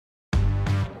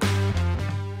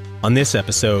On this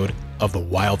episode of the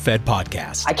WildFed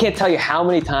podcast. I can't tell you how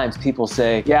many times people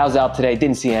say, yeah, I was out today,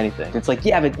 didn't see anything. It's like,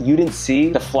 yeah, but you didn't see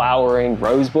the flowering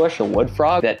rosebush, a wood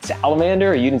frog, that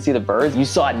salamander, or you didn't see the birds? You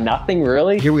saw nothing,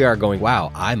 really? Here we are going,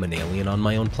 wow, I'm an alien on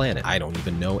my own planet. I don't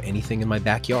even know anything in my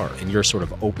backyard. And you're sort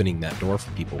of opening that door for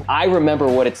people. I remember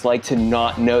what it's like to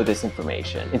not know this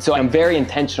information. And so I'm very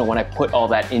intentional when I put all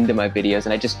that into my videos,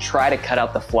 and I just try to cut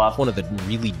out the fluff. One of the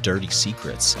really dirty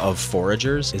secrets of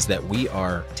foragers is that we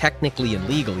are technically and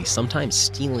legally sometimes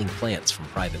stealing plants from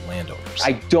private landowners.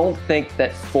 I don't think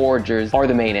that foragers are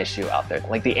the main issue out there.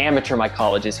 Like the amateur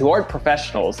mycologists who aren't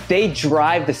professionals, they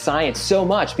drive the science so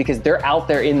much because they're out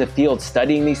there in the field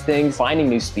studying these things, finding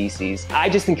new species. I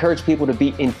just encourage people to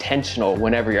be intentional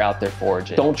whenever you're out there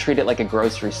foraging. Don't treat it like a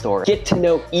grocery store. Get to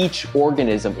know each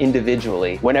organism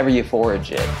individually whenever you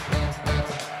forage it.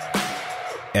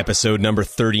 Episode number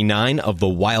 39 of the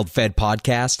WildFed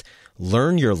podcast,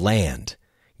 Learn Your Land.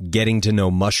 Getting to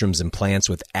know mushrooms and plants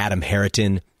with Adam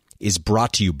Haritan is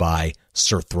brought to you by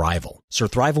Surthrival.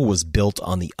 Surthrival was built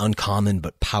on the uncommon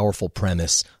but powerful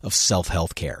premise of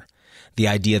self-health care. The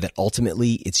idea that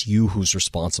ultimately it's you who's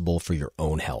responsible for your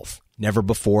own health. Never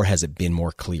before has it been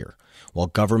more clear. While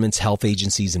governments, health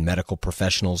agencies, and medical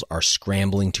professionals are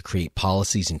scrambling to create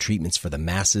policies and treatments for the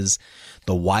masses,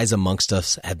 the wise amongst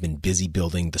us have been busy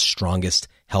building the strongest,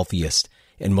 healthiest,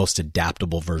 and most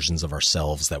adaptable versions of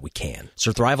ourselves that we can.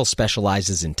 Surthrival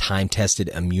specializes in time-tested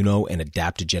immuno and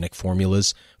adaptogenic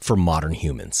formulas for modern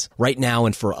humans. Right now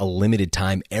and for a limited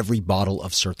time, every bottle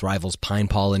of Surthrival's Pine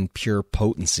Pollen Pure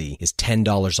Potency is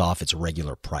 $10 off its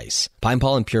regular price. Pine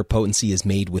Pollen Pure Potency is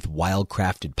made with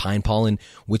wild-crafted pine pollen,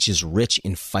 which is rich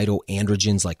in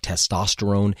phytoandrogens like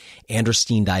testosterone,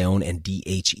 androstenedione, and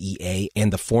DHEA,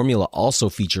 and the formula also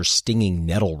features stinging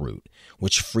nettle root,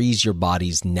 which frees your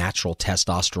body's natural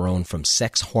testosterone from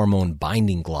sex hormone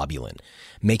binding globulin,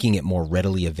 making it more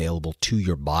readily available to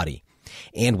your body.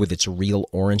 And with its real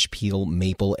orange peel,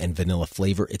 maple, and vanilla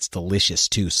flavor, it's delicious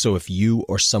too. So if you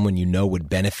or someone you know would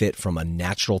benefit from a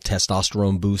natural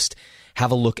testosterone boost,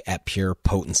 have a look at Pure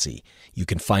Potency. You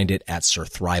can find it at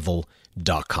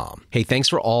surthrival.com. Hey, thanks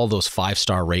for all those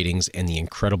 5-star ratings and the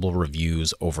incredible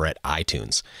reviews over at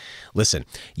iTunes. Listen,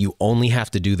 you only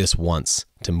have to do this once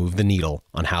to move the needle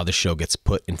on how the show gets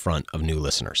put in front of new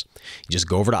listeners. You just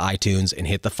go over to iTunes and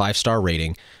hit the 5-star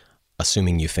rating,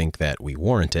 assuming you think that we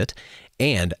warrant it,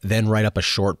 and then write up a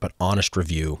short but honest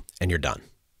review, and you're done.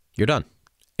 You're done.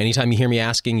 Anytime you hear me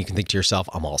asking, you can think to yourself,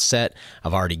 I'm all set.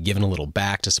 I've already given a little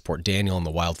back to support Daniel and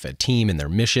the WildFed team and their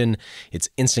mission. It's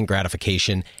instant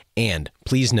gratification. And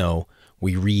please know,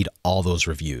 we read all those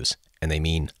reviews, and they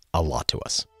mean a lot to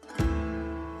us.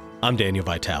 I'm Daniel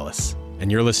Vitalis,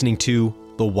 and you're listening to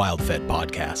the WildFed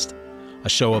podcast, a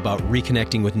show about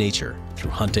reconnecting with nature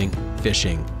through hunting,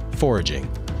 fishing, foraging,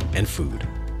 and food.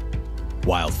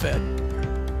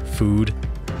 WildFed. Food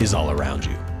is all around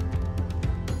you.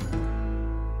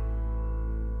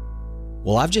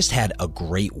 Well, I've just had a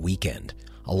great weekend.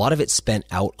 A lot of it spent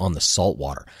out on the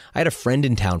saltwater. I had a friend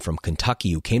in town from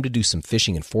Kentucky who came to do some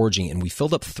fishing and foraging, and we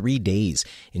filled up 3 days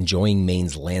enjoying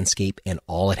Maine's landscape and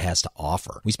all it has to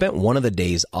offer. We spent one of the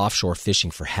days offshore fishing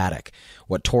for haddock,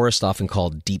 what tourists often call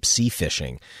deep sea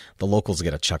fishing. The locals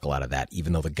get a chuckle out of that,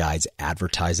 even though the guides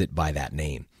advertise it by that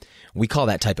name. We call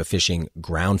that type of fishing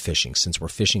ground fishing since we're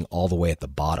fishing all the way at the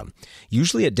bottom,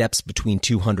 usually at depths between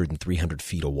 200 and 300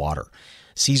 feet of water.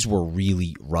 Seas were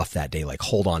really rough that day, like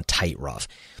hold on tight rough.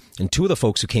 And 2 of the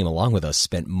folks who came along with us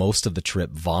spent most of the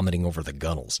trip vomiting over the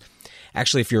gunnels.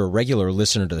 Actually, if you're a regular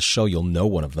listener to the show, you'll know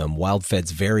one of them,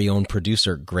 WildFed's very own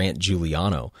producer, Grant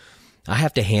Giuliano. I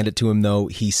have to hand it to him, though,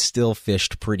 he still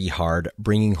fished pretty hard,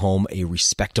 bringing home a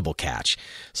respectable catch.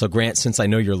 So Grant, since I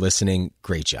know you're listening,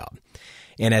 great job.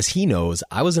 And as he knows,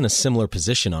 I was in a similar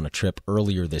position on a trip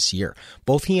earlier this year.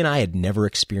 Both he and I had never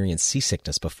experienced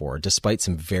seasickness before, despite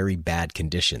some very bad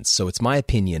conditions. So it's my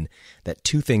opinion that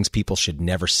 2 things people should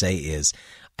never say is,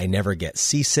 I never get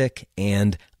seasick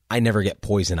and I never get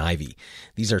poison ivy.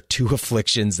 These are 2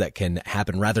 afflictions that can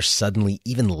happen rather suddenly,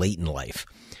 even late in life.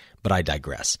 But I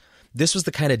digress. This was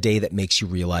the kind of day that makes you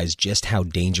realize just how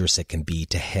dangerous it can be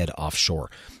to head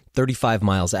offshore. 35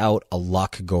 miles out, a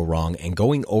lot could go wrong, and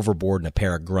going overboard in a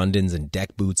pair of Grundens and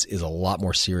deck boots is a lot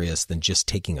more serious than just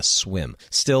taking a swim.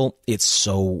 Still, it's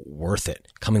so worth it,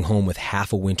 coming home with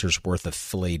half a winter's worth of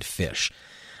filleted fish.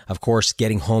 Of course,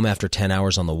 getting home after 10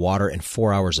 hours on the water and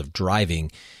 4 hours of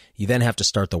driving, You then have to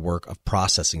start the work of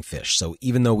processing fish. So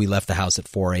even though we left the house at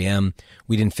 4 a.m.,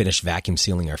 we didn't finish vacuum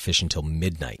sealing our fish until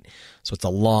midnight. So it's a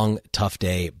long, tough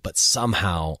day, but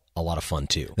somehow a lot of fun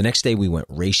too. The next day we went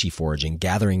reishi foraging,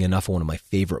 gathering enough of one of my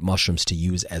favorite mushrooms to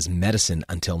use as medicine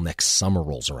until next summer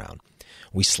rolls around.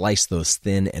 We sliced those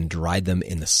thin and dried them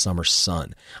in the summer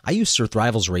sun. I use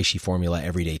Surthrival's reishi formula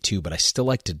every day too, but I still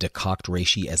like to decoct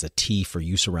reishi as a tea for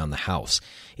use around the house.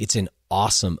 It's an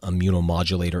awesome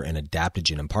immunomodulator and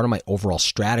adaptogen and part of my overall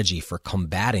strategy for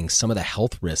combating some of the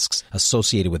health risks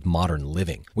associated with modern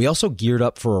living. We also geared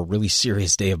up for a really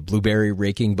serious day of blueberry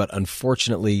raking, but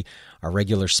unfortunately our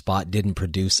regular spot didn't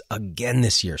produce again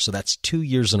this year. So that's 2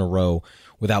 years in a row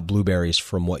without blueberries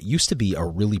from what used to be a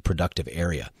really productive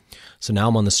area. So now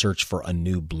I'm on the search for a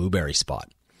new blueberry spot.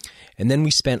 And then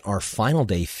we spent our final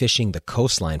day fishing the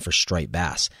coastline for striped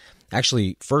bass.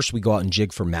 Actually, first we go out and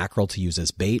jig for mackerel to use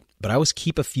as bait, but I always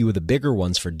keep a few of the bigger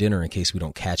ones for dinner in case we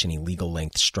don't catch any legal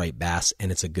length striped bass. And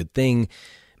it's a good thing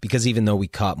because even though we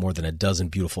caught more than a dozen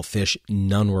beautiful fish,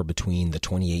 none were between the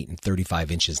 28 and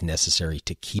 35 inches necessary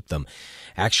to keep them.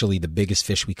 Actually, the biggest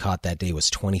fish we caught that day was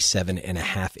 27 and a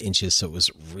half inches, so it was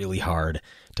really hard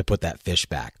to put that fish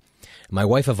back. My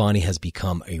wife Avani has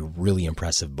become a really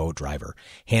impressive boat driver,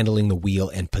 handling the wheel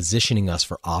and positioning us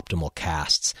for optimal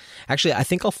casts. Actually, I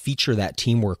think I'll feature that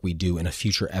teamwork we do in a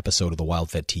future episode of the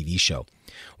WildFed TV show.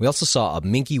 We also saw a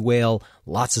minke whale,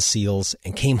 lots of seals,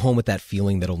 and came home with that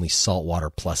feeling that only saltwater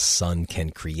plus sun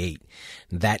can create.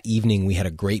 That evening, we had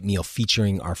a great meal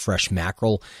featuring our fresh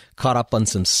mackerel, caught up on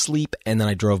some sleep, and then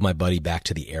I drove my buddy back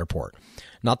to the airport.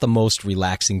 Not the most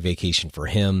relaxing vacation for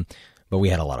him, but we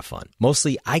had a lot of fun.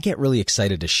 Mostly, I get really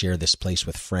excited to share this place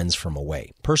with friends from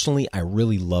away. Personally, I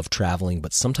really love traveling,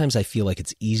 but sometimes I feel like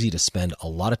it's easy to spend a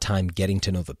lot of time getting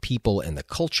to know the people and the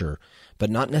culture, but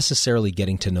not necessarily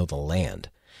getting to know the land.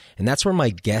 And that's where my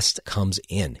guest comes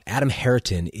in. Adam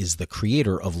Haritan is the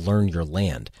creator of Learn Your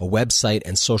Land, a website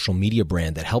and social media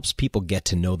brand that helps people get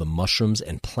to know the mushrooms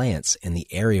and plants in the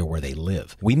area where they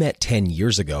live. We met 10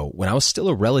 years ago when I was still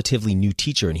a relatively new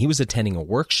teacher and he was attending a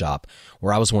workshop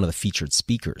where I was one of the featured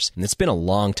speakers. And it's been a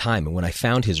long time, and when I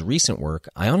found his recent work,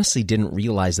 I honestly didn't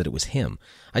realize that it was him.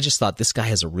 I just thought this guy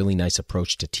has a really nice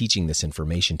approach to teaching this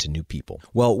information to new people.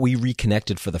 Well, we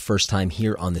reconnected for the first time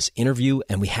here on this interview,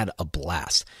 and we had a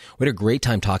blast. We had a great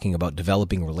time talking about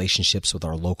developing relationships with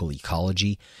our local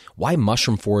ecology, why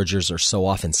mushroom foragers are so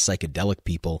often psychedelic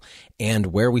people, and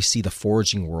where we see the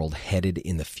foraging world headed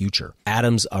in the future.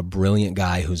 Adam's a brilliant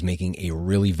guy who's making a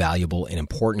really valuable and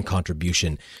important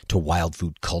contribution to wild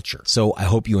food culture. So I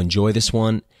hope you enjoy this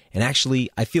one. And actually,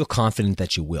 I feel confident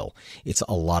that you will. It's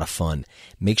a lot of fun.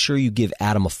 Make sure you give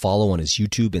Adam a follow on his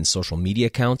YouTube and social media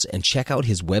accounts and check out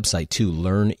his website too,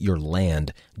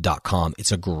 learnyourland.com.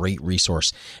 It's a great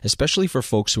resource, especially for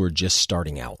folks who are just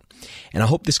starting out. And I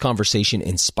hope this conversation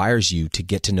inspires you to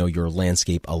get to know your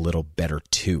landscape a little better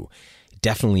too. It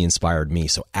definitely inspired me.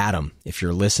 So Adam, if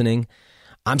you're listening,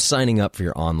 I'm signing up for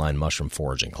your online mushroom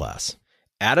foraging class.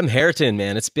 Adam Haritan,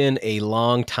 man, it's been a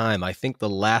long time. I think the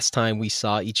last time we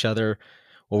saw each other,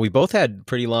 well, we both had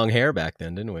pretty long hair back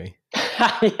then, didn't we?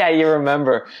 Yeah, you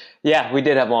remember. Yeah, we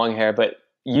did have long hair, but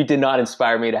you did not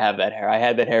inspire me to have that hair. I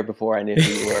had that hair before I knew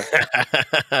who you were.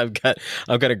 I've got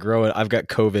to grow it. I've got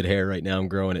COVID hair right now. I'm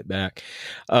growing it back.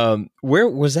 Where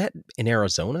was that, in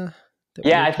Arizona?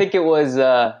 Yeah, I think it was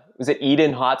it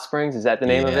Eden Hot Springs? Is that the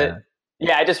name of it?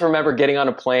 Yeah, I just remember getting on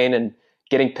a plane and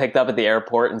getting picked up at the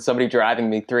airport and somebody driving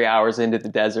me 3 hours into the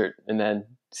desert and then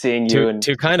seeing you.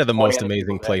 To kind of the most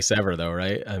amazing place ever though,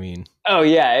 right? I mean. Oh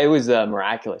yeah, it was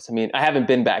miraculous. I mean, I haven't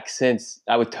been back since.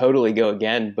 I would totally go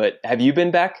again, but have you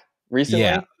been back recently?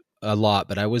 Yeah, a lot,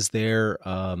 but I was there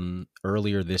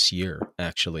earlier this year,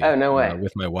 actually. Oh, no way.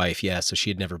 With my wife, yeah. So she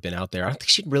had never been out there. I don't think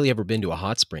she'd really ever been to a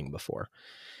hot spring before.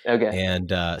 Okay.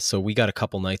 And so we got a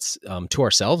couple nights to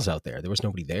ourselves out there. There was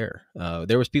nobody there.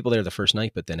 There was people there the first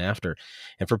night, but then after.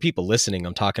 And for people listening,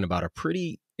 I'm talking about a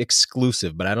pretty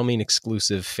exclusive, but I don't mean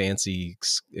exclusive, fancy,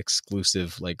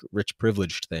 exclusive, like rich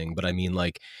privileged thing, but I mean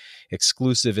like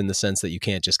exclusive in the sense that you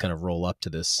can't just kind of roll up to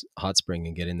this hot spring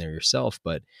and get in there yourself,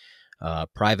 but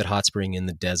private hot spring in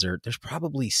the desert. There's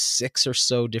probably 6 or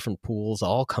so different pools,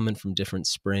 all coming from different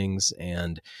springs,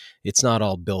 and it's not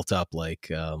all built up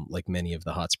like many of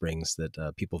the hot springs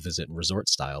that people visit in resort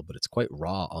style, but it's quite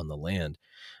raw on the land.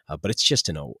 But it's just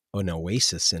an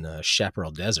oasis in a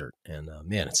chaparral desert, and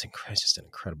man, it's just an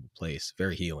incredible place.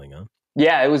 Very healing, huh?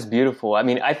 Yeah, it was beautiful. I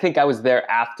mean, I think I was there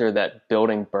after that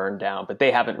building burned down, but they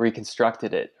haven't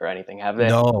reconstructed it or anything, have they?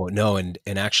 No. And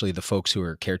actually the folks who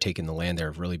are caretaking the land there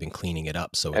have really been cleaning it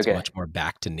up. So it's much more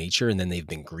back to nature. And then they've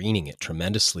been greening it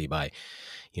tremendously by,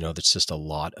 there's just a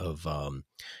lot of,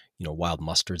 wild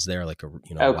mustards there, like Oh,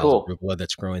 wild cool. arugula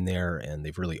that's growing there. And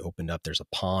they've really opened up. There's a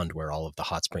pond where all of the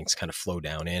hot springs kind of flow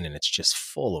down in, and it's just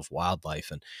full of wildlife.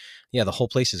 And yeah, the whole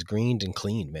place is greened and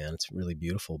cleaned, man. It's really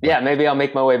beautiful. Yeah, But maybe I'll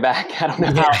make my way back. I don't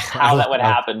know yeah, how that would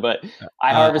happen, but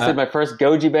I I, harvested my first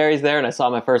goji berries there, and I saw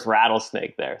my first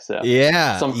rattlesnake there. So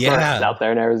yeah, some firsts yeah. out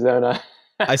there in Arizona.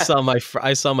 I saw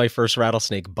my first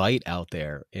rattlesnake bite out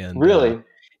there, and Really?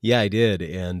 yeah, I did,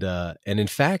 and in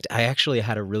fact, I actually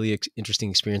had a really interesting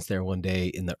experience there one day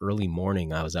in the early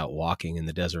morning. I was out walking in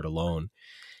the desert alone,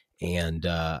 and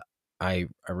I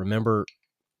remember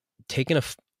taking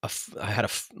I had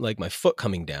like my foot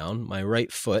coming down, my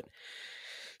right foot.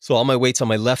 So all my weight's on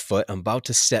my left foot. I'm about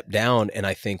to step down, and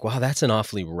I think, wow, that's an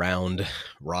awfully round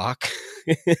rock,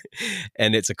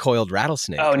 and it's a coiled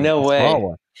rattlesnake, Oh, a no small way.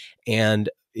 one, and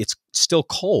it's still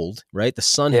cold, right? The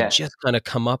sun had Yeah. just kind of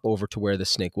come up over to where the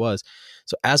snake was.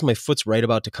 So as my foot's right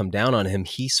about to come down on him,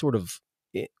 he sort of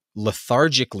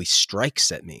lethargically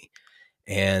strikes at me,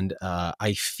 and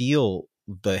I feel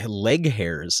the leg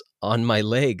hairs on my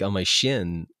leg, on my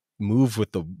shin, move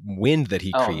with the wind that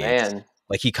he Oh, creates. man.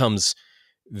 Like he comes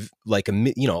like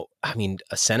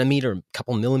a centimeter, a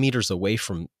couple millimeters away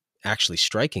from actually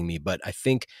striking me. But I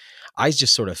think I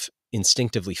just sort of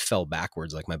instinctively fell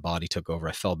backwards, like my body took over.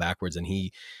 I fell backwards, and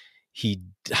I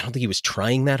don't think he was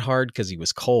trying that hard because he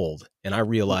was cold. And I Mhm.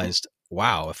 realized,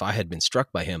 wow, if I had been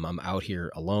struck by him, I'm out here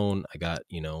alone. I got,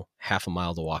 half a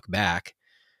mile to walk back,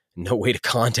 no way to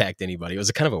contact anybody. It was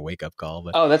a kind of a wake up call,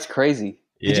 but Oh, that's crazy.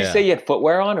 Did you say yeah. you had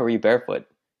footwear on, or were you barefoot?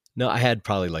 No, I had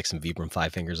probably like some Vibram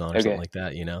Five Fingers on or something Okay. like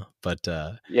that, But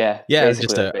Yeah, yeah, it was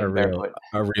basically just like being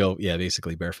barefoot. yeah,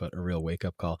 basically barefoot, a real wake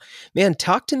up call. Man,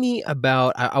 talk to me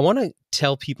about. I want to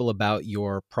tell people about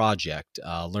your project,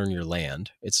 Learn Your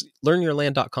Land. It's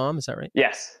learnyourland.com, is that right?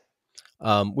 Yes.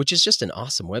 Which is just an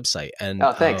awesome website. And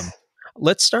Oh, thanks.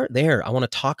 let's start there. I want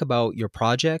to talk about your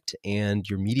project and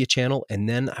your media channel, and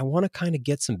then I want to kind of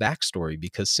get some backstory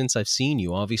because since I've seen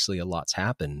you, obviously a lot's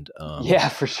happened. Yeah,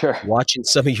 for sure. Watching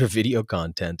some of your video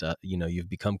content, you've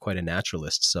become quite a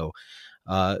naturalist. So,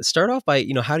 start off by,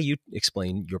 how do you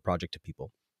explain your project to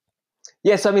people?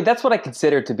 Yeah, so I mean, that's what I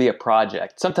consider to be a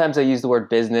project. Sometimes I use the word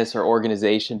business or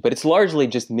organization, but it's largely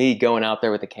just me going out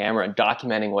there with a camera and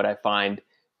documenting what I find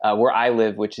where I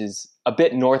live, which is a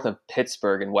bit north of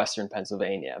Pittsburgh in western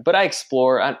Pennsylvania. But I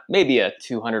explore maybe a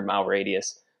 200-mile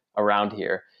radius around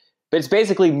here. But it's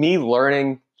basically me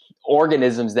learning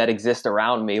organisms that exist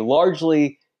around me,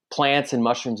 largely plants and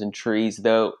mushrooms and trees,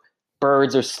 though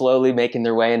birds are slowly making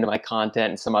their way into my content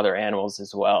and some other animals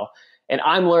as well. And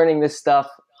I'm learning this stuff.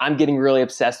 I'm getting really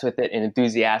obsessed with it and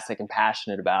enthusiastic and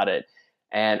passionate about it.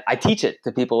 And I teach it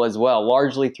to people as well,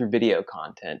 largely through video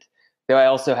content. Though I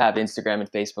also have Instagram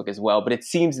and Facebook as well. But it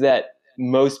seems that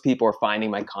most people are finding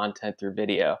my content through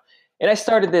video. And I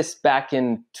started this back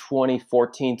in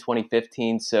 2014,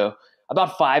 2015. So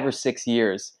about 5 or 6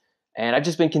 years. And I've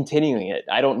just been continuing it.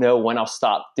 I don't know when I'll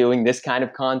stop doing this kind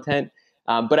of content.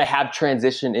 But I have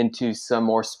transitioned into some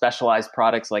more specialized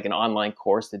products like an online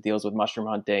course that deals with mushroom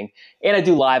hunting. And I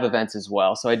do live events as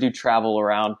well. So I do travel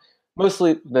around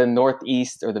mostly the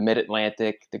Northeast or the Mid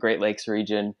Atlantic, the Great Lakes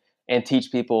region, and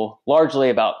teach people largely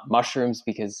about mushrooms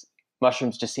because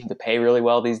mushrooms just seem to pay really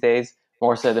well these days,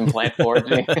 more so than plant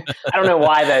foraging. I don't know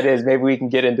why that is. Maybe we can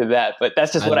get into that, but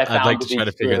that's just what I I'd like found to to be try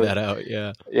to figure true. that out.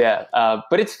 Yeah. Yeah,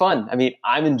 but it's fun. I mean,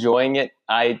 I'm enjoying it.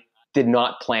 I did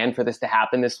not plan for this to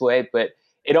happen this way, but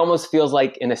it almost feels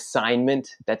like an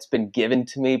assignment that's been given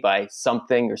to me by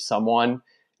something or someone.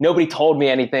 Nobody told me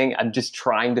anything. I'm just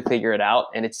trying to figure it out,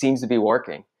 and it seems to be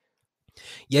working.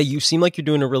 Yeah, you seem like you're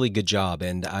doing a really good job.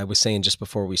 And I was saying just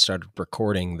before we started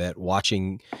recording that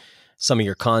watching some of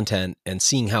your content and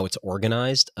seeing how it's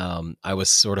organized, I was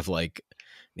sort of like,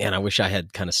 man, I wish I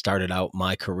had kind of started out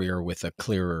my career with a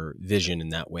clearer vision in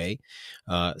that way.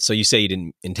 So you say you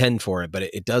didn't intend for it, but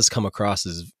it does come across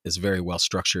as very well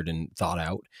structured and thought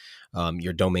out.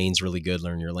 Your domain's really good.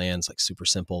 Learn Your Land's like super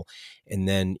simple. And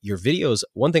then your videos,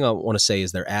 one thing I want to say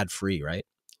is they're ad free, right?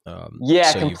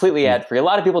 Yeah, So completely ad free. A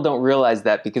lot of people don't realize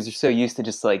that because they're so used to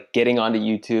just like getting onto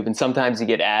YouTube, and sometimes you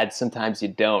get ads, sometimes you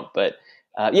don't. But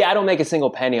yeah, I don't make a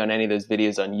single penny on any of those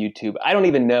videos on YouTube. I don't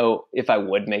even know if I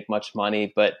would make much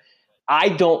money, but I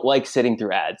don't like sitting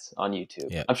through ads on YouTube.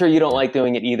 yeah, I'm sure you don't yeah. like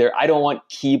doing it either. I don't want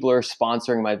Keebler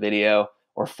sponsoring my video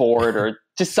or Ford or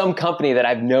just some company that I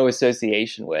have no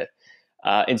association with.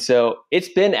 And so it's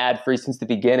been ad free since the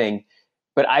beginning,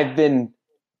 but I've been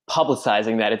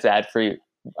publicizing that it's ad free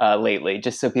lately,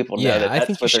 just so people know Yeah, that I that's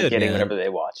think you what they're should, getting man. whenever they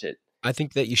watch it. I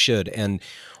think that you should. And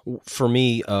for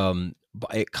me,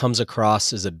 it comes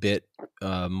across as a bit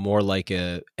more like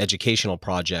a educational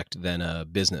project than a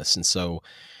business. And so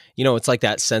it's like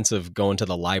that sense of going to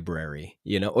the library.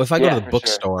 If I go to Yeah, the for sure.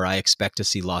 bookstore, I expect to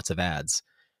see lots of ads.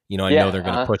 I know Yeah, they're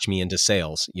going to push me into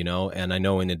sales, and I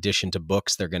know in addition to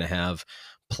books, they're going to have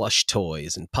plush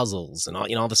toys and puzzles and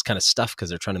all this kind of stuff because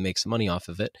they're trying to make some money off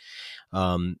of it.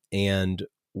 And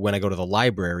when I go to the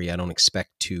library, I don't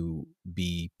expect to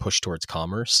be pushed towards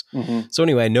commerce. hmm So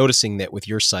anyway, noticing that with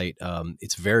your site,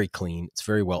 it's very clean, it's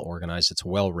very well organized, it's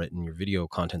well written, your video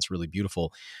content's really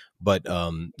beautiful. But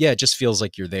yeah, it just feels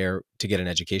like you're there to get an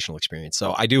educational experience.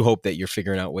 So I do hope that you're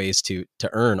figuring out ways to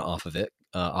earn off of it,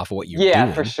 off of what you're Yeah,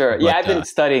 for doing. sure. Yeah, But I've been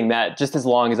studying that just as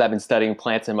long as I've been studying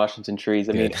plants and mushrooms and trees.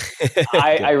 I mean, good,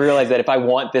 I good, realize that if I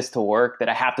want this to work, that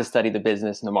I have to study the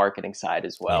business and the marketing side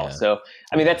as well. yeah, So,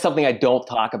 I mean, yeah, that's something I don't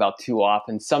talk about too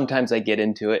often. Sometimes I get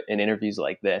into it in interviews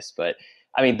like this, but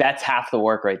I mean, that's half the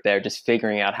work right there, just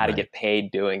figuring out how to right. get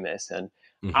paid doing this. And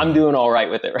I'm hmm doing all right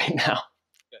with it right now.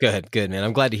 Good, man.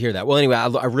 I'm glad to hear that. Well, anyway,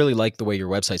 I really like the way your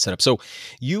website's set up. So,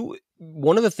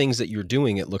 one of the things that you're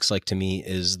doing, it looks like to me,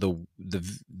 is the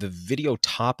video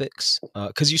topics,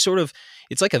 because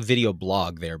it's like a video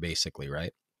blog there, basically,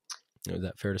 right? Is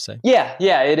that fair to say? Yeah,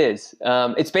 it is.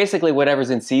 It's basically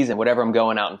whatever's in season, whatever I'm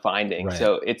going out and finding. Right,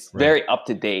 So it's right, very up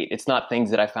to date. It's not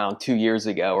things that I found 2 years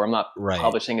ago, or I'm not right.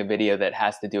 publishing a video that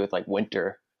has to do with like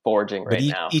winter foraging But right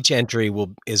now. each entry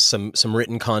is some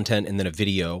written content and then a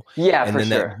video, Yeah, and for then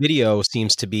that sure. video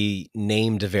seems to be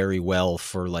named very well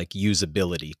for like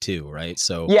usability too, right?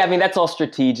 So Yeah, I mean, that's all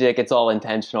strategic. It's all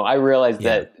intentional. I realize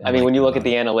yeah, that, I I mean, like when you that look at about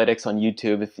the it. analytics on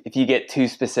YouTube, if you get too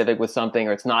specific with something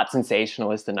or it's not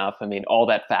sensationalist enough, I mean, all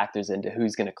that factors into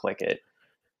who's going to click it.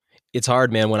 It's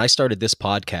hard, man. When I started this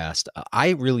podcast, I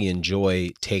really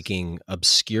enjoy taking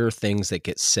obscure things that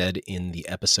get said in the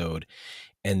episode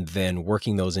and then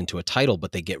working those into a title,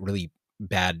 but they get really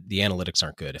bad. The analytics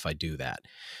aren't good if I do that.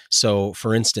 So,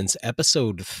 for instance,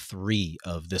 episode 3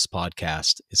 of this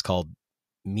podcast is called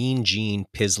Mean Gene,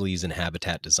 Pisleys, and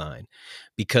Habitat Design,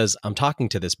 because I'm talking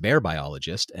to this bear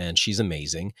biologist and she's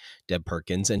amazing, Deb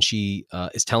Perkins, and she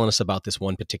is telling us about this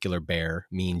one particular bear,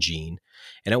 Mean Gene.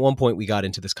 And at one point we got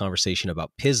into this conversation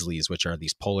about Pisleys, which are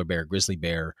these polar bear, grizzly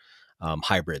bear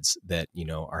hybrids that,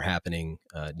 are happening,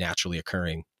 naturally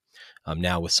occurring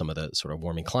now with some of the sort of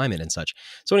warming climate and such.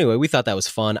 So anyway, we thought that was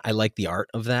fun. I like the art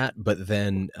of that, but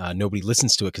then nobody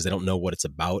listens to it because they don't know what it's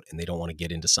about and they don't want to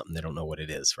get into something they don't know what it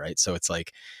is, right? So it's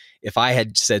like if I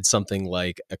had said something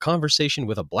like a conversation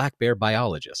with a black bear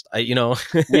biologist, it's Yeah,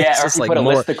 or if just you like put a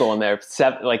more listicle in there,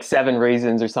 like 7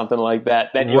 reasons or something like that,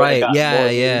 then you would have right. gotten Yeah, more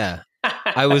views. yeah.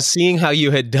 I was seeing how you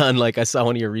had done, like I saw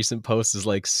one of your recent posts is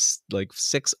like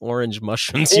 6 orange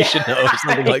mushrooms you should know or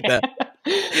something like that.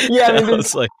 Yeah, I I mean,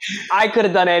 was like, I could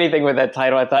have done anything with that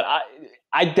title. I thought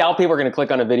I doubt people are going to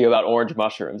click on a video about orange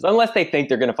mushrooms unless they think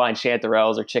they're going to find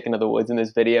chanterelles or chicken of the woods in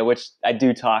this video, which I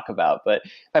do talk about. But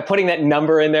by putting that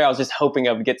number in there, I was just hoping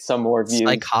I would get some more views.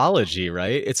 psychology,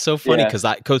 right? It's so funny Yeah,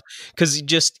 because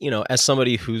just, as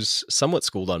somebody who's somewhat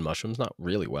schooled on mushrooms, not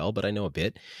really well, but I know a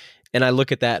bit. And I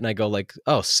look at that and I go like,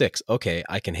 oh, 6. Okay,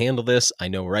 I can handle this. I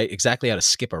know exactly how to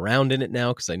skip around in it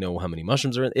now because I know how many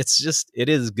mushrooms are in. It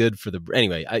is good for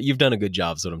anyway, you've done a good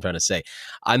job is what I'm trying to say.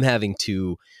 I'm having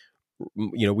to,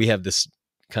 we have this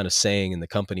kind of saying in the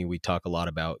company, we talk a lot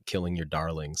about killing your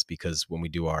darlings because when we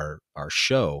do our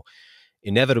show,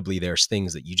 inevitably there's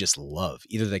things that you just love,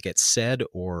 either that get said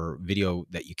or video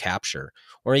that you capture,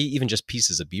 or even just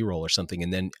pieces of B-roll or something.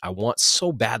 And then I want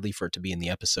so badly for it to be in the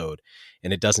episode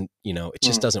and it doesn't, it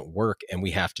just Mm. doesn't work and we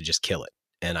have to just kill it.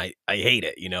 And I hate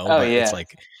it, Oh but it's yeah,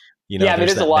 like, yeah. I mean,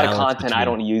 there's there's a that lot of balance content I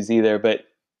between, don't use either, but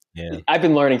yeah, I've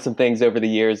been learning some things over the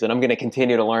years, and I'm going to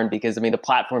continue to learn because I mean the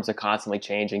platforms are constantly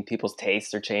changing. People's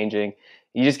tastes are changing.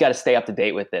 You just got to stay up to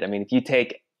date with it. I mean, if you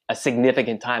take a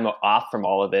significant time off from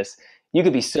all of this, you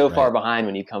could be so far right. behind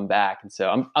when you come back. And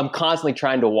so I'm constantly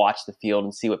trying to watch the field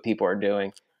and see what people are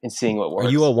doing and seeing what Are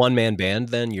you works. a one-man band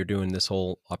then? You're doing this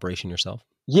whole operation yourself?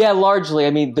 Yeah, largely.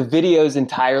 I mean, the video's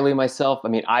entirely myself. I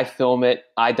mean, I film it,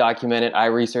 I document it, I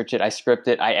research it, I script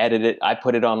it, I edit it, I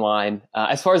put it online.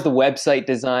 As far as the website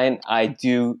design, I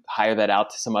do hire that out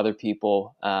to some other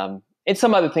people. And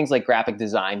some other things like graphic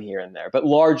design here and there. But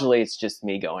largely, it's just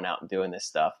me going out and doing this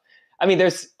stuff. I mean,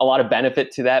 there's a lot of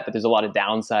benefit to that, but there's a lot of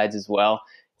downsides as well.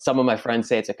 Some of my friends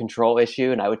say it's a control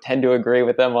issue, and I would tend to agree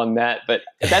with them on that. But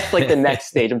that's like the next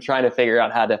stage. I'm trying to figure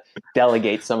out how to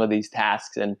delegate some of these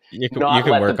tasks and You not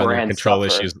can let the work on your brand control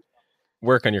suffer. issues.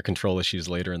 Work on your control issues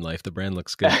later in life. The brand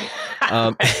looks good.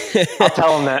 Um, I'll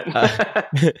tell them uh,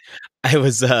 that. I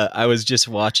was just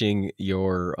watching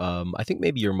your I think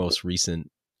maybe your most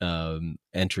recent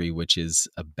entry, which is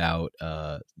about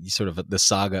sort of the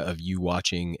saga of you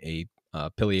watching a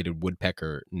pileated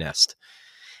woodpecker nest.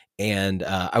 And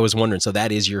I was wondering, so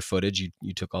that is your footage?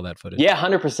 You took all that footage? Yeah,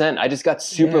 100%. I just got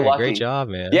super lucky. Great job,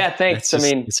 man. Yeah, thanks.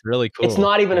 It's really cool. It's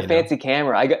not even a fancy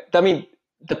camera.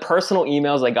 The personal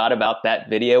emails I got about that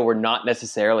video were not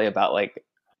necessarily about like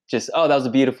just, oh, that was a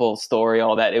beautiful story,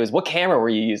 all that. It was, what camera were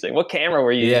you using? What camera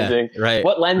were you using? Right.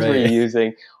 What lens were you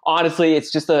using? Honestly,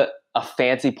 it's just a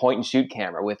fancy point and shoot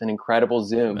camera with an incredible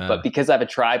zoom. But because I have a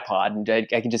tripod and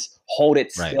I can just hold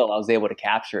it still, I was able to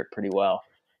capture it pretty well.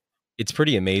 It's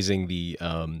pretty amazing the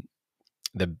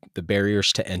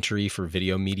barriers to entry for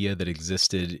video media that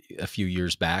existed a few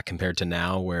years back compared to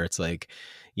now, where it's like,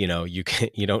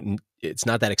 it's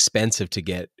not that expensive to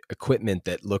get equipment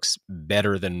that looks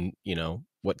better than,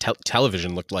 what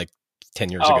television looked like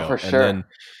 10 years ago. For sure. And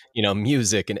then,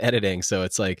 music and editing. So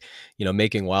it's like,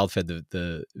 making WildFed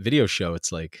the video show,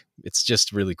 it's like, it's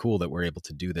just really cool that we're able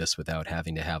to do this without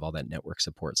having to have all that network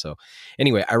support. So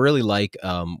anyway, I really like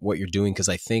what you're doing, because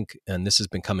I think, and this has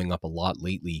been coming up a lot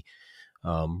lately,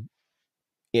 I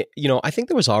think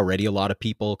there was already a lot of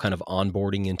people kind of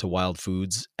onboarding into wild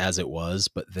foods as it was,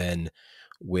 but then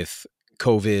with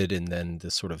COVID and then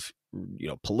this sort of,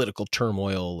 political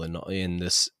turmoil and in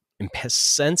this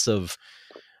sense of,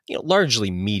 largely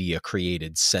media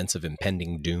created sense of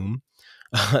impending doom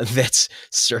that's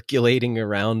circulating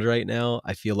around right now,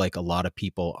 I feel like a lot of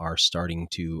people are starting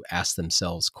to ask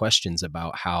themselves questions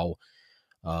about how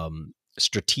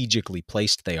strategically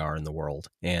placed they are in the world,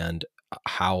 and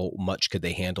how much could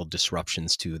they handle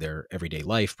disruptions to their everyday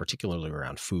life, particularly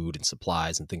around food and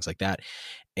supplies and things like that.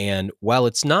 And while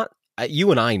it's not,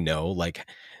 you and I know, like,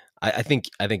 I think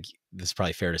this is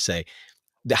probably fair to say,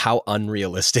 how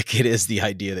unrealistic it is, the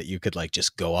idea that you could like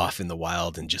just go off in the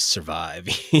wild and just survive,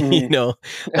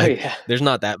 there's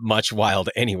not that much wild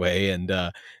anyway. And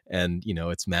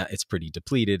it's pretty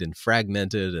depleted and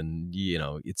fragmented, and,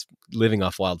 it's living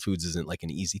off wild foods isn't like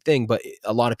an easy thing, but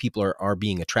a lot of people are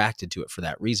being attracted to it for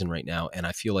that reason right now. And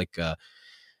I feel like,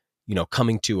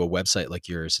 coming to a website like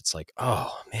yours, it's like,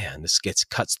 oh man, this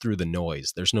cuts through the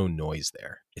noise. There's no noise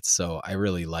there. I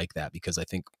really like that, because I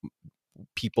think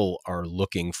people are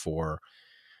looking for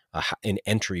an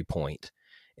entry point,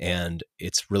 and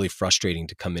it's really frustrating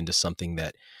to come into something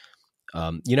that,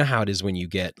 you know how it is when you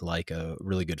get like a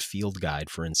really good field guide,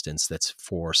 for instance, that's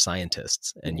for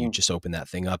scientists, and you just open that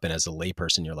thing up, and as a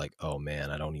layperson, you're like, oh man,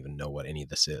 I don't even know what any of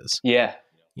this is. Yeah.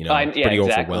 It's pretty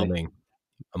overwhelming.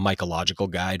 A mycological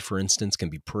guide, for instance, can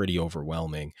be pretty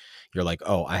overwhelming. You're like,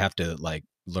 oh, I have to like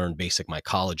learn basic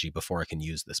mycology before I can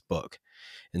use this book.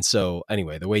 And so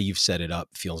anyway, the way you've set it up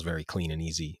feels very clean and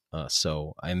easy.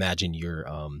 So I imagine you're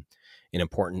an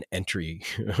important entry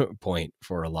point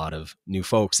for a lot of new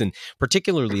folks. And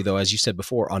particularly though, as you said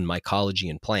before, on mycology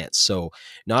and plants. So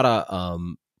not a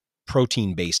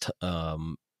protein-based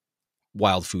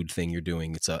wild food thing you're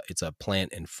doing. It's a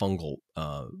plant and fungal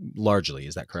largely.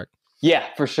 Is that correct? Yeah,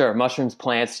 for sure. Mushrooms,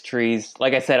 plants, trees.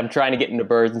 Like I said, I'm trying to get into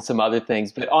birds and some other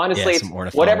things. But honestly,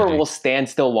 it's whatever will stand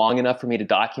still long enough for me to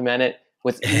document it,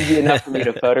 what's easy enough for me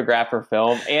to photograph or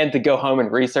film, and to go home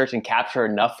and research and capture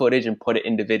enough footage and put it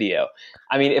into video.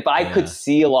 I mean, if I could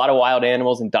see a lot of wild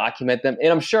animals and document them,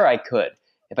 and I'm sure I could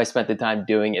if I spent the time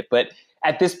doing it. But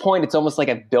at this point, it's almost like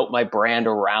I've built my brand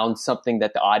around something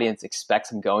that the audience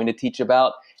expects I'm going to teach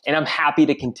about. And I'm happy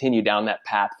to continue down that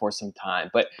path for some time.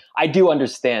 But I do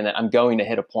understand that I'm going to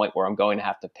hit a point where I'm going to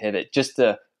have to pivot just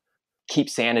to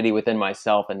keep sanity within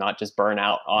myself and not just burn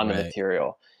out on the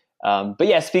material. But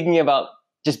yeah, speaking about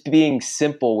just being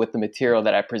simple with the material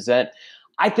that I present,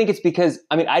 I think it's because,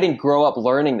 I didn't grow up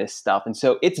learning this stuff. And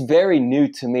so it's very new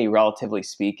to me, relatively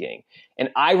speaking. And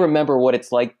I remember what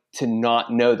it's like to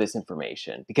not know this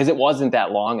information because it wasn't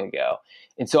that long ago.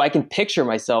 And so I can picture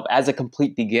myself as a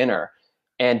complete beginner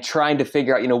and trying to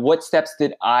figure out, what steps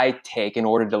did I take in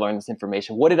order to learn this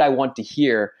information? What did I want to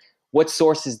hear? What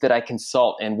sources did I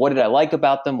consult? And what did I like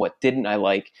about them? What didn't I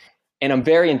like? And I'm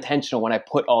very intentional when I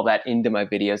put all that into my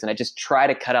videos, and I just try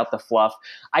to cut out the fluff.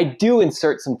 I do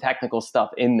insert some technical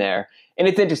stuff in there. And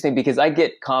it's interesting because I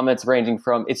get comments ranging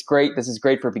from, it's great, this is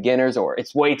great for beginners, or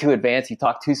it's way too advanced, you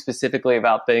talk too specifically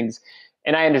about things.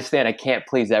 And I understand I can't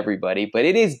please everybody, but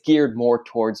it is geared more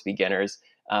towards beginners.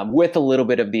 With a little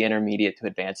bit of the intermediate to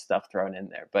advanced stuff thrown in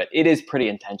there. But it is pretty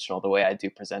intentional the way I do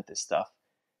present this stuff.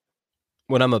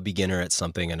 When I'm a beginner at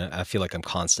something, and I feel like I'm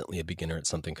constantly a beginner at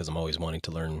something because I'm always wanting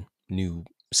to learn new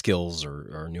skills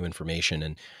or new information.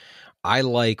 And I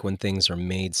like when things are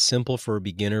made simple for a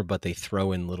beginner, but they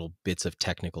throw in little bits of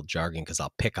technical jargon because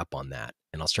I'll pick up on that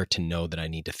and I'll start to know that I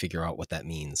need to figure out what that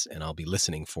means. And I'll be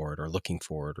listening for it or looking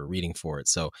for it or reading for it.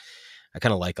 So I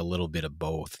kind of like a little bit of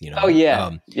both, Oh,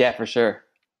 yeah. Yeah, for sure.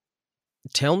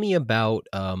 Tell me about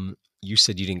you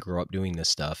said you didn't grow up doing this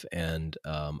stuff, and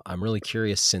I'm really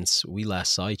curious, since we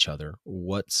last saw each other,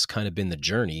 what's kind of been the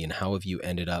journey, and how have you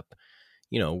ended up,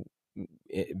 you know,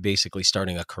 basically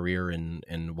starting a career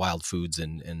in wild foods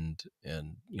and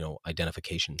you know,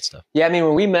 identification and stuff? Yeah, I mean,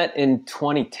 when we met in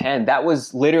 2010, that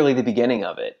was literally the beginning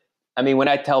of it. I mean, when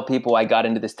I tell people I got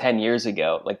into this 10 years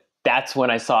ago, like that's when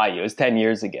I saw you. It was 10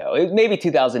 years ago. It was maybe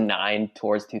 2009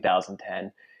 towards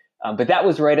 2010. But that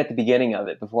was right at the beginning of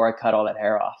it, before I cut all that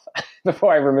hair off,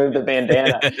 before I removed the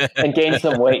bandana and gained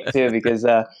some weight too, because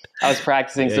I was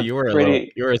practicing some you were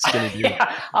pretty. You were a skinny dude.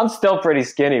 Yeah, I'm still pretty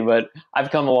skinny, but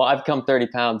I've come 30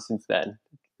 pounds since then.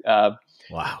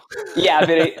 Wow. Yeah,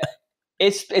 but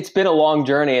it's been a long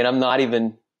journey, and I'm not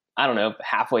even, I don't know,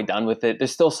 halfway done with it.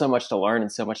 There's still so much to learn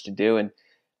and so much to do, and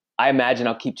I imagine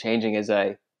I'll keep changing as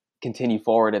I continue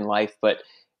forward in life. But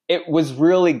it was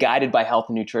really guided by health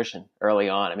and nutrition early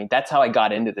on. I mean, that's how I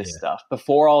got into this stuff.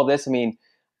 Before all this, I mean,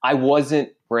 I wasn't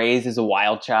raised as a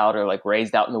wild child or like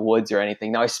raised out in the woods or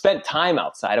anything. Now, I spent time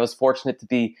outside. I was fortunate to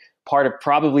be part of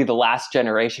probably the last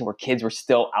generation where kids were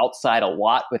still outside a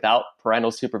lot without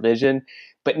parental supervision.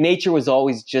 But nature was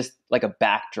always just like a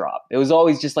backdrop. It was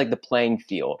always just like the playing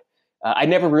field. I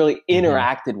never really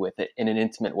interacted with it in an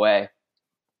intimate way.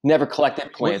 Never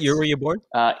collected plants. What year were you born?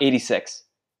 86.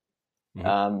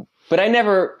 But I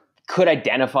never could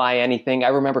identify anything. I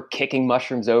remember kicking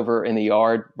mushrooms over in the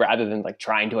yard rather than like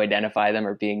trying to identify them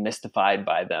or being mystified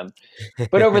by them.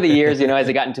 But over the years, you know, as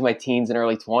I got into my teens and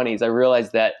early 20s, I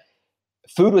realized that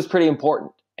food was pretty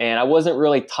important. And I wasn't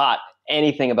really taught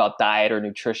anything about diet or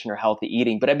nutrition or healthy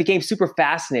eating, but I became super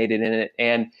fascinated in it.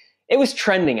 And it was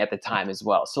trending at the time as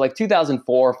well. So like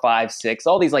 2004, 5, 6,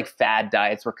 all these like fad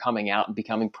diets were coming out and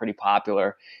becoming pretty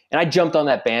popular. And I jumped on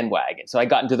that bandwagon. So I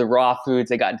got into the raw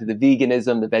foods, I got into the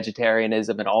veganism, the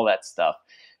vegetarianism, and all that stuff.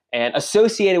 And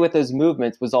associated with those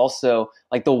movements was also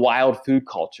like the wild food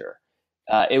culture.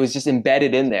 It was just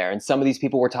embedded in there. And some of these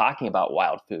people were talking about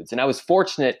wild foods. And I was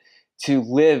fortunate to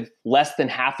live less than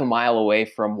half a mile away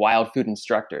from wild food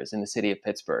instructors in the city of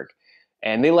Pittsburgh.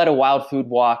 And they led a wild food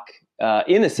walk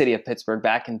in the city of Pittsburgh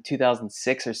back in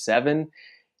 2006 or 7.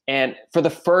 And for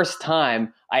the first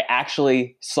time, I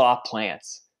actually saw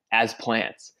plants as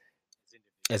plants.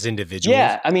 As individuals?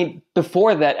 Yeah. I mean,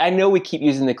 before that, I know we keep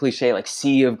using the cliche like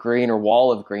sea of green or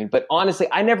wall of green, but honestly,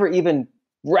 I never even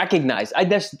recognized, I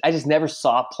just never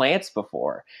saw plants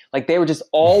before. Like they were just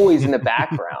always in the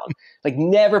background, like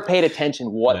never paid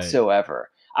attention whatsoever.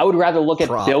 Right. I would rather look at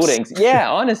buildings.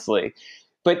 Yeah, honestly.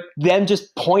 But them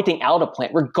just pointing out a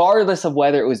plant, regardless of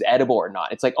whether it was edible or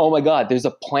not. It's like, oh my God, there's a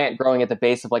plant growing at the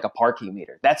base of like a parking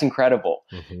meter. That's incredible.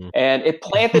 And it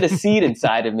planted a seed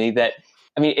inside of me that,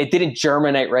 I mean, it didn't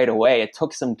germinate right away. It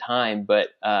took some time, but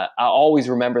I always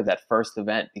remember that first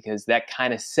event because that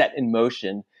kind of set in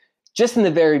motion, just in the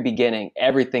very beginning,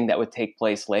 everything that would take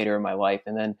place later in my life.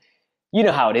 And then, you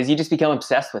know how it is. You just become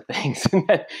obsessed with things.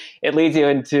 And it leads you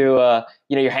into,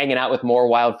 you're hanging out with more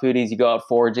wild foodies. You go out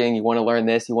foraging. You want to learn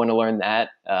this. You want to learn that.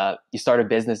 You start a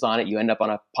business on it. You end up on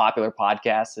a popular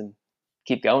podcast and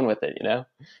keep going with it, you know?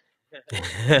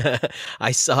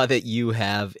 I saw that you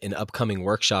have an upcoming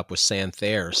workshop with Sam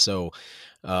Thayer. So,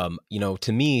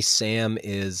 to me, Sam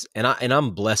is, and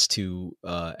I'm blessed to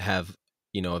have,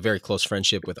 a very close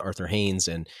friendship with Arthur Haynes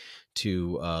and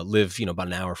to live, about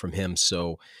an hour from him.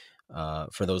 So,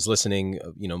 for those listening,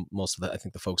 most of I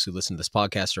think the folks who listen to this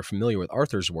podcast are familiar with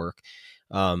Arthur's work.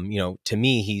 To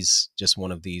me, he's just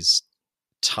one of these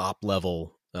top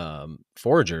level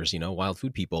foragers, wild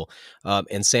food people.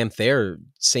 And Sam Thayer,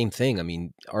 same thing. I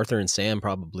mean, Arthur and Sam,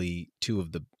 probably two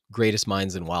of the greatest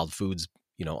minds in wild foods,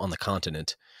 on the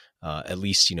continent, at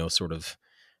least, sort of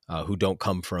who don't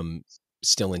come from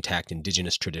still intact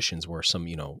indigenous traditions where some,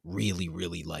 really,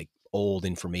 really like old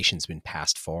information's been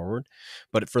passed forward.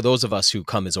 But for those of us who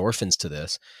come as orphans to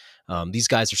this, these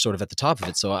guys are sort of at the top of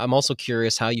it. So I'm also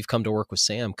curious how you've come to work with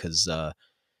Sam, because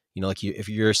if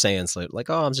you're saying it's like,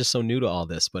 oh, I'm just so new to all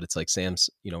this, but it's like Sam's,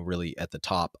 really at the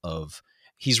top of,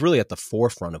 he's really at the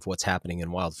forefront of what's happening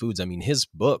in wild foods. I mean, his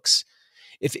books,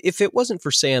 if it wasn't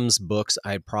for Sam's books,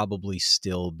 I'd probably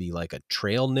still be like a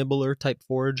trail nibbler type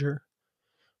forager.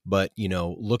 But,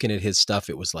 looking at his stuff,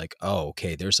 it was like, oh,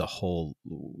 okay, there's a whole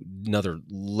another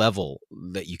level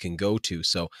that you can go to.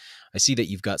 So I see that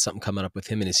you've got something coming up with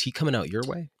him. And is he coming out your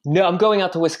way? No, I'm going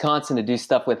out to Wisconsin to do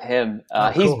stuff with him.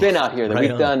 He's been out here.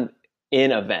 We've done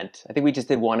in event. I think we just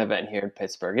did one event here in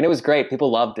Pittsburgh, and it was great.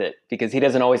 People loved it because he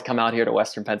doesn't always come out here to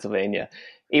Western Pennsylvania,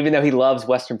 even though he loves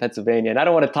Western Pennsylvania. And I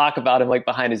don't want to talk about him like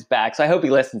behind his back. So I hope he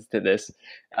listens to this.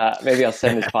 Maybe I'll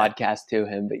send this podcast to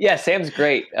him. But yeah, Sam's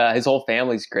great. His whole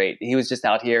family's great. He was just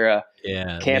out here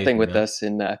camping with us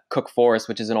in Cook Forest,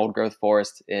 which is an old growth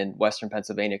forest in Western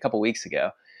Pennsylvania, a couple weeks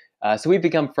ago. So we've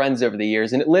become friends over the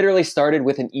years. And it literally started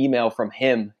with an email from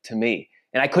him to me.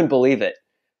 And I couldn't believe it.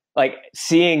 Like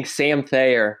seeing Sam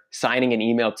Thayer signing an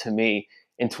email to me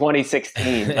in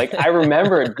 2016. Like I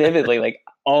remember it vividly, like,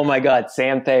 oh my God,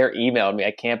 Sam Thayer emailed me.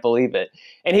 I can't believe it.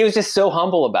 And he was just so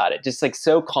humble about it, just like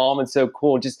so calm and so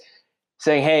cool. Just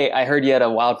saying, hey, I heard you had a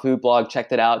wild food blog.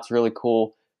 Checked it out. It's really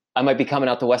cool. I might be coming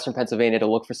out to Western Pennsylvania to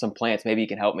look for some plants. Maybe you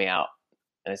can help me out.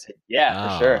 And I said,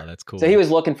 yeah, for sure. That's cool. So he was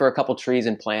looking for a couple trees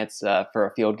and plants for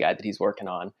a field guide that he's working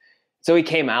on. So he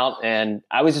came out and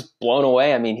I was just blown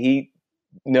away. I mean, he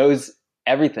knows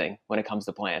everything when it comes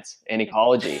to plants and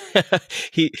ecology.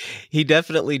 he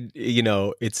definitely, you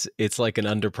know, it's like an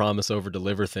under promise over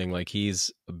deliver thing. Like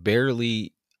he's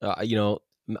barely, you know,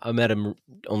 I met him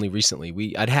only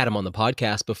recently. I'd had him on the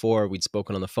podcast before. We'd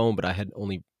spoken on the phone, but I had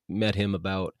only met him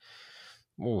about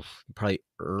probably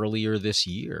earlier this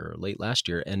year, or late last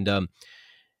year. And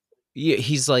yeah,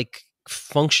 he's like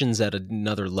functions at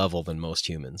another level than most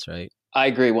humans, right? I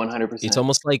agree 100%. It's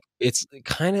almost like it's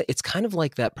kind of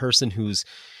like that person who's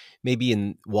maybe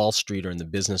in Wall Street or in the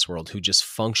business world who just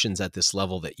functions at this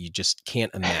level that you just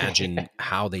can't imagine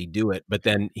how they do it. But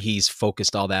then he's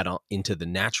focused all that into the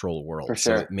natural world. For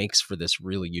sure. So it makes for this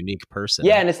really unique person.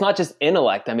 Yeah. And it's not just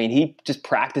intellect. I mean, he just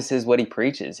practices what he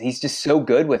preaches. He's just so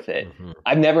good with it. Mm-hmm.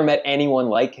 I've never met anyone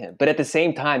like him, but at the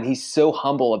same time, he's so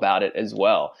humble about it as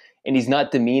well. And he's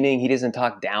not demeaning. He doesn't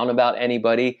talk down about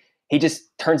anybody. He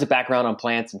just turns it back around on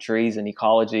plants and trees and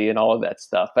ecology and all of that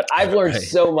stuff. But I've learned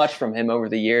so much from him over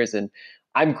the years, and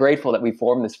I'm grateful that we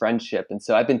formed this friendship. And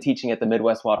so I've been teaching at the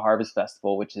Midwest Wild Harvest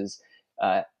Festival, which is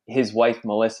his wife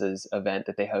Melissa's event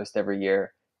that they host every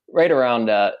year, right around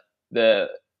the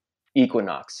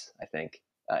equinox, I think,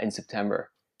 in September.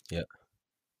 Yeah.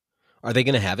 Are they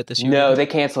going to have it this year? No, they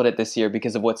canceled it this year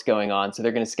because of what's going on. So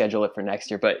they're going to schedule it for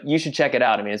next year. But you should check it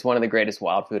out. I mean, it's one of the greatest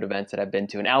wild food events that I've been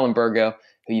to. And Alan Burgo,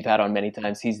 who you've had on many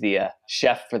times, he's the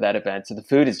chef for that event. So the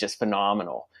food is just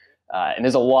phenomenal. And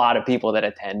there's a lot of people that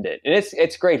attend it. And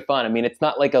it's great fun. I mean, it's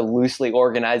not like a loosely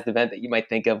organized event that you might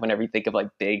think of whenever you think of like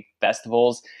big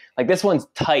festivals. Like this one's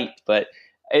tight, but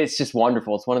it's just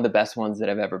wonderful. It's one of the best ones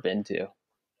that I've ever been to.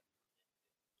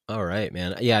 All right,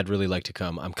 man. Yeah, I'd really like to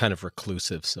come. I'm kind of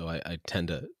reclusive, so I tend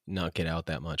to not get out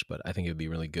that much, but I think it would be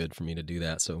really good for me to do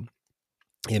that. So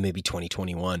yeah, maybe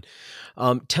 2021.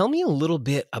 Tell me a little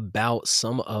bit about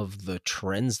some of the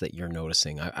trends that you're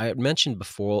noticing. I mentioned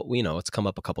before, you know, it's come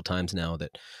up a couple times now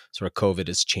that sort of COVID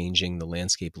is changing the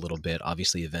landscape a little bit.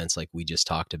 Obviously, events like we just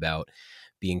talked about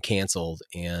being canceled,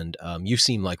 and you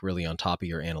seem like really on top of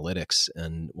your analytics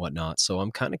and whatnot. So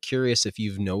I'm kind of curious if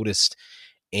you've noticed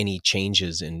any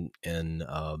changes in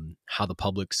how the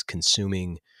public's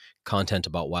consuming content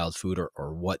about wild food,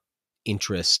 or what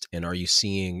interest, and are you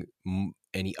seeing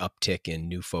any uptick in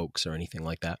new folks or anything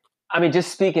like that? I mean,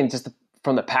 just speaking just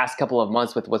from the past couple of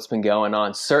months with what's been going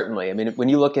on, certainly. I mean, when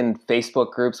you look in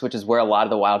Facebook groups, which is where a lot of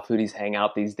the wild foodies hang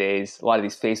out these days, a lot of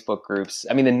these Facebook groups,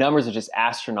 I mean, the numbers are just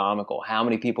astronomical. How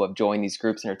many people have joined these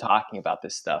groups and are talking about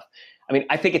this stuff? I mean,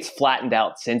 I think it's flattened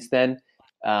out since then.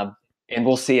 And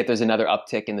we'll see if there's another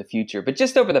uptick in the future. But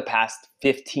just over the past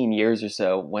 15 years or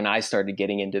so, when I started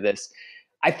getting into this,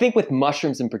 I think with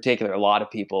mushrooms in particular, a lot of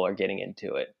people are getting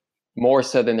into it more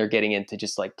so than they're getting into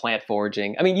just like plant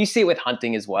foraging. I mean, you see it with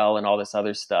hunting as well and all this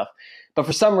other stuff. But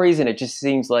for some reason, it just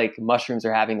seems like mushrooms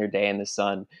are having their day in the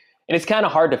sun. And it's kind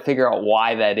of hard to figure out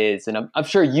why that is. And I'm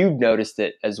sure you've noticed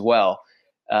it as well.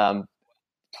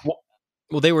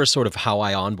 Well, they were sort of how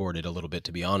I onboarded a little bit,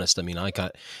 to be honest. I mean, I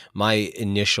got my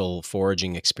initial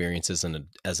foraging experiences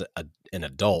as an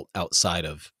adult outside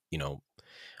of, you know,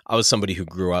 I was somebody who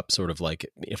grew up sort of like,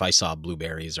 if I saw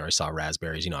blueberries or I saw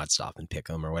raspberries, you know, I'd stop and pick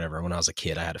them or whatever. When I was a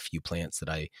kid, I had a few plants that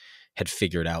I had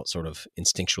figured out sort of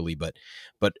instinctually.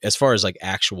 But as far as like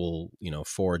actual, you know,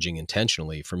 foraging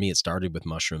intentionally, for me, it started with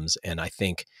mushrooms. And I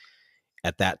think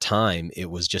at that time,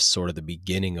 it was just sort of the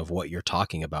beginning of what you're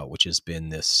talking about, which has been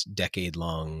this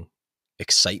decade-long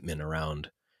excitement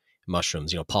around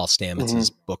mushrooms. You know, Paul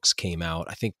Stamets's books came out.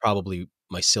 I think probably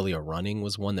Mycelia Running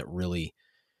was one that really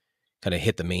kind of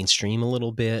hit the mainstream a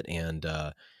little bit. And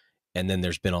then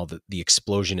there's been all the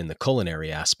explosion in the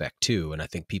culinary aspect too. And I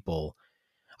think people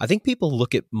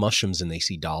look at mushrooms and they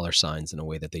see dollar signs in a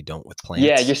way that they don't with plants.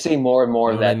 Yeah, you're seeing more and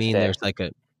more of that. I mean, today. there's like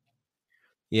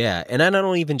Yeah. And I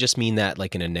don't even just mean that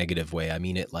like in a negative way. I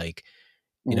mean it like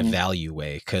in a Mhm. value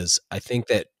way, because I think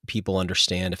that people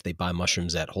understand if they buy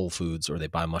mushrooms at Whole Foods, or they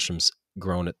buy mushrooms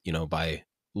grown at, by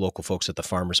local folks at the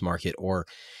farmer's market, or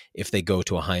if they go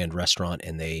to a high-end restaurant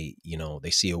and they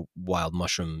see a wild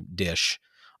mushroom dish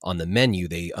on the menu,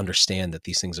 they understand that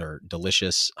these things are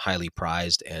delicious, highly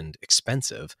prized, and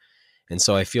expensive. And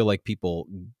so I feel like people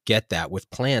get that. With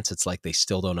plants, it's like they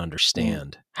still don't Mhm.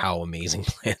 understand how amazing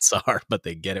plants are, but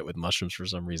they get it with mushrooms for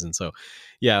some reason. So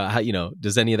yeah,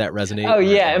 does any of that resonate, Oh or,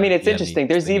 yeah, I mean or it's you have interesting.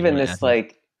 There's anything you even want to add this to that?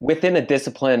 like within the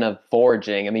discipline of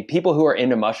foraging. I mean, people who are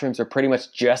into mushrooms are pretty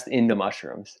much just into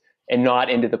mushrooms and not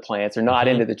into the plants or not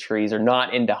Hmm. into the trees or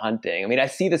not into hunting. I mean, I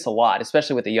see this a lot,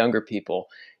 especially with the younger people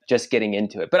just getting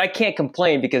into it. But I can't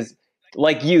complain because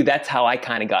like you, that's how I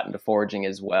kind of got into foraging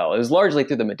as well. It was largely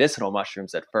through the medicinal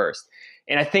mushrooms at first.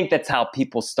 And I think that's how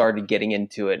people started getting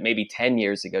into it maybe 10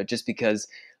 years ago, just because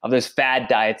of those fad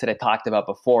diets that I talked about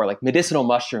before. Like medicinal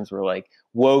mushrooms were like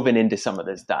woven into some of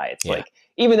those diets. Yeah. Like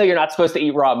even though you're not supposed to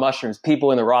eat raw mushrooms,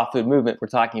 people in the raw food movement were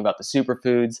talking about the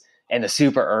superfoods and the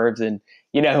super herbs, and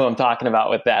you know who I'm talking about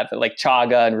with that, but like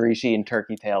chaga and reishi and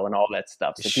turkey tail and all that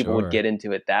stuff. So people would Sure. get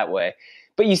into it that way.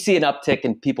 But you see an uptick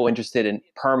in people interested in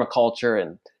permaculture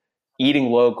and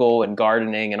eating local and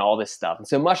gardening and all this stuff. And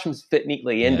so mushrooms fit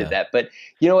neatly into Yeah. that. But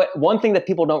you know what? One thing that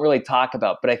people don't really talk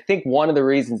about, but I think one of the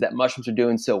reasons that mushrooms are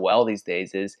doing so well these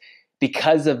days is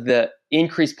because of the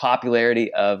increased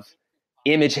popularity of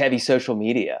image heavy social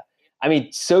media. I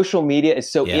mean, social media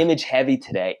is so Yeah. image heavy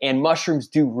today, and mushrooms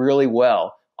do really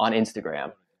well on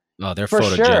Instagram. Oh, they're For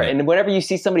sure. photogenic. And whenever you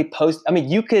see somebody post, I mean,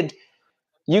 you could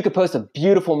post a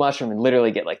beautiful mushroom and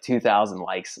literally get like 2,000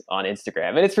 likes on Instagram.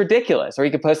 And it's ridiculous. Or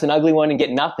you could post an ugly one and get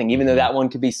nothing, even though Hmm. that one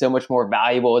could be so much more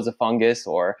valuable as a fungus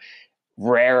or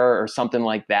rarer or something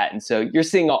like that. And so you're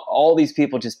seeing all these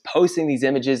people just posting these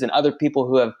images, and other people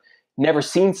who have never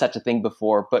seen such a thing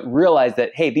before, but realize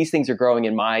that, hey, these things are growing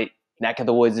in my neck of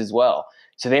the woods as well.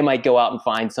 So they might go out and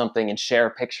find something and share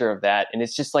a picture of that. And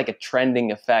it's just like a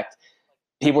trending effect.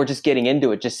 People are just getting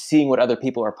into it, just seeing what other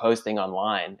people are posting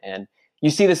online. And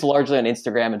you see this largely on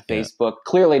Instagram and Yeah. Facebook,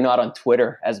 clearly not on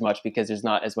Twitter as much because there's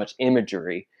not as much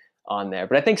imagery on there.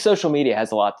 But I think social media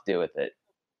has a lot to do with it.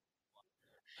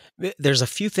 There's a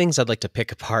few things I'd like to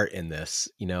pick apart in this.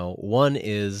 One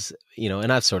is,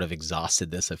 and I've sort of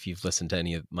exhausted this. If you've listened to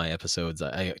any of my episodes,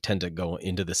 I tend to go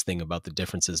into this thing about the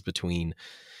differences between,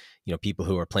 people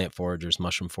who are plant foragers,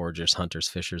 mushroom foragers, hunters,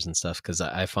 fishers, and stuff, because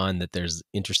I find that there's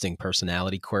interesting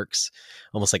personality quirks,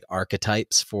 almost like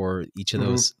archetypes for each of Mm-hmm.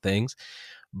 those things.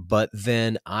 But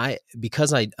then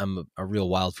because I'm a real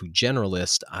wild food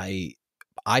generalist,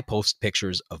 I post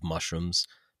pictures of mushrooms,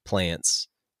 plants,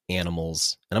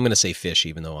 animals, and I'm going to say fish,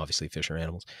 even though obviously fish are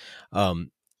animals.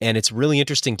 And it's really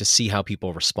interesting to see how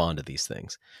people respond to these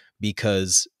things,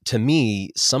 because to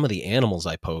me, some of the animals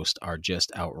I post are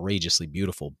just outrageously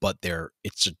beautiful, but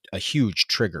it's a huge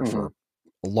trigger Mm-hmm. for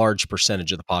a large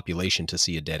percentage of the population to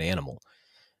see a dead animal.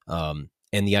 And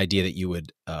the idea that you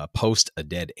would post a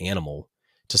dead animal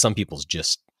to some people is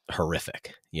just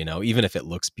horrific, even if it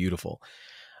looks beautiful.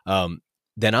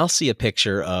 Then I'll see a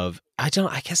picture of, I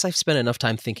guess I've spent enough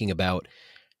time thinking about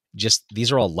just,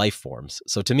 these are all life forms.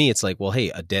 So to me, it's like, well, hey,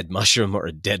 a dead mushroom or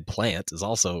a dead plant is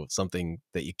also something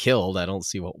that you killed. I don't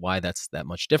see why that's that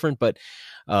much different, but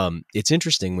it's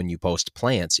interesting when you post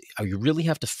plants, you really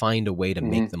have to find a way to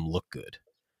make Mm-hmm. them look good.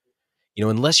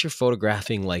 Unless you're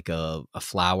photographing like a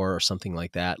flower or something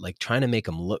like that, like trying to make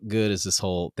them look good is this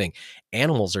whole thing.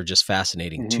 Animals are just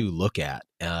fascinating Mm-hmm. to look at,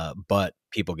 but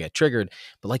people get triggered.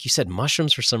 But like you said,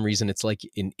 mushrooms, for some reason, it's like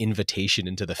an invitation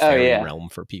into the Oh fairy yeah. realm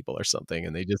for people or something.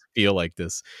 And they just feel like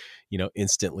this,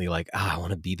 instantly like, I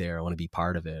want to be there. I want to be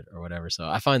part of it or whatever. So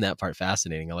I find that part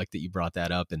fascinating. I like that you brought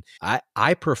that up. And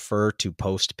I prefer to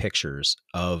post pictures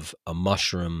of a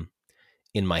mushroom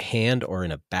in my hand or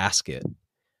in a basket,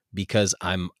 because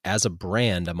as a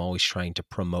brand, I'm always trying to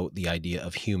promote the idea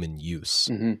of human use.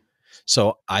 Mm-hmm.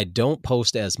 So I don't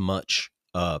post as much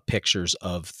pictures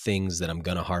of things that I'm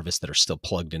going to harvest that are still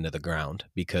plugged into the ground,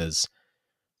 because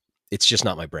it's just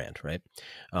not my brand, right?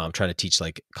 I'm trying to teach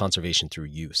like conservation through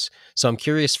use. So I'm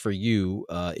curious for you,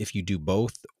 if you do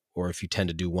both, or if you tend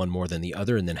to do one more than the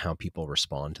other, and then how people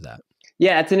respond to that.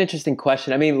 Yeah, it's an interesting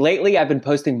question. I mean, lately I've been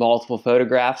posting multiple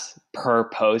photographs per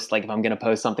post, like if I'm going to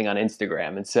post something on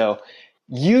Instagram. And so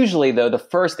usually, though, the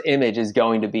first image is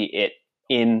going to be it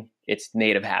in its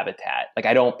native habitat. Like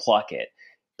I don't pluck it,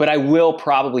 but I will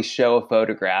probably show a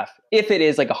photograph if it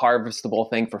is like a harvestable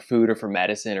thing for food or for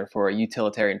medicine or for a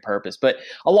utilitarian purpose. But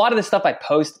a lot of the stuff I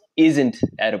post isn't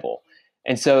edible.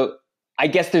 And so I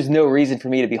guess there's no reason for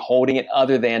me to be holding it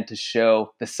other than to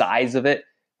show the size of it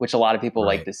which a lot of people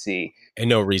like Right. to see. And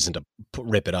no reason to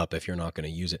rip it up if you're not going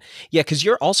to use it. Yeah, because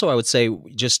you're also, I would say,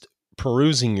 just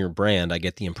perusing your brand, I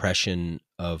get the impression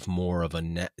of more of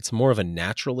it's more of a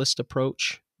naturalist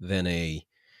approach than a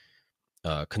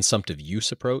consumptive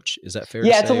use approach. Is that fair to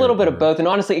Yeah, it's a say? little bit of both. And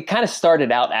honestly, it kind of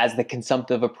started out as the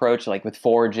consumptive approach, like with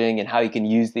foraging and how you can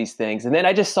use these things. And then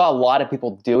I just saw a lot of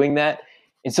people doing that.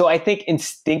 And so I think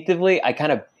instinctively, I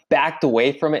kind of backed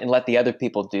away from it and let the other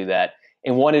people do that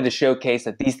and wanted to showcase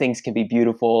that these things can be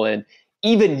beautiful and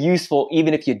even useful,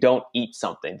 even if you don't eat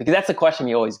something. Because that's the question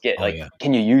you always get. Oh, Like, yeah.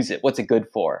 can you use it? What's it good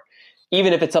for?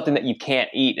 Even if it's something that you can't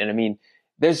eat. And I mean,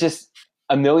 there's just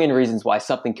a million reasons why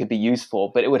something could be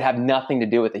useful, but it would have nothing to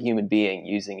do with a human being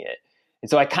using it. And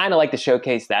so I kind of like to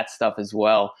showcase that stuff as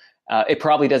well. It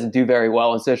probably doesn't do very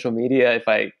well on social media if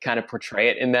I kind of portray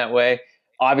it in that way.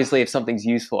 Obviously, if something's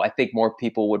useful, I think more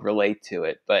people would relate to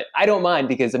it. But I don't mind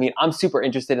because, I mean, I'm super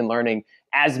interested in learning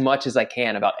as much as I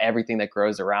can about everything that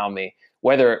grows around me,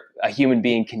 whether a human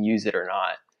being can use it or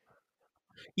not.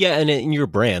 Yeah, and in your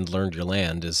brand, Learned Your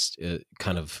Land, is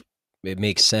kind of, it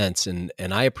makes sense, and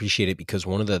I appreciate it because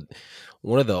one of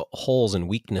the holes and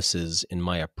weaknesses in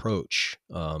my approach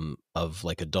of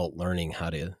like adult learning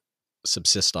how to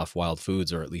subsist off wild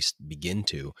foods, or at least begin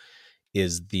to,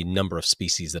 is the number of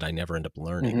species that I never end up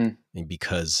learning. Mm-hmm. And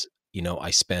because,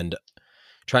 I spend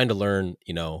trying to learn,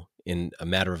 in a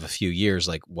matter of a few years,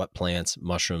 like what plants,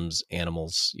 mushrooms,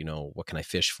 animals, what can I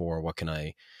fish for? What can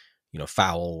I,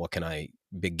 fowl? What can I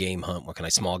big game hunt? What can I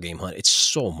small game hunt? It's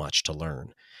so much to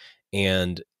learn.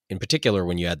 And in particular,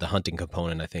 when you add the hunting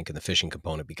component, I think, and the fishing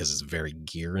component, because it's very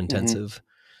gear Mm-hmm. intensive.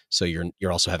 So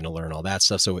you're also having to learn all that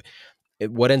stuff. So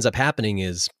what ends up happening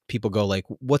is people go like,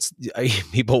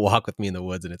 people walk with me in the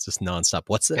woods and it's just nonstop.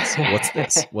 What's this? What's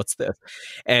this? What's this?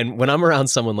 And when I'm around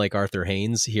someone like Arthur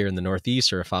Haynes here in the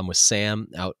Northeast, or if I'm with Sam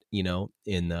out,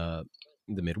 in the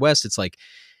Midwest, it's like,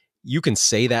 you can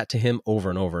say that to him over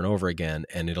and over and over again,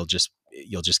 and you'll just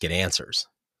get answers.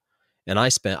 And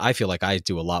I feel like I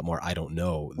do a lot more I don't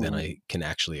know than Mm-hmm. I can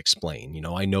actually explain.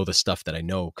 I know the stuff that I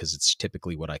know because it's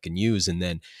typically what I can use. And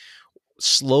then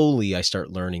slowly I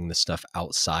start learning the stuff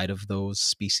outside of those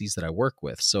species that I work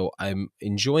with. So I'm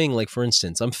enjoying, like, for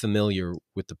instance, I'm familiar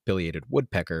with the pileated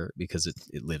woodpecker because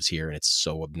it lives here and it's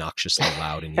so obnoxiously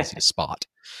loud and easy to spot.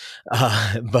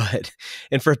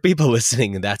 And for people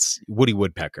listening, that's woody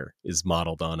woodpecker is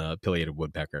modeled on a pileated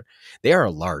woodpecker. They are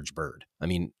a large bird. I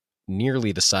mean,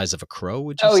 nearly the size of a crow,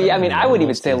 would you Oh yeah, say? I I mean, mean, I would even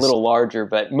almost say a as little larger,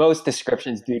 but most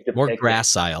descriptions do more depict it.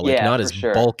 gracile, like Yeah, not for as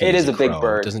sure. bulky It as is a a big crow. It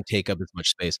bird. doesn't take up as much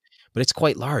space, but it's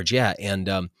quite large. Yeah. And,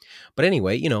 but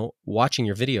anyway, watching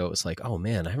your video, it's like, oh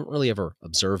man, I haven't really ever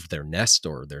observed their nest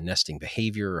or their nesting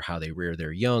behavior or how they rear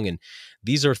their young. And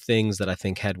these are things that I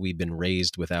think, had we been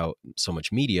raised without so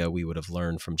much media, we would have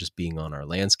learned from just being on our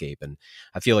landscape. And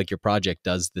I feel like your project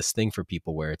does this thing for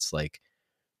people where it's like,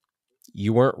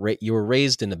 you were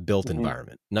raised in a built Hmm.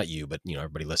 environment. Not you, but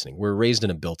everybody listening. We were raised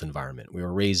in a built environment. We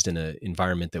were raised in an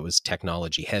environment that was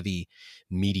technology heavy,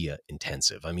 media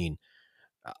intensive. I mean,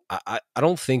 I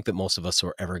don't think that most of us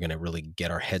are ever going to really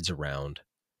get our heads around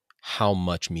how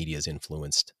much media has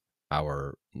influenced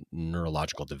our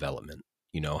neurological development.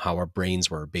 How our brains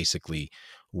were basically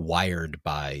wired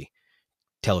by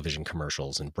television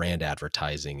commercials and brand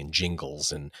advertising and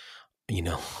jingles and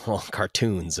all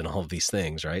cartoons and all of these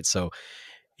things, right? So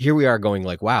here we are going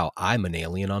like, wow, I'm an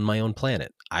alien on my own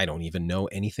planet. I don't even know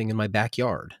anything in my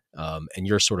backyard. And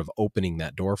you're sort of opening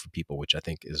that door for people, which I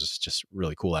think is just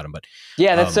really cool, Adam. But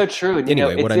Yeah, that's um, so true. And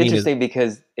anyway, what it's I mean is, interesting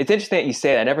because it's interesting that you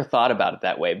say that. I never thought about it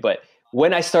that way, but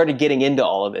when I started getting into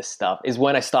all of this stuff is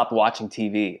when I stopped watching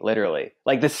TV, literally.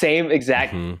 Like the same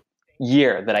exact mhm,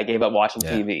 year that I gave up watching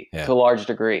yeah, TV yeah, to a large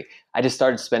degree. I just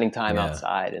started spending time yeah.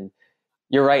 outside. And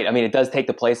you're right. I mean, it does take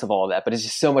the place of all of that, but it's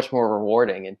just so much more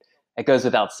rewarding. And it goes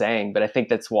without saying, but I think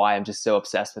that's why I'm just so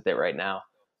obsessed with it right now.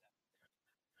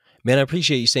 Man, I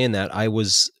appreciate you saying that. I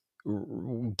was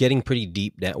getting pretty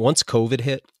deep down. Once COVID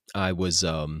hit, I was,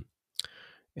 and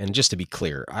just to be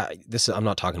clear, I'm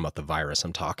not talking about the virus.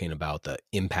 I'm talking about the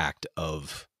impact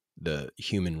of the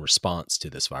human response to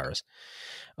this virus.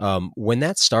 When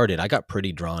that started, I got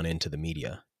pretty drawn into the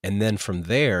media. And then from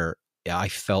there, I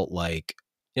felt like,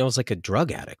 it was like a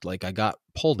drug addict. Like I got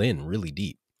pulled in really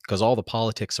deep because all the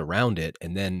politics around it,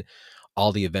 and then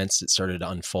all the events that started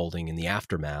unfolding in the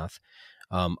aftermath.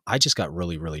 I just got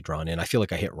really, really drawn in. I feel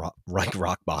like I hit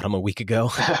rock bottom a week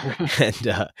ago.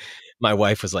 And my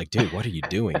wife was like, dude, what are you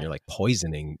doing? You're like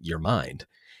poisoning your mind.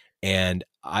 And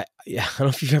I don't know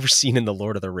if you've ever seen in the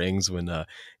Lord of the Rings when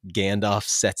Gandalf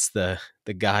sets the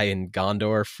guy in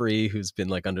Gondor free who's been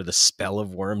like under the spell of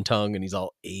Wormtongue, and he's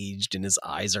all aged and his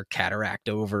eyes are cataract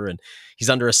over and he's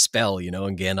under a spell, you know,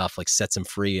 and Gandalf like sets him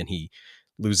free and he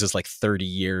loses like 30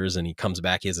 years and he comes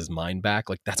back, he has his mind back.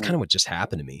 Like that's kind of what just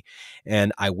happened to me.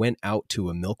 And I went out to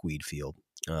a milkweed field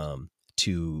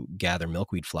to gather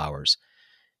milkweed flowers,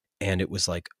 and it was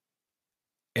like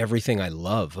everything I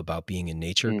love about being in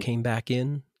nature came back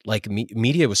in. Like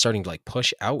media was starting to like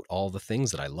push out all the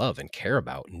things that I love and care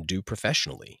about and do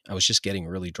professionally. I was just getting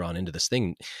really drawn into this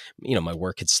thing. You know, my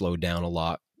work had slowed down a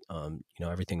lot. You know,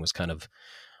 everything was kind of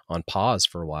on pause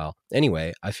for a while.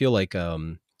 Anyway, I feel like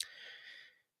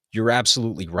you're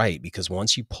absolutely right, because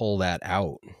once you pull that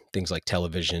out, things like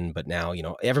television, but now, you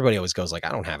know, everybody always goes like, I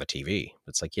don't have a TV.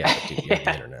 It's like, yeah, dude, you have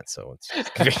the internet. So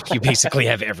it's, you basically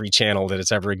have every channel that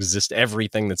it's ever existed,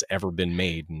 everything that's ever been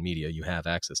made in media you have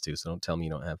access to. So don't tell me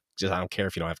you don't have, just, I don't care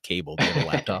if you don't have cable, you have a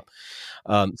laptop.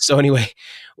 So anyway,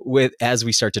 as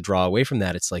we start to draw away from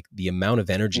that, it's like the amount of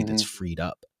energy that's freed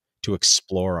up to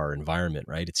explore our environment,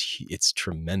 right? It's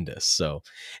tremendous. So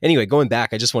anyway, going back,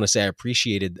 I just want to say I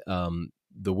appreciated,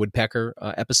 the woodpecker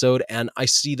episode, and I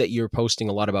see that you're posting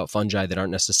a lot about fungi that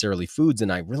aren't necessarily foods, and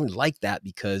I really like that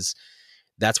because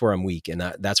that's where I'm weak, and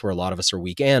that's where a lot of us are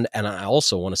weak. And I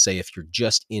also want to say, if you're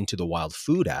just into the wild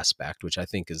food aspect, which I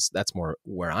think that's more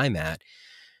where I'm at,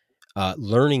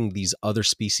 learning these other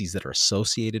species that are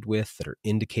associated with, that are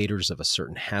indicators of a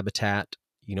certain habitat,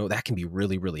 you know, that can be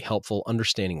really, really helpful.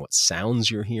 Understanding what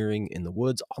sounds you're hearing in the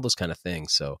woods, all those kind of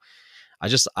things. So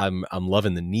I'm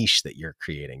loving the niche that you're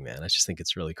creating, man. I just think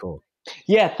it's really cool.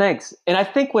 Yeah, thanks. And I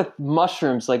think with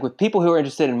mushrooms, like with people who are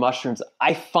interested in mushrooms,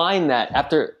 I find that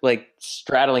after like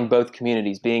straddling both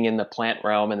communities, being in the plant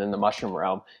realm and then the mushroom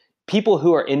realm, people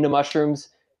who are into mushrooms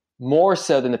more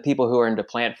so than the people who are into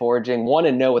plant foraging want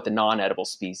to know what the non-edible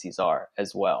species are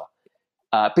as well.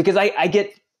 Because I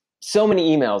get so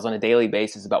many emails on a daily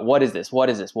basis about what is this,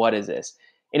 what is this, what is this?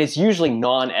 And it's usually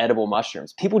non-edible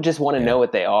mushrooms. People just want to know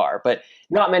what they are, but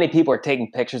not many people are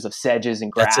taking pictures of sedges and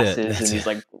grasses and these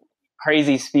like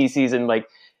crazy species and, like,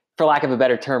 for lack of a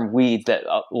better term, weeds that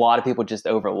a lot of people just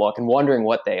overlook and wondering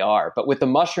what they are. But with the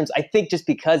mushrooms, I think just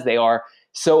because they are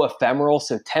so ephemeral,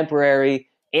 so temporary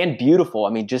and beautiful, I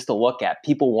mean, just to look at,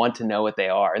 people want to know what they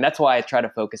are. And that's why I try to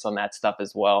focus on that stuff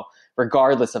as well,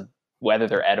 regardless of whether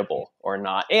they're edible or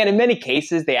not. And in many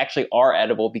cases, they actually are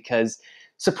edible because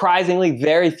surprisingly,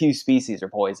 very few species are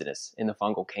poisonous in the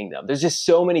fungal kingdom. There's just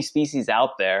so many species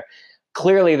out there.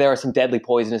 Clearly, there are some deadly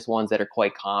poisonous ones that are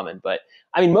quite common. But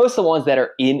I mean, most of the ones that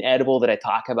are inedible that I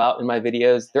talk about in my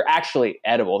videos, they're actually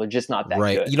edible. They're just not that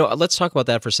good. You know, let's talk about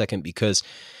that for a second, because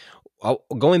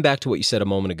going back to what you said a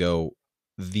moment ago,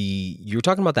 you were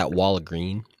talking about that wall of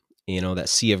green, you know, that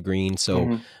sea of green.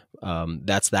 So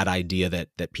that's that idea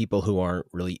that people who aren't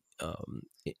really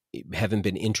haven't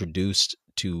been introduced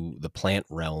to the plant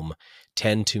realm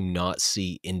tend to not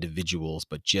see individuals,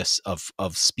 but just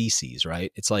of species,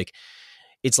 right? It's like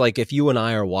if you and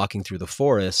I are walking through the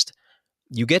forest,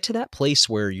 you get to that place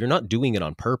where you're not doing it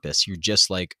on purpose. You're just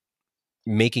like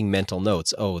making mental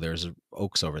notes. Oh, there's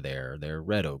oaks over there. They're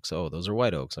red oaks. Oh, those are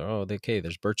white oaks. Oh, okay,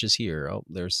 there's birches here. Oh,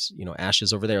 there's, you know,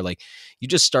 ashes over there. Like, you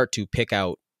just start to pick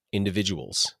out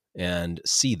individuals and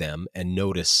see them and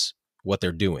notice what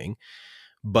they're doing.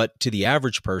 But to the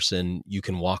average person, you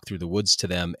can walk through the woods to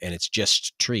them and it's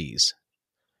just trees,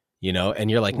 you know,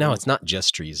 and you're like, no, it's not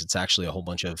just trees. It's actually a whole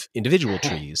bunch of individual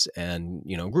trees and,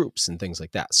 you know, groups and things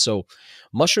like that. So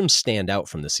mushrooms stand out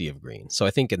from the sea of green. So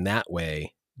I think in that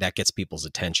way, that gets people's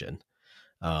attention,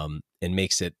 and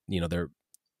makes it, you know, they're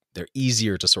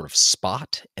easier to sort of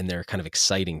spot, and they're kind of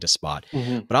exciting to spot.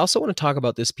 But I also want to talk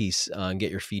about this piece and get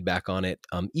your feedback on it.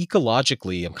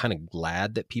 Ecologically, I'm kind of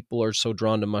glad that people are so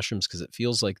drawn to mushrooms, because it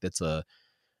feels like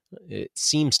it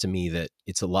seems to me that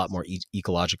it's a lot more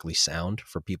ecologically sound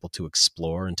for people to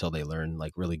explore until they learn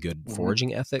like really good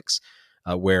foraging ethics,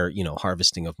 where, you know,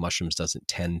 harvesting of mushrooms doesn't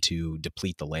tend to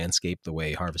deplete the landscape the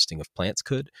way harvesting of plants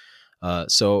could.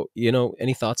 So, you know,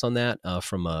 any thoughts on that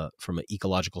from an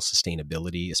ecological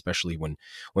sustainability, especially when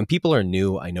people are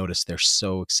new? I notice they're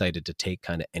so excited to take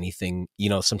kind of anything. You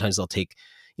know, sometimes they'll take,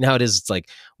 you know how it is. It's like,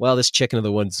 well, this chicken of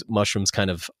the woods mushroom's kind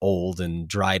of old and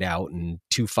dried out and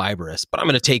too fibrous, but I'm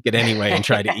going to take it anyway and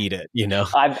try to eat it. You know,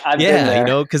 I've been there. You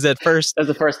know, because at first, that was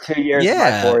the first 2 years.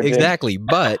 Yeah, of my exactly.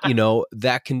 But you know,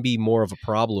 that can be more of a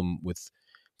problem with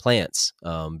plants,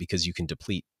 because you can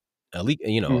deplete a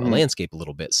landscape a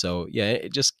little bit. So yeah,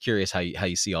 just curious how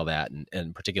you see all that,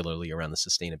 and particularly around the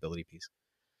sustainability piece.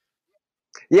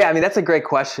 Yeah, I mean, that's a great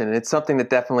question. And it's something that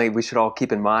definitely we should all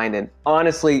keep in mind. And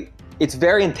honestly, it's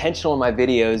very intentional in my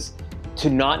videos to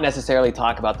not necessarily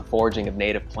talk about the foraging of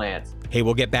native plants. Hey,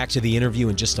 we'll get back to the interview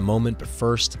in just a moment, but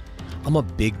first, I'm a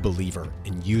big believer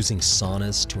in using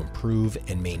saunas to improve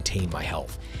and maintain my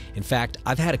health. In fact,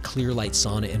 I've had a clear light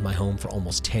sauna in my home for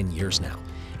almost 10 years now,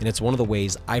 and it's one of the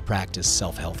ways I practice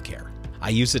self-health care. I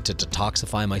use it to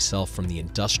detoxify myself from the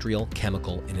industrial,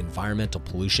 chemical, and environmental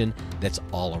pollution that's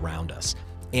all around us,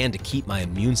 and to keep my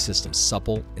immune system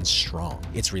supple and strong.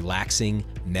 It's relaxing,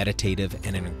 meditative,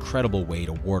 and an incredible way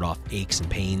to ward off aches and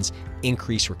pains,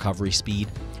 increase recovery speed,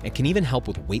 and can even help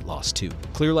with weight loss too.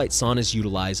 Clearlight saunas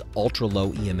utilize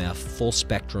ultra-low EMF,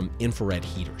 full-spectrum infrared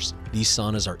heaters. These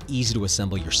saunas are easy to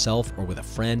assemble yourself or with a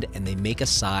friend, and they make a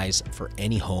size for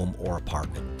any home or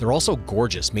apartment. They're also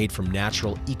gorgeous, made from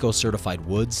natural, eco-certified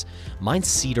woods. Mine's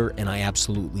cedar, and I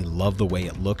absolutely love the way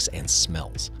it looks and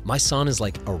smells. My sauna is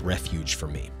like a refuge for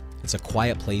me. It's a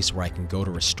quiet place where I can go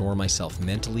to restore myself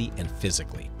mentally and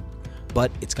physically. But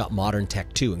it's got modern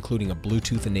tech too, including a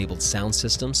Bluetooth-enabled sound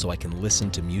system so I can listen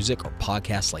to music or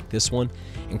podcasts like this one,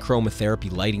 and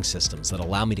chromotherapy lighting systems that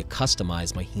allow me to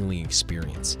customize my healing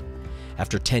experience.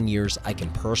 After 10 years, I can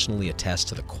personally attest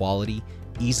to the quality,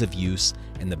 ease of use,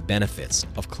 and the benefits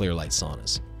of Clearlight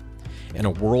saunas. In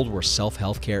a world where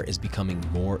self-health care is becoming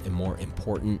more and more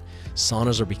important,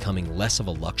 saunas are becoming less of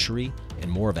a luxury and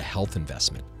more of a health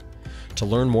investment. To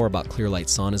learn more about Clearlight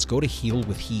saunas, go to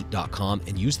healwithheat.com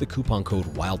and use the coupon code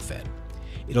WildFed.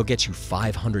 It'll get you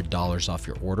 $500 off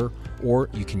your order, or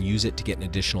you can use it to get an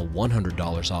additional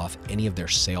 $100 off any of their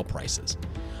sale prices.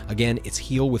 Again, it's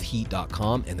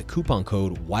healwithheat.com, and the coupon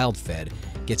code WildFed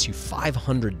gets you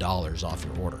 $500 off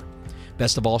your order.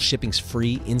 Best of all, shipping's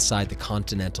free inside the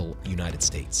continental United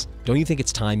States. Don't you think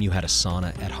it's time you had a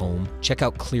sauna at home? Check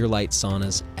out Clearlight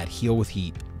saunas at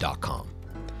healwithheat.com.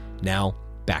 Now,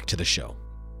 back to the show.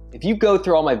 If you go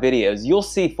through all my videos, you'll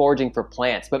see foraging for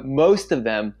plants, but most of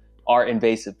them are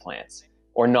invasive plants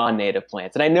or non-native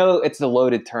plants. And I know it's a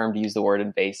loaded term to use the word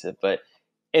invasive, but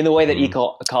in the way that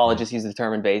ecologists use the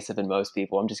term invasive and most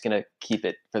people, I'm just going to keep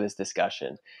it for this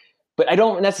discussion. But I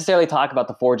don't necessarily talk about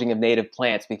the foraging of native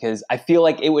plants because I feel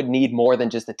like it would need more than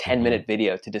just a 10-minute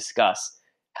video to discuss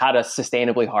how to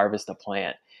sustainably harvest a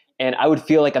plant. And I would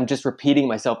feel like I'm just repeating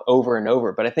myself over and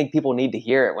over, but I think people need to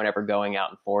hear it whenever going out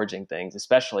and foraging things,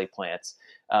 especially plants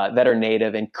that are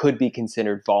native and could be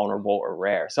considered vulnerable or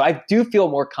rare. So I do feel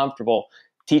more comfortable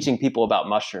teaching people about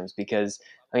mushrooms because,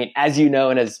 I mean, as you know,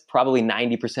 and as probably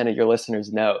 90% of your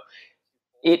listeners know,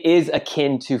 it is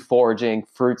akin to foraging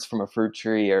fruits from a fruit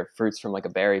tree or fruits from like a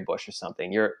berry bush or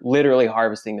something. You're literally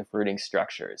harvesting the fruiting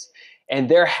structures. And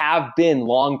there have been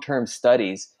long-term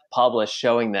studies published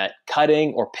showing that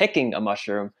cutting or picking a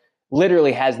mushroom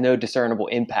literally has no discernible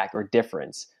impact or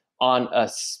difference on a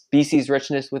species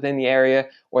richness within the area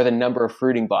or the number of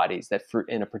fruiting bodies that fruit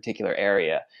in a particular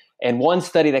area. And one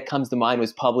study that comes to mind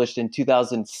was published in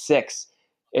 2006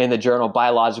 in the journal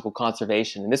Biological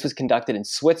Conservation. And this was conducted in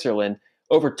Switzerland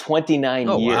over 29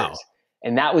 years. Wow.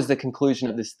 And that was the conclusion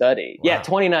of the study. Wow. Yeah,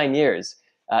 29 years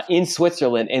in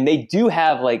Switzerland. And they do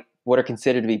have like what are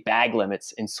considered to be bag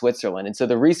limits in Switzerland. And so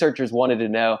the researchers wanted to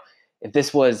know if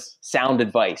this was sound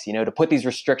advice, you know, to put these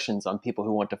restrictions on people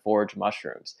who want to forage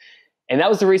mushrooms. And that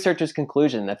was the researchers'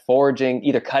 conclusion, that foraging,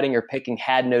 either cutting or picking,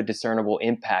 had no discernible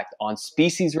impact on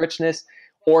species richness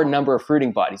or number of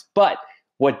fruiting bodies. But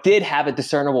what did have a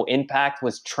discernible impact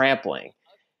was trampling.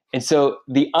 And so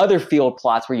the other field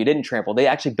plots where you didn't trample, they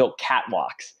actually built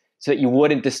catwalks so that you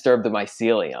wouldn't disturb the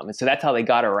mycelium. And so that's how they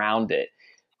got around it.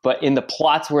 But in the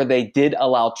plots where they did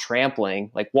allow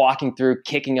trampling, like walking through,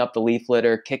 kicking up the leaf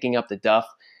litter, kicking up the duff,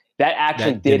 that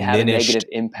actually did have a negative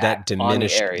impact on the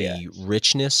area. That diminished the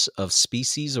richness of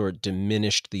species, or it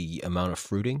diminished the amount of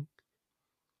fruiting?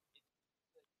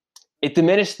 It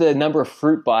diminished the number of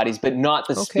fruit bodies, but not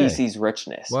the species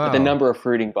richness, but the number of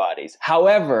fruiting bodies.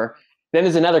 However, then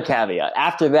there's another caveat.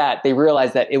 After that, they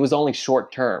realized that it was only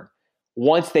short term.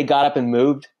 Once they got up and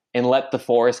moved and let the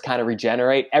forest kind of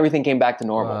regenerate, everything came back to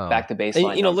normal, back to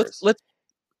baseline numbers. Let's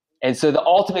And so the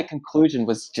ultimate conclusion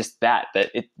was just that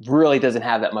it really doesn't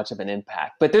have that much of an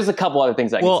impact. But there's a couple other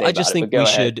things I can say about it. Well, I just think we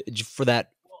should, for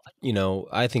that, you know,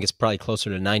 I think it's probably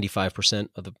closer to 95%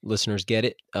 of the listeners get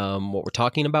it, what we're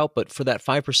talking about. But for that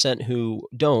 5% who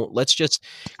don't, let's just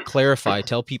clarify,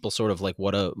 tell people sort of like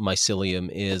what a mycelium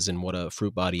is and what a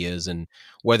fruit body is, and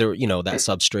whether, you know, that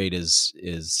substrate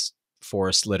is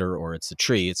forest litter or it's a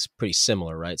tree. It's pretty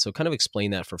similar, right? So kind of explain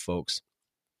that for folks.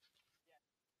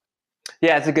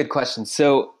 Yeah, it's a good question.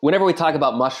 So whenever we talk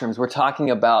about mushrooms, we're talking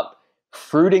about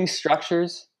fruiting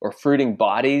structures or fruiting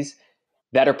bodies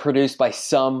that are produced by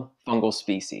some fungal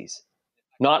species.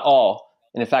 Not all,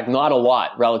 and in fact, not a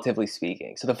lot, relatively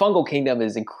speaking. So the fungal kingdom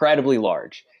is incredibly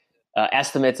large.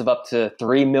 Estimates of up to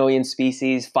 3 million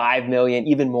species, 5 million,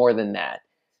 even more than that.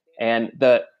 And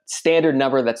the standard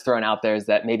number that's thrown out there is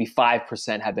that maybe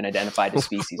 5% have been identified at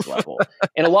species level.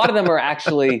 And a lot of them are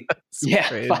actually,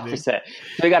 crazy. 5%. So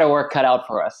we got our work cut out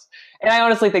for us. And I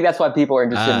honestly think that's why people are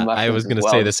interested in mushrooms. I was going to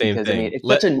say the same because, thing. I mean, it's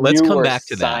such a let's come newer back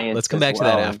to that. science Let's come as back to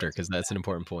well. that after, because that's an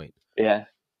important point. Yeah.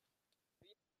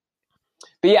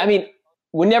 But yeah, I mean,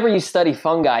 whenever you study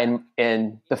fungi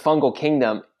in the fungal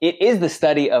kingdom, it is the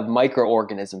study of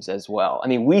microorganisms as well. I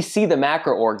mean, we see the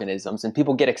macroorganisms and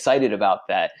people get excited about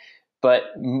that, but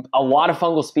a lot of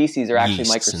fungal species are actually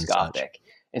Yeasts microscopic.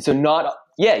 And so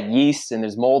yeast, and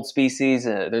there's mold species,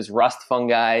 there's rust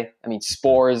fungi, I mean,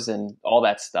 spores and all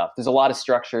that stuff. There's a lot of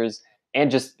structures and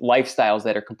just lifestyles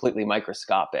that are completely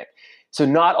microscopic. So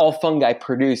not all fungi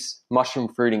produce mushroom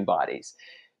fruiting bodies,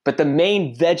 but the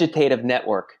main vegetative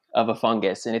network of a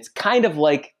fungus, and it's kind of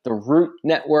like the root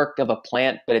network of a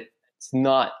plant, but it's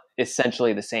not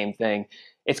essentially the same thing.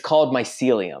 It's called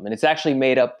mycelium, and it's actually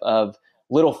made up of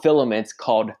little filaments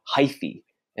called hyphae,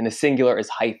 and the singular is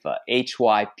hypha,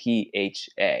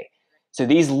 Hypha. So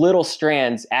these little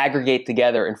strands aggregate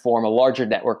together and form a larger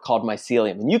network called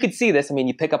mycelium. And you can see this. I mean,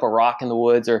 you pick up a rock in the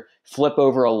woods or flip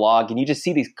over a log, and you just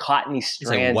see these cottony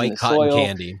strands like in the cotton soil.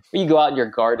 candy. Or you go out in your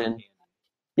garden.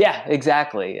 Yeah,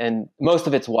 exactly. And most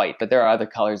of it's white, but there are other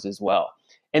colors as well.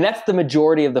 And that's the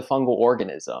majority of the fungal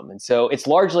organism. And so it's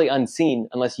largely unseen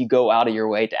unless you go out of your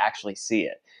way to actually see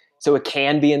it. So it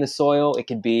can be in the soil. It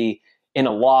could be in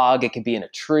a log. It could be in a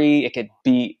tree. It could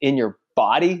be in your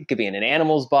body. It could be in an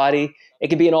animal's body. It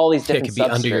could be in all these different substrates. It could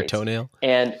be under your toenail.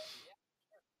 And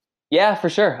yeah, for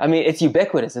sure. I mean, it's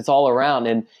ubiquitous. It's all around.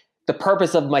 And the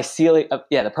purpose of mycelia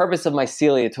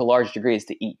to a large degree is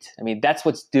to eat. I mean, that's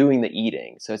what's doing the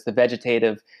eating. So it's the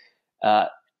vegetative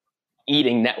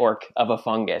eating network of a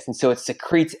fungus. And so it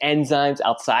secretes enzymes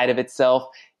outside of itself,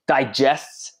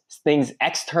 digests things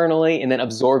externally, and then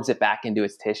absorbs it back into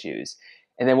its tissues.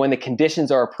 And then when the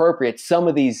conditions are appropriate, some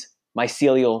of these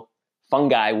mycelial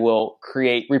fungi will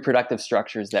create reproductive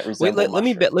structures that resemble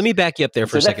mushrooms. Let me back you up there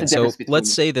for a second. So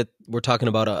let's say that we're talking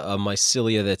about a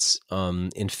mycelia that's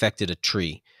infected a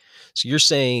tree. So you're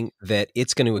saying that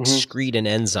it's going to excrete an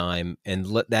enzyme, and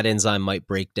that enzyme might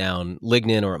break down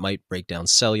lignin, or it might break down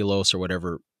cellulose, or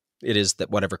whatever it is,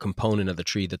 that whatever component of the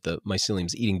tree that the mycelium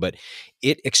is eating, but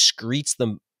it excretes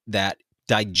them, that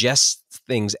digests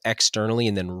things externally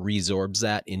and then resorbs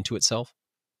that into itself.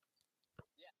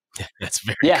 That's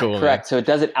very cool. Correct. Man. So it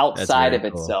does it outside of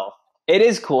itself. It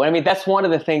is cool. I mean, that's one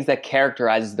of the things that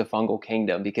characterizes the fungal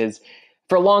kingdom, because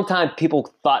for a long time,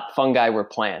 people thought fungi were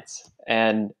plants.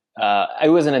 And it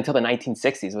wasn't until the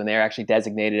 1960s when they were actually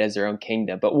designated as their own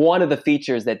kingdom. But one of the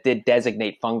features that did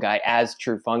designate fungi as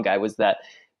true fungi was that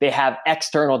they have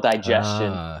external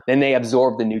digestion, then they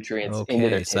absorb the nutrients into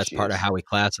their tissues. So that's part of how we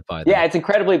classify them. Yeah, it's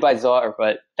incredibly bizarre,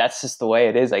 but that's just the way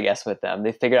it is, I guess, with them.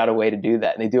 They figured out a way to do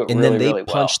that, and they do it really, really well. And then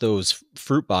they punch those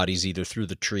fruit bodies either through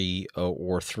the tree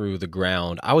or through the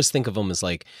ground. I always think of them as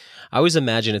like, I always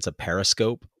imagine it's a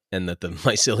periscope, and that the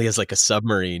mycelia is like a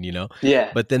submarine, you know?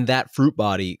 Yeah. But then that fruit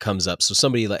body comes up. So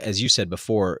somebody, as you said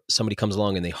before, somebody comes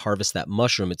along and they harvest that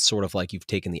mushroom. It's sort of like you've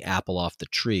taken the apple off the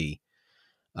tree.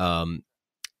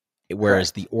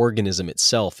 Whereas the organism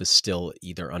itself is still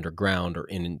either underground or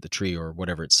in the tree or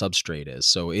whatever its substrate is.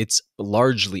 So it's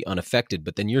largely unaffected.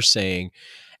 But then you're saying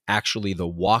actually the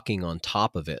walking on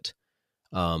top of it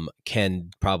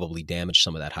can probably damage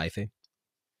some of that hyphae.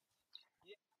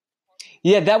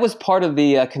 Yeah, that was part of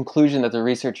the conclusion that the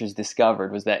researchers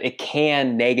discovered, was that it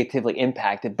can negatively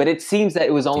impact it. But it seems that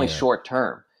it was only short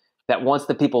term, that once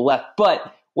the people left.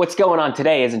 But what's going on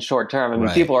today isn't short term. I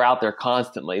mean, people are out there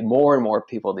constantly, more and more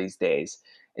people these days.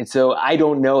 And so I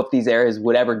don't know if these areas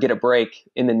would ever get a break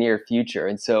in the near future.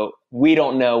 And so we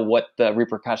don't know what the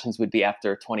repercussions would be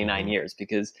after 29 years,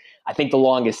 because I think the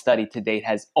longest study to date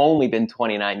has only been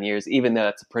 29 years, even though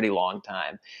it's a pretty long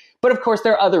time. But of course,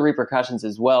 there are other repercussions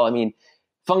as well. I mean,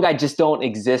 fungi just don't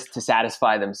exist to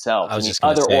satisfy themselves. I was just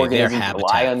going to say, organisms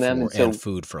rely on them, and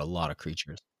food for a lot of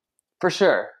creatures. For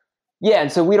sure. Yeah,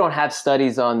 and so we don't have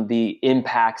studies on the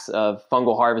impacts of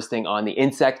fungal harvesting on the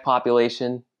insect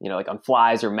population, you know, like on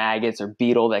flies or maggots or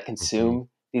beetle that consume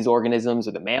these organisms,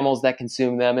 or the mammals that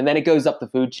consume them. And then it goes up the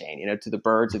food chain, you know, to the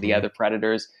birds or the other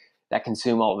predators that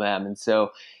consume all of them. And so,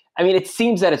 I mean, it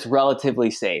seems that it's relatively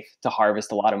safe to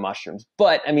harvest a lot of mushrooms.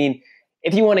 But, I mean,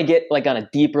 if you want to get like on a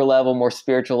deeper level, more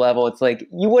spiritual level, it's like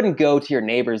you wouldn't go to your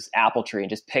neighbor's apple tree and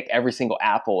just pick every single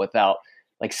apple without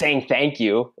like saying thank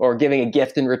you or giving a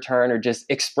gift in return or just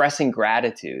expressing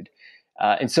gratitude.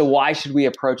 And so why should we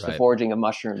approach the Right. foraging of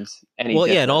mushrooms any Well,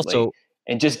 yeah, differently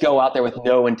and just go out there with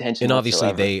no intention and obviously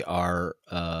whatsoever? they are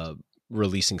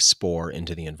releasing spore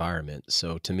into the environment.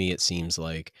 So to me, it seems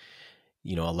like,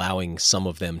 allowing some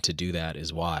of them to do that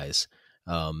is wise.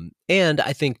 And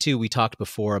I think too, we talked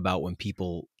before about when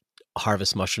people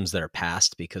harvest mushrooms that are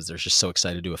passed because they're just so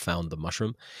excited to have found the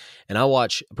mushroom. And I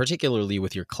watch, particularly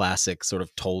with your classic sort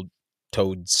of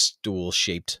toadstool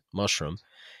shaped mushroom,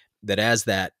 that as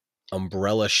that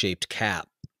umbrella shaped cap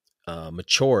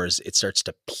matures, it starts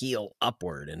to peel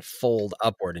upward and fold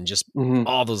upward, and just Hmm.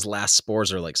 all those last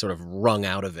spores are like sort of wrung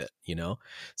out of it.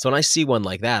 So when I see one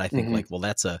like that, I think Hmm. like, well,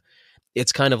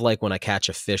 it's kind of like when I catch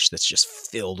a fish that's just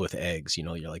filled with eggs,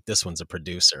 you're like, this one's a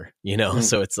producer. Hmm.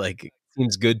 So it's like, it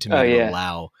seems good to Oh me to yeah.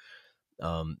 allow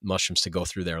mushrooms to go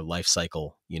through their life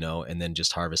cycle, and then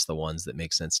just harvest the ones that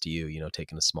make sense to you,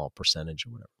 taking a small percentage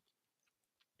or whatever.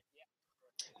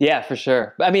 Yeah, for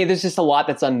sure. I mean, there's just a lot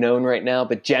that's unknown right now,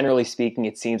 but generally speaking,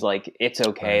 it seems like it's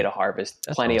okay Right. to harvest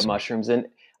That's plenty of awesome. mushrooms. And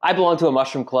I belong to a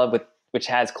mushroom club which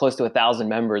has close to 1,000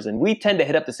 members, and we tend to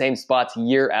hit up the same spots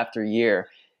year after year.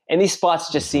 And these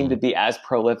spots just seem to be as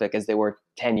prolific as they were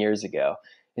 10 years ago.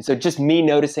 And so just me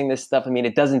noticing this stuff, I mean,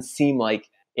 it doesn't seem like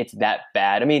it's that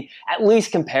bad. I mean, at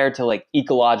least compared to like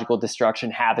ecological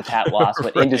destruction, habitat loss,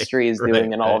 what Right, industry is right,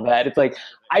 doing and all right, of that. It's like,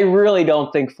 I really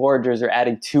don't think foragers are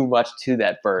adding too much to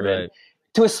that burden. right.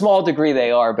 To a small degree,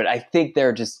 they are, but I think there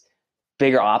are just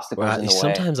bigger obstacles Well, in the way.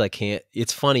 sometimes I can't.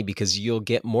 It's funny because you'll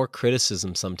get more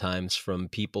criticism sometimes from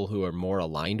people who are more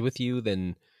aligned with you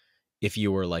than if you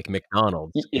were like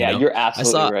McDonald's. Yeah, you're I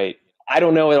absolutely saw right. I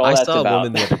don't know what all I that's saw a about.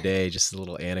 woman the other day. Just a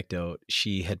little anecdote.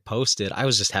 She had posted. I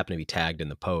was just happened to be tagged in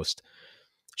the post.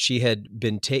 She had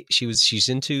been she's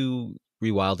into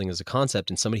rewilding as a concept,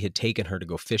 and somebody had taken her to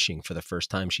go fishing for the first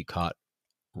time. She caught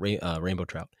rainbow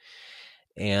trout.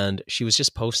 And she was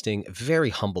just posting a very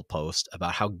humble post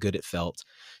about how good it felt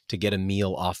to get a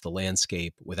meal off the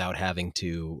landscape without having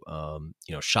to,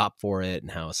 shop for it,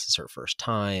 and how this is her first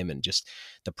time, and just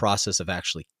the process of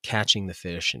actually catching the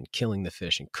fish and killing the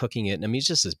fish and cooking it. And I mean, it's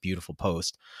just this beautiful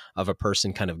post of a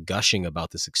person kind of gushing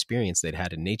about this experience they'd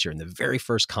had in nature. And the very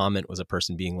first comment was a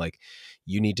person being like,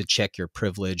 you need to check your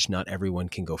privilege. Not everyone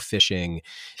can go fishing.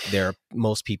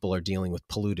 Most people are dealing with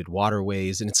polluted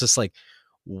waterways. And it's just like,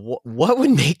 what would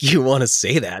make you want to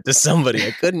say that to somebody?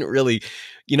 I couldn't really,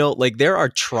 like there are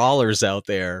trawlers out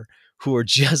there who are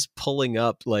just pulling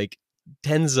up like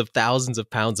tens of thousands of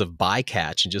pounds of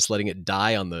bycatch and just letting it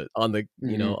die on the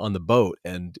Mhm. on the boat.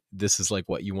 And this is like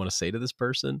what you want to say to this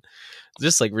person? It's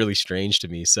just like really strange to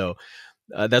me. So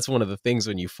that's one of the things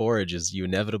when you forage is you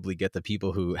inevitably get the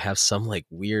people who have some like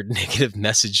weird negative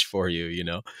message for you.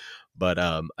 But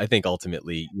I think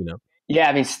ultimately. Yeah,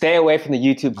 I mean, stay away from the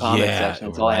YouTube comment Yeah, section.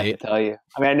 That's all I have to right. tell you.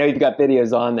 I mean, I know you've got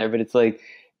videos on there, but it's like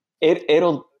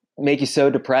it'll make you so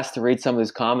depressed to read some of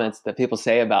those comments that people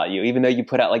say about you, even though you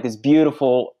put out like this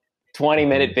beautiful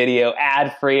 20-minute Mhm. video,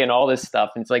 ad free, and all this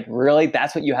stuff. And it's like, really,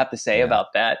 that's what you have to say Yeah.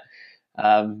 about that?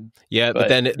 Um, Yeah, but but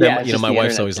then yeah, it's just my the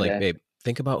wife's internet always like, today. "Babe,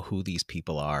 think about who these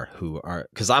people are who are,"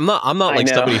 because I'm not I like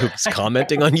know. somebody who's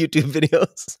commenting on YouTube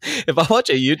videos. If I watch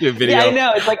a YouTube Yeah, I video,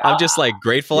 know. It's like, I'm just like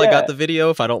grateful I got yeah. the video.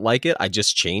 If I don't like it, I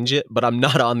just change it, but I'm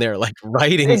not on there like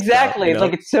writing stuff, Exactly. It's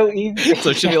like it's so easy.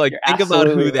 So she'll Yeah, be like, you're think about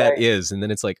absolutely who that right. is. And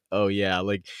then it's like, oh yeah,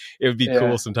 like it would be cool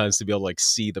Yeah. sometimes to be able to like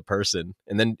see the person.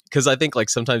 And then, cause I think like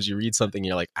sometimes you read something and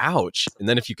you're like, ouch. And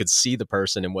then if you could see the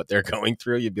person and what they're going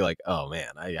through, you'd be like, oh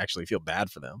man, I actually feel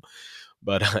bad for them.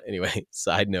 But anyway,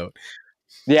 side note.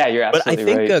 Yeah, you're But I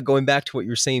absolutely think right. going back to what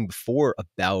you were saying before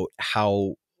about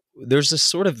how there's this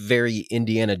sort of very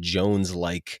Indiana Jones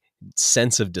like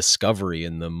sense of discovery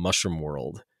in the mushroom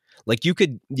world. Like you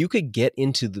could get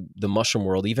into the mushroom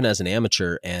world even as an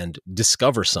amateur and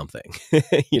discover something,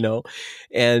 you know?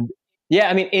 And Yeah,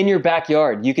 I mean, in your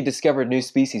backyard, you could discover a new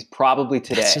species probably that's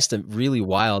today. just a really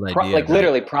wild idea, Like right?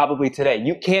 literally, probably today.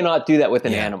 You cannot do that with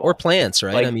an Yeah. Or animal. plants,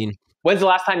 right? I Like, mean, when's the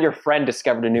last time your friend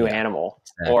discovered a new yeah, animal?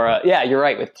 Or exactly. yeah, you're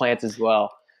right with plants as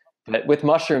well. But with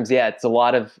mushrooms, yeah, it's a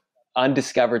lot of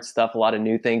undiscovered stuff, a lot of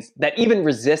new things that even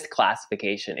resist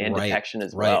classification and Right. detection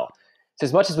as Right. well. So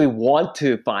as much as we want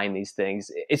to find these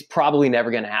things, it's probably never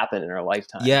going to happen in our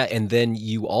lifetime. Yeah. And then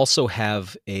you also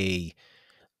have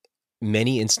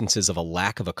many instances of a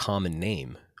lack of a common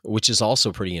name, which is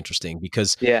also pretty interesting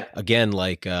because, Yeah. again,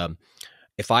 like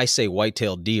if I say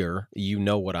white-tailed deer, you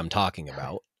know what I'm talking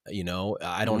about. I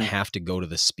don't Mhm. have to go to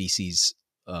the species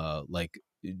like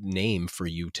name for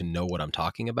you to know what I'm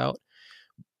talking about.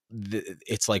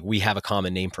 It's like we have a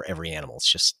common name for every animal.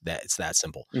 It's just that it's that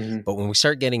simple. Mhm. But when we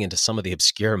start getting into some of the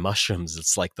obscure mushrooms,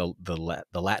 it's like the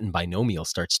Latin binomial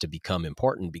starts to become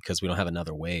important because we don't have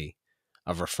another way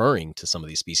referring to some of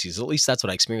these species. At least that's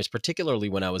what I experienced, particularly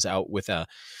when I was out with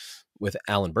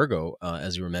Alan Burgo,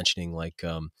 as you were mentioning. Like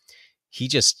he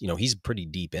just, he's pretty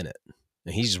deep in it,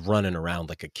 and he's running around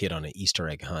like a kid on an Easter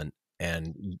egg hunt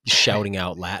and shouting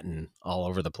out Latin all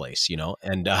over the place,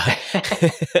 and I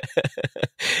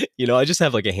just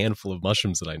have like a handful of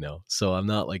mushrooms that I know, so I'm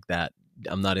not like that.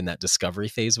 I'm not in that discovery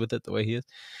phase with it the way he is.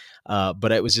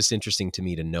 But it was just interesting to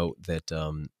me to note that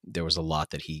there was a lot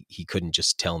that he couldn't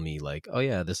just tell me like, oh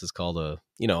yeah, this is called a,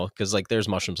 because like there's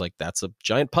mushrooms like that's a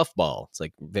giant puffball. It's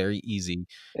like very easy,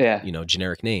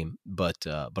 generic name. But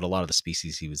a lot of the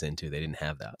species he was into, they didn't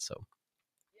have that. So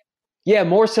yeah,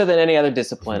 more so than any other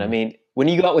discipline. I mean, when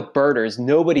you go out with birders,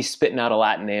 nobody's spitting out a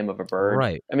Latin name of a bird.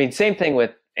 Right. I mean, same thing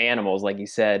with animals, like you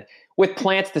said. With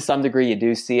plants, to some degree, you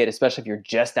do see it, especially if you're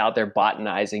just out there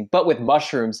botanizing. But with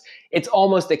mushrooms, it's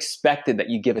almost expected that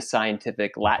you give a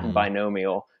scientific Latin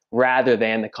binomial rather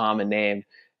than the common name.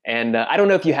 And I don't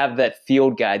know if you have that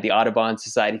field guide, the Audubon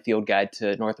Society Field Guide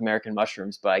to North American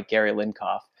Mushrooms by Gary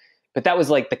Linkoff. But that was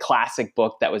like the classic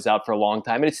book that was out for a long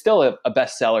time. And it's still a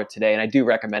bestseller today, and I do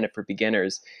recommend it for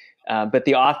beginners. But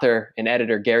the author and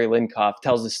editor, Gary Linkoff,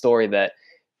 tells the story that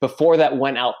before that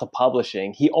went out to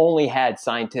publishing, he only had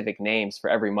scientific names for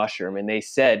every mushroom. And they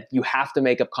said, you have to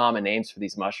make up common names for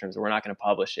these mushrooms or we're not going to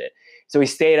publish it. So he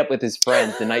stayed up with his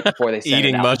friends the night before they sent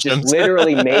eating it out. Mushrooms. Just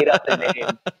literally made up the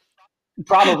name.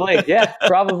 Probably. Yeah,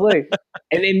 probably.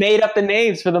 And they made up the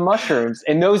names for the mushrooms.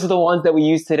 And those are the ones that we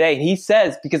use today. And he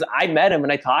says, because I met him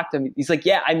and I talked to him, he's like,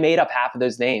 yeah, I made up half of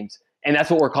those names. And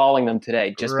that's what we're calling them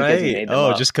today, just because he made them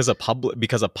up. Just because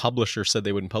a publisher said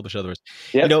they wouldn't publish others.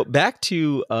 Yep. Back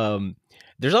to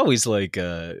there's always like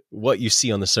what you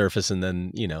see on the surface, and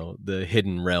then the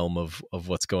hidden realm of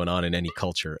what's going on in any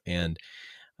culture. And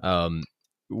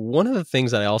one of the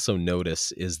things that I also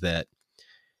notice is that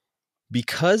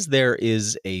because there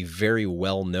is a very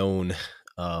well-known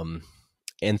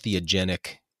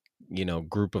entheogenic,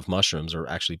 group of mushrooms, or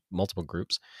actually multiple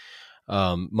groups,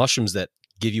 mushrooms that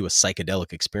give you a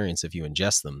psychedelic experience if you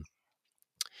ingest them.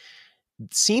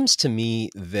 It seems to me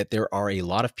that there are a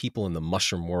lot of people in the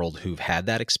mushroom world who've had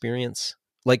that experience.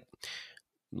 Like,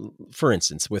 for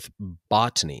instance, with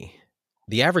botany,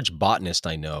 the average botanist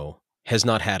I know has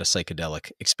not had a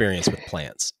psychedelic experience with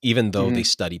plants, even though they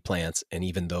study plants, and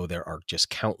even though there are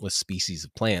just countless species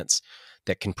of plants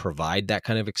that can provide that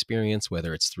kind of experience,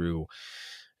 whether it's through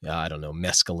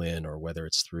mescaline, or whether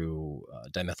it's through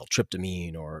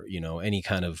dimethyltryptamine, or, any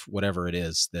kind of whatever it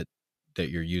is that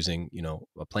you're using,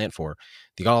 a plant for.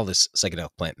 They got all this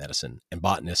psychedelic plant medicine, and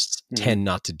botanists tend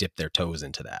not to dip their toes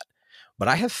into that. But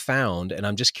I have found, and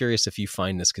I'm just curious if you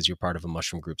find this because you're part of a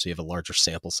mushroom group, so you have a larger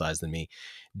sample size than me.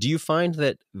 Do you find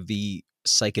that the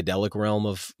psychedelic realm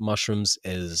of mushrooms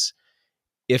is,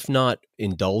 if not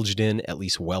indulged in, at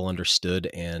least well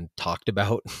understood and talked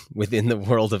about within the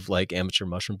world of like amateur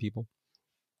mushroom people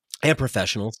and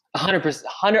professionals? 100%,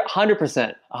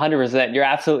 100%. You're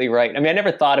absolutely right. I mean, I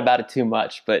never thought about it too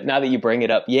much, but now that you bring it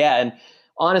up, yeah. And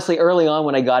honestly, early on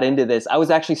when I got into this, I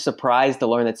was actually surprised to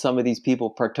learn that some of these people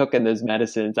partook in those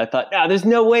medicines. I thought, no, there's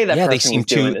no way that person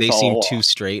they seem too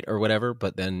straight or whatever,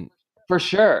 but then for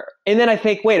sure. And then I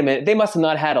think, wait a minute, they must have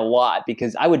not had a lot,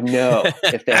 because I would know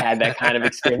if they had that kind of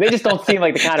experience. They just don't seem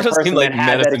like the kind of person that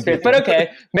had that experience. But okay,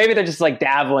 maybe they're just like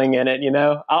dabbling in it,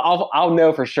 I'll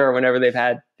know for sure whenever they've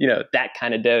had, that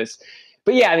kind of dose.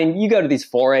 But yeah, I mean, you go to these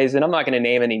forays, and I'm not going to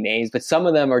name any names, but some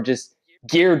of them are just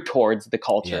geared towards the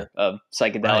culture of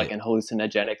psychedelic and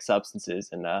hallucinogenic substances.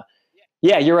 And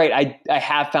yeah, you're right. I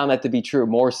have found that to be true,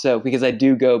 more so because I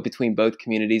do go between both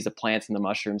communities, the plants and the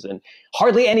mushrooms, and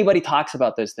hardly anybody talks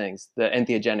about those things, the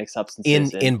entheogenic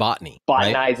substances in botany,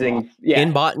 botanizing. Right? Yeah,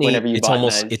 in botany, it's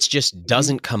botanize. It just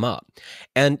doesn't come up,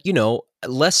 and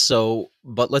less so.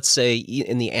 But let's say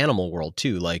in the animal world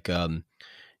too, like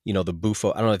the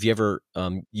bufo. I don't know if you ever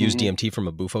used DMT from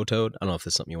a bufo toad. I don't know if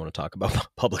this is something you want to talk about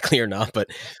publicly or not, but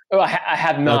I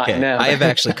have not. Okay. No. I have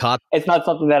actually caught. It's not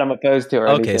something that I'm opposed to. Or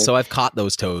anything. So I've caught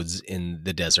those toads in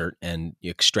the desert and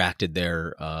extracted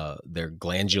their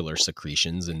glandular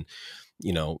secretions and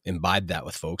imbibed that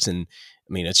with folks. And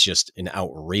I mean, it's just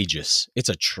it's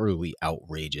a truly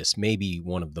outrageous, maybe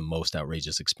one of the most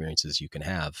outrageous experiences you can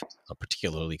have,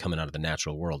 particularly coming out of the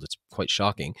natural world. It's quite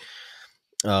shocking.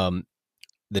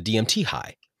 The DMT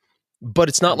high, but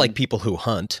it's not like people who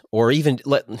hunt, or even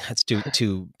that's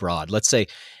too broad. Let's say,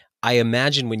 I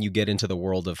imagine when you get into the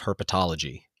world of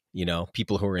herpetology,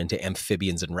 people who are into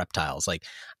amphibians and reptiles, like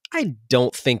I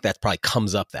don't think that probably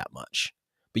comes up that much.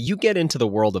 But you get into the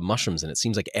world of mushrooms, and it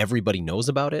seems like everybody knows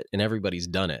about it and everybody's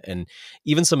done it. And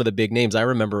even some of the big names, I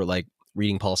remember like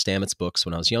reading Paul Stamets books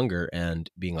when I was younger and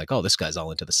being like, oh, this guy's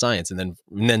all into the science. And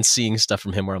then seeing stuff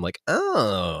from him where I'm like,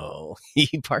 oh,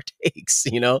 he partakes,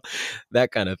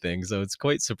 that kind of thing. So it's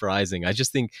quite surprising. I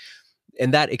just think,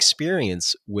 and that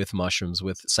experience with mushrooms,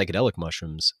 with psychedelic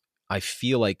mushrooms, I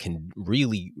feel like can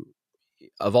really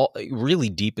really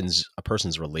deepens a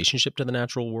person's relationship to the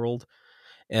natural world.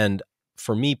 And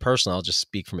for me personally, I'll just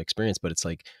speak from experience, but it's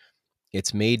like,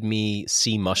 it's made me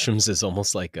see mushrooms as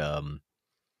almost like a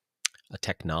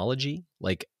technology,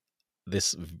 like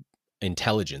this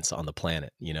intelligence on the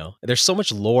planet. There's so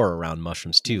much lore around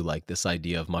mushrooms too, like this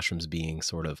idea of mushrooms being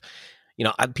sort of,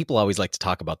 people always like to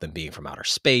talk about them being from outer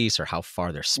space, or how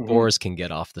far their spores can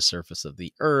get off the surface of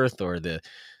the earth, or the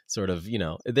sort of,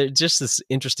 there's just this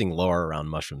interesting lore around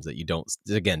mushrooms that you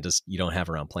don't have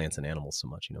around plants and animals so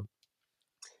much.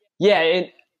 Yeah,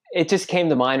 it just came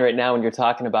to mind right now when you're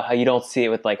talking about how you don't see it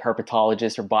with like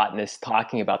herpetologists or botanists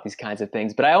talking about these kinds of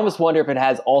things. But I almost wonder if it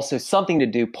has also something to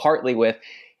do partly with,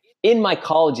 in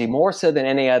mycology, more so than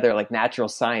any other like natural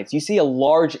science, you see a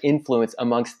large influence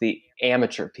amongst the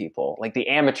amateur people, like the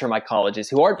amateur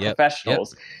mycologists who aren't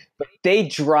professionals, but they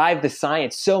drive the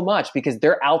science so much because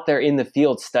they're out there in the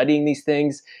field studying these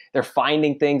things. They're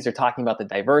finding things. They're talking about the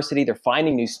diversity. They're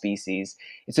finding new species.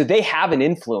 And so they have an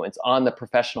influence on the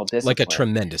professional discipline. Like a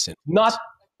tremendous influence. Not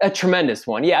a tremendous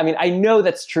one. Yeah, I mean, I know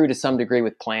that's true to some degree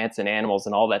with plants and animals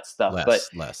and all that stuff, but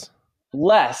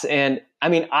less. And I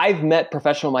mean, I've met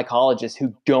professional mycologists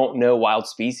who don't know wild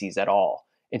species at all.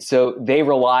 And so they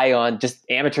rely on just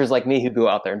amateurs like me who go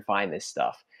out there and find this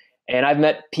stuff. And I've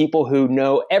met people who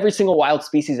know every single wild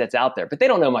species that's out there, but they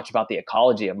don't know much about the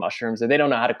ecology of mushrooms, or they don't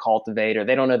know how to cultivate, or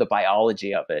they don't know the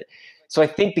biology of it. So I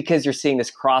think because you're seeing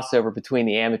this crossover between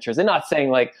the amateurs, and not saying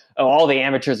like, oh, all the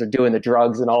amateurs are doing the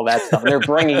drugs and all that stuff, and they're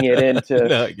bringing it into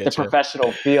the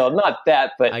professional field. Not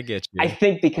that, but I get you. I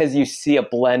think because you see a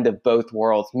blend of both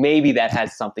worlds, maybe that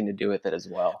has something to do with it as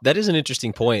well. That is an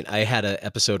interesting point. I had an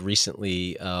episode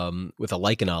recently with a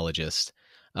lichenologist,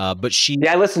 but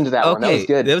I listened to that one. That was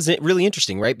good. That was really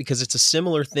interesting, right? Because it's a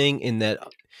similar thing in that,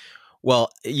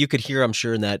 well, you could hear, I'm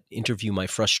sure, in that interview, my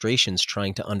frustrations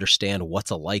trying to understand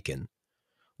what's a lichen.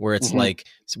 Where it's like,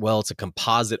 well, it's a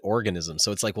composite organism.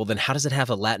 So it's like, well, then how does it have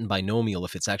a Latin binomial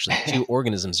if it's actually two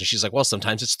organisms? And she's like, well,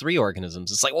 sometimes it's three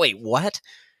organisms. It's like, wait, what?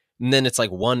 And then it's like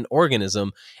one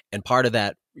organism. And part of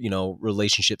that,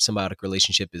 symbiotic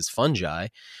relationship is fungi.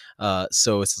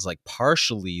 So it's like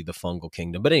partially the fungal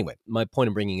kingdom. But anyway, my point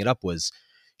in bringing it up was,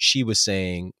 she was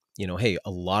saying, hey, a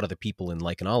lot of the people in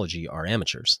lichenology are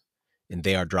amateurs, and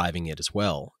they are driving it as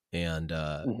well. And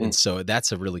so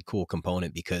that's a really cool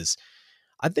component, because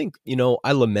I think,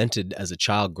 I lamented as a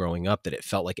child growing up that it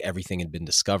felt like everything had been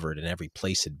discovered and every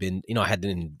place had been, I had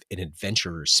an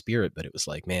adventurer's spirit, but it was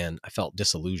like, man, I felt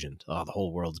disillusioned. Oh, the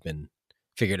whole world's been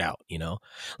figured out,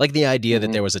 like the idea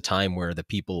that there was a time where the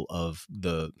people of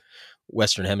the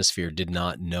Western Hemisphere did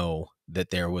not know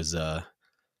that there was the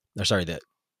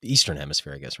Eastern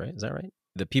Hemisphere, I guess, right? Is that right?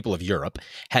 The people of Europe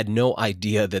had no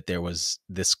idea that there was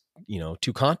this,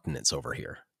 two continents over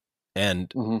here.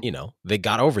 And, they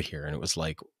got over here and it was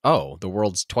like, oh, the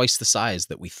world's twice the size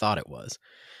that we thought it was.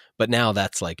 But now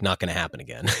that's like not going to happen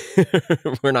again.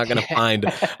 We're not going to find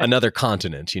another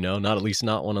continent, not at least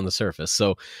not one on the surface.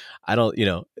 So I don't,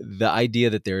 the idea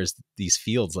that there's these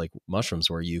fields like mushrooms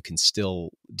where you can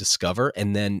still discover,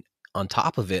 and then on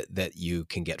top of it, that you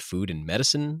can get food and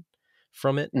medicine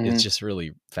from it. It's just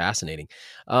really fascinating.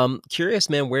 Curious,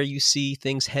 man, where you see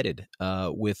things headed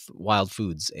with wild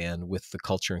foods and with the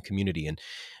culture and community. And,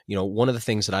 one of the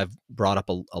things that I've brought up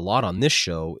a lot on this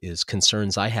show is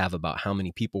concerns I have about how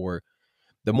many people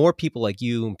the more people like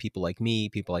you and people like me,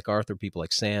 people like Arthur, people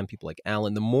like Sam, people like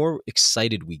Alan, the more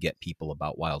excited we get people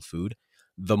about wild food,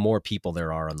 the more people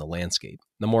there are on the landscape.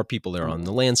 The more people there are on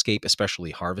the landscape,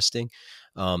 especially harvesting,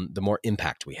 the more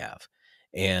impact we have.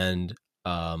 And,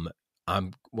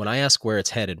 when I ask where it's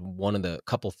headed, one of the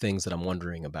couple things that I'm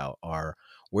wondering about are,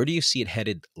 where do you see it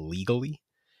headed legally?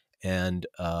 And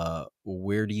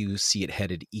where do you see it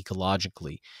headed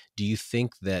ecologically? Do you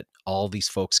think that all these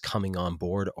folks coming on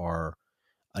board are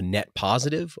a net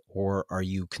positive, or are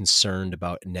you concerned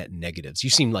about net negatives? You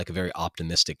seem like a very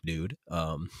optimistic dude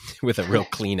with a real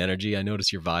clean energy. I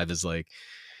notice your vibe is like,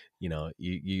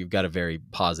 you've got a very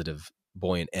positive,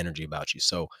 buoyant energy about you.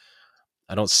 So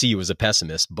I don't see you as a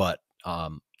pessimist, but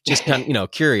just kind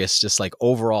of, curious, just like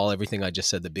overall, everything I just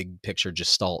said, the big picture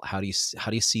gestalt, how do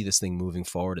you see this thing moving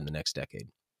forward in the next decade?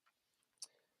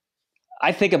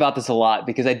 I think about this a lot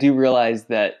because I do realize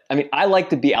that, I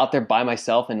like to be out there by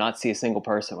myself and not see a single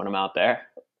person when I'm out there.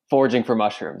 foraging for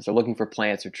mushrooms or looking for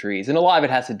plants or trees. And a lot of it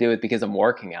has to do with because I'm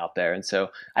working out there. And so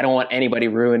I don't want anybody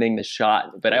ruining the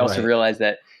shot. But I also realize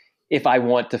that if I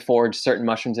want to forage certain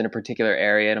mushrooms in a particular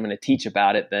area and I'm going to teach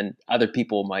about it, then other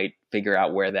people might figure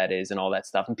out where that is and all that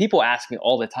stuff. And people ask me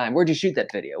all the time, where'd you shoot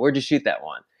that video? Where'd you shoot that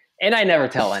one? And I never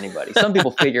tell anybody. Some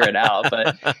people figure it out,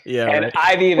 but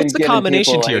I've even what's the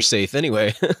combination to your safe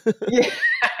anyway? Yeah,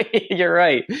 you're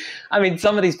right. I mean,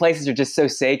 some of these places are just so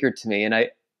sacred to me. And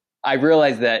I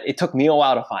realized that it took me a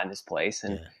while to find this place.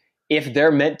 And if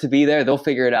they're meant to be there, they'll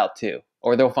figure it out too,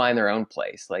 or they'll find their own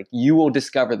place. Like you will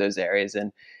discover those areas.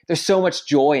 And there's so much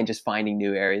joy in just finding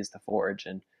new areas to forage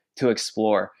and to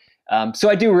explore. So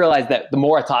I do realize that the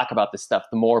more I talk about this stuff,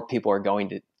 the more people are going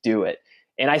to do it.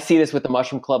 And I see this with the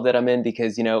mushroom club that I'm in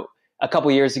because, you know, a couple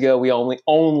of years ago, we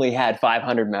only had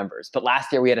 500 members, but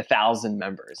last year we had 1,000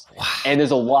 members. Wow. And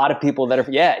there's a lot of people that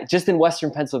are, just in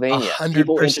Western Pennsylvania.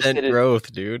 100%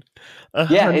 growth, dude.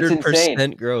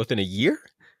 100% growth in a year?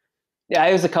 Yeah,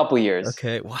 it was a couple years.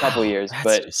 Okay, wow. A couple years,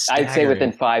 but I'd say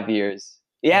within 5 years.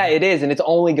 Yeah, it is. And it's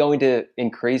only going to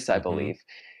increase, I believe.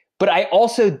 But I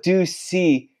also do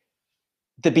see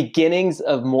the beginnings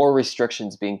of more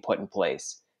restrictions being put in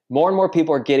place. More and more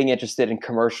people are getting interested in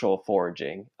commercial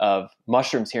foraging of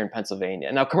mushrooms here in Pennsylvania.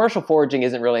 Now, commercial foraging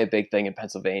isn't really a big thing in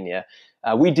Pennsylvania.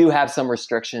 We do have some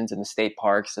restrictions in the state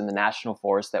parks and the national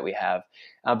forests that we have,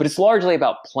 but it's largely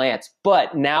about plants.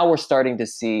 But now we're starting to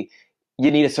see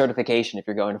you need a certification if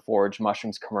you're going to forage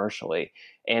mushrooms commercially.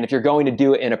 And if you're going to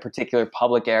do it in a particular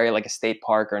public area like a state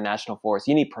park or a national forest,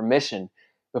 you need permission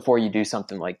before you do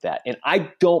something like that. And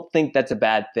I don't think that's a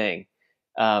bad thing.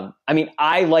 I mean,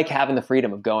 I like having the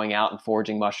freedom of going out and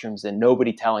foraging mushrooms and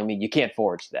nobody telling me you can't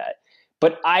forage that.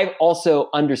 But I also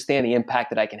understand the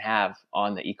impact that I can have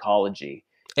on the ecology.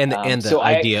 And the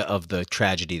idea of the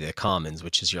tragedy of the commons,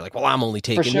 which is you're like, well, I'm only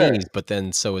taking these, but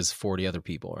then so is 40 other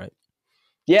people, right?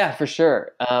 Yeah, for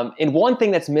sure. And one thing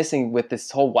that's missing with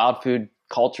this whole wild food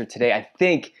culture today, I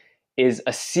think, is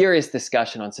a serious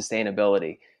discussion on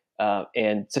sustainability.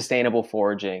 And sustainable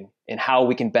foraging and how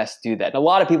we can best do that. And a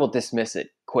lot of people dismiss it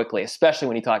quickly, especially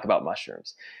when you talk about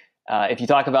mushrooms. If you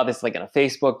talk about this like in a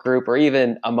Facebook group or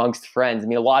even amongst friends, I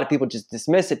mean, a lot of people just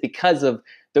dismiss it because of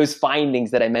those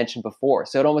findings that I mentioned before.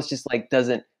 So it almost just like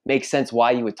doesn't make sense why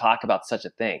you would talk about such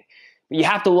a thing. But you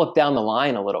have to look down the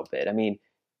line a little bit. I mean,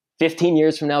 15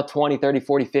 years from now, 20, 30,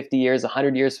 40, 50 years,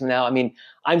 100 years from now, I mean,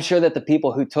 I'm sure that the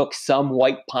people who took some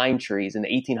white pine trees in the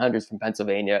 1800s from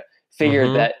Pennsylvania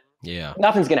figured that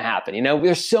nothing's going to happen. You know,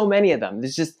 there's so many of them.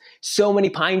 There's just so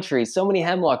many pine trees, so many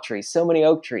hemlock trees, so many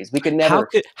oak trees. We could never.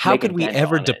 How could we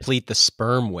ever deplete the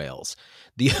sperm whales?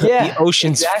 The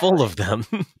ocean's full of them.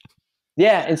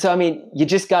 Yeah. And so, I mean, you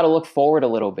just got to look forward a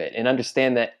little bit and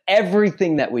understand that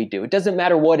everything that we do, it doesn't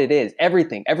matter what it is,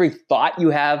 everything, every thought you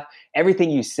have, everything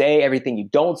you say, everything you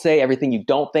don't say, everything you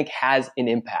don't think has an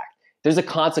impact. There's a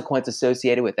consequence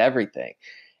associated with everything.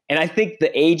 And I think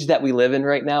the age that we live in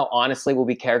right now, honestly, will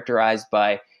be characterized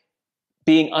by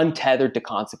being untethered to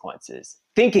consequences,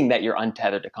 thinking that you're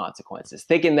untethered to consequences,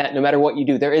 thinking that no matter what you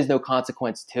do, there is no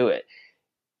consequence to it.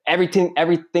 Everything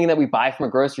that we buy from a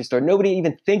grocery store, nobody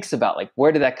even thinks about, like,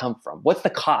 where did that come from? What's the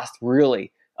cost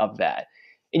really of that?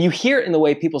 And you hear it in the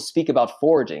way people speak about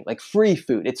foraging, like free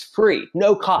food. It's free,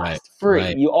 no cost, free.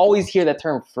 Right. You always hear that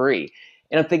term free.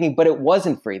 And I'm thinking, but it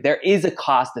wasn't free. There is a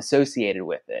cost associated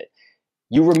with it.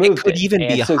 You removed it. It could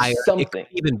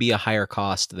even be a higher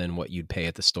cost than what you'd pay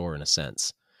at the store in a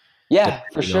sense. Yeah,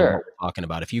 for sure. What we're talking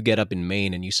about. If you get up in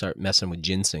Maine and you start messing with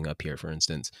ginseng up here, for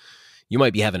instance, you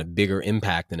might be having a bigger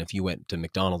impact than if you went to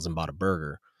McDonald's and bought a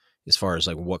burger, as far as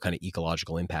like what kind of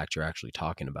ecological impact you're actually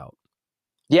talking about.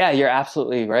 Yeah, you're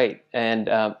absolutely right. And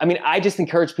I mean, I just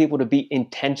encourage people to be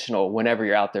intentional whenever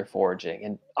you're out there foraging.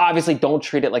 And obviously don't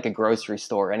treat it like a grocery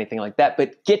store or anything like that,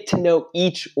 but get to know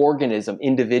each organism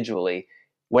individually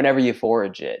whenever you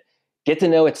forage it. Get to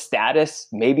know its status.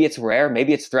 Maybe it's rare,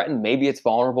 maybe it's threatened, maybe it's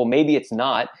vulnerable, maybe it's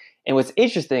not. And what's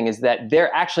interesting is that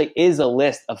there actually is a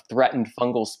list of threatened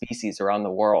fungal species around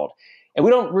the world. And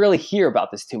we don't really hear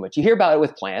about this too much. You hear about it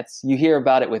with plants, you hear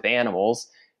about it with animals,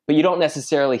 but you don't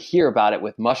necessarily hear about it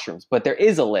with mushrooms. But there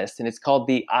is a list, and it's called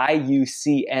the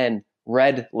IUCN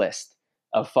Red List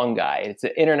of Fungi. It's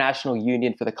the International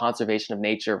Union for the Conservation of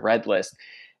Nature Red List.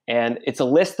 And it's a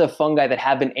list of fungi that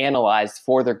have been analyzed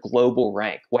for their global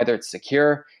rank, whether it's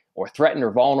secure or threatened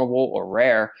or vulnerable or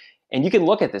rare. And you can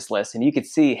look at this list and you can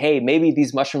see, hey, maybe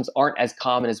these mushrooms aren't as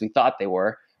common as we thought they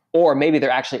were, or maybe they're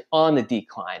actually on the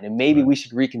decline, and maybe we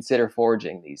should reconsider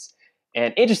foraging these.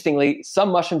 And interestingly, some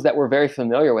mushrooms that we're very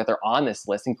familiar with are on this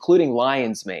list, including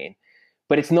lion's mane.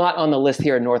 But it's not on the list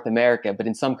here in North America, but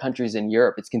in some countries in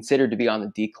Europe, it's considered to be on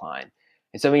the decline.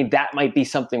 And so, I mean, that might be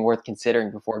something worth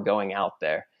considering before going out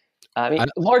there. I mean, I,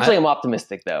 largely I'm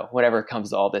optimistic though, whenever it comes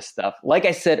to all this stuff. Like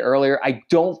I said earlier, I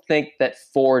don't think that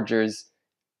foragers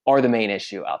are the main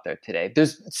issue out there today.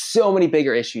 There's so many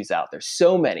bigger issues out there,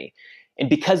 so many. And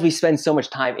because we spend so much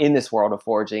time in this world of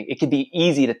foraging, it can be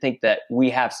easy to think that we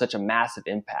have such a massive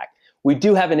impact. We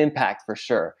do have an impact for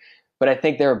sure, but I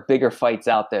think there are bigger fights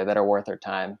out there that are worth our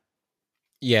time.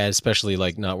 Yeah, especially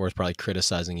like not worth probably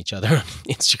criticizing each other on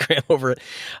Instagram over it.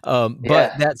 But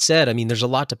Yeah. that said, I mean, there's a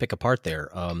lot to pick apart there.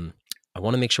 I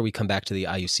want to make sure we come back to the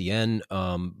IUCN,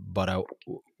 but I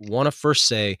want to first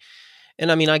say,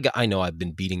 and I mean, I know I've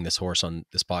been beating this horse on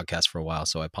this podcast for a while,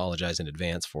 so I apologize in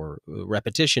advance for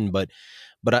repetition. But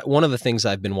one of the things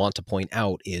I've been wanting to point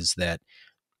out is that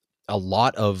a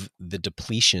lot of the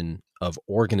depletion of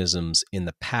organisms in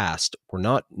the past were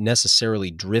not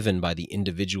necessarily driven by the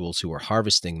individuals who were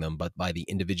harvesting them, but by the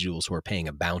individuals who are paying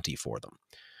a bounty for them.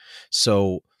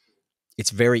 So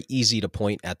it's very easy to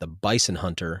point at the bison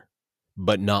hunter,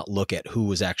 but not look at who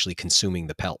was actually consuming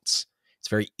the pelts. It's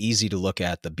very easy to look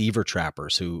at the beaver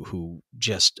trappers who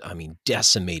just, I mean,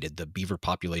 decimated the beaver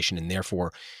population, and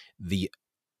therefore the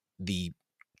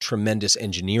tremendous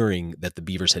engineering that the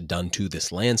beavers had done to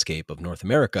this landscape of North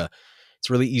America. It's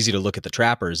really easy to look at the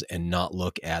trappers and not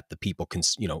look at the people,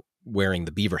 wearing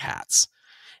the beaver hats.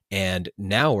 And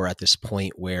now we're at this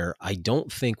point where I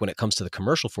don't think, when it comes to the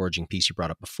commercial foraging piece you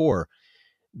brought up before,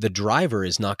 the driver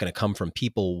is not going to come from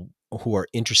people who are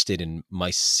interested in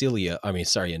mycology.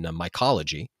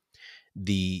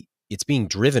 It's being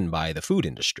driven by the food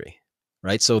industry,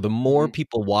 right? So the more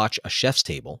people watch a chef's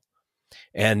table,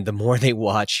 and the more they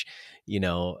watch,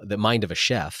 the mind of a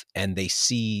chef, and they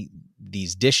see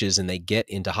these dishes and they get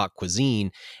into hot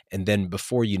cuisine, and then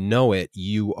before you know it,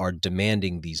 you are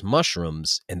demanding these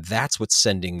mushrooms, and that's what's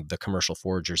sending the commercial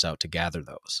foragers out to gather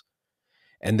those.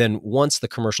 And then once the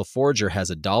commercial forager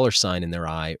has a dollar sign in their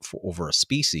eye over a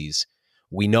species,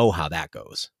 we know how that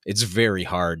goes. It's very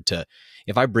hard to,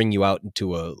 if I bring you out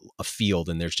into a field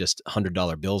and there's just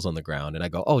 $100 bills on the ground and I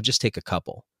go, oh, just take a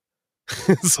couple.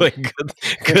 It's like,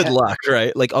 good luck,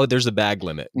 right? Like, oh, there's a bag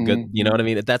limit. Good. You know what I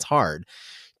mean? That's hard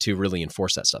to really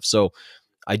enforce that stuff. So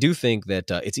I do think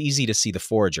that it's easy to see the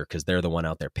forager because they're the one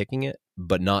out there picking it,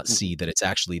 but not see that it's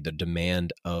actually the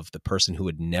demand of the person who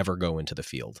would never go into the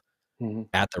field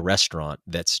at the restaurant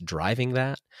that's driving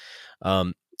that.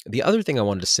 The other thing I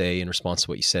wanted to say in response to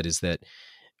what you said is that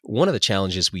one of the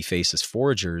challenges we face as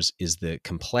foragers is the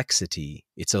complexity.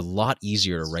 It's a lot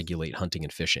easier to regulate hunting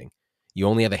and fishing. You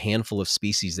only have a handful of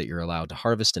species that you're allowed to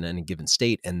harvest in any given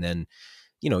state. And then,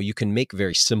 you can make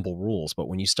very simple rules. But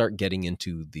when you start getting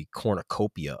into the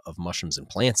cornucopia of mushrooms and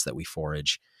plants that we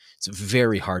forage, it's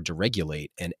very hard to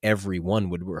regulate. And every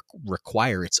one would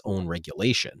require its own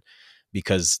regulation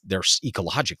because they're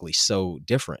ecologically so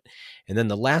different. And then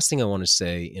the last thing I want to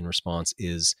say in response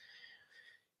is,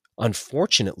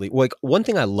 unfortunately, like, one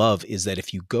thing I love is that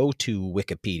if you go to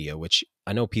Wikipedia, which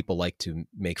I know people like to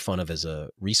make fun of as a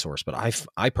resource, but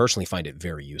I personally find it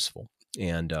very useful.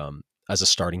 And as a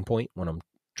starting point when I'm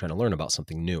trying to learn about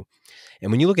something new. And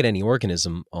when you look at any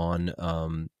organism on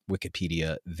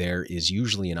Wikipedia, there is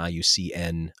usually an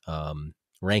IUCN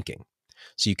ranking.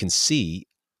 So you can see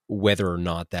whether or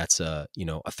not that's a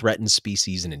threatened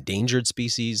species, an endangered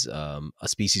species, a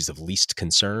species of least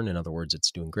concern. In other words,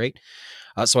 it's doing great.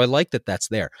 So I like that that's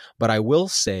there. But I will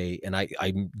say, and I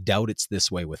doubt it's this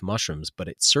way with mushrooms, but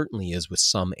it certainly is with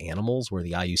some animals where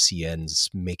the IUCN's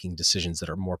making decisions that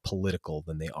are more political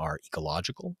than they are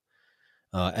ecological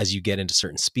as you get into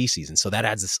certain species. And so that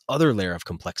adds this other layer of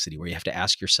complexity where you have to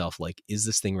ask yourself, like, is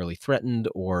this thing really threatened,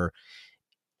 or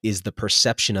is the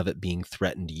perception of it being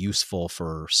threatened useful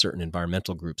for certain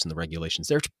environmental groups and the regulations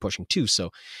they're pushing too?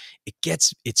 So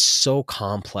it's so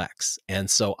complex. And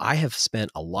so I have spent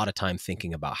a lot of time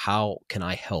thinking about how can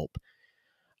I help?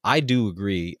 I do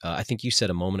agree. I think you said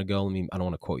a moment ago, I don't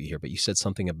want to quote you here, but you said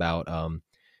something about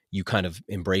you kind of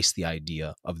embrace the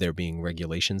idea of there being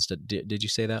regulations. Did you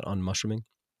say that on mushrooming?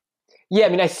 Yeah, I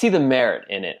mean, I see the merit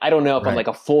in it. I don't know if I'm like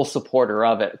a full supporter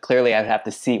of it. Clearly, I'd have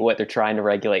to see what they're trying to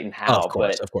regulate and how. Of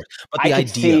course. But the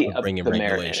idea of bringing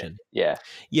regulation. Yeah.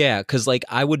 Yeah, because like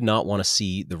I would not want to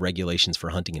see the regulations for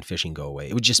hunting and fishing go away.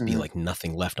 It would just be like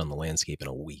nothing left on the landscape in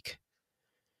a week.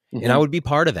 And I would be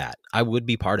part of that.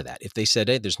 If they said,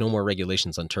 hey, there's no more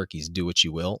regulations on turkeys, do what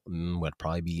you will, I'd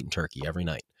probably be eating turkey every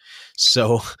night.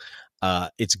 So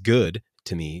it's good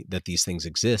to me that these things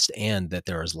exist and that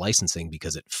there is licensing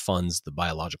because it funds the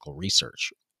biological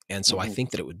research. And so I think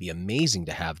that it would be amazing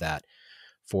to have that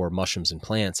for mushrooms and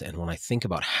plants. And when I think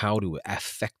about how to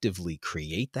effectively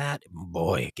create that,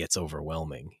 boy, it gets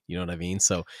overwhelming. You know what I mean?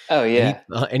 So Oh yeah.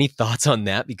 any thoughts on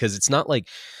that? Because it's not like,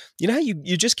 you know how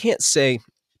you just can't say,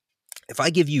 if I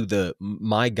give you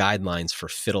my guidelines for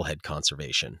fiddlehead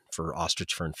conservation for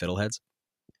ostrich fern fiddleheads,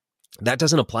 that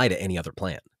doesn't apply to any other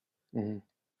plant. Mm-hmm.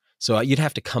 So you'd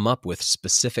have to come up with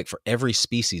specific, for every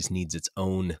species needs its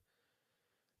own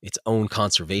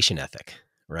conservation ethic,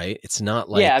 right? It's not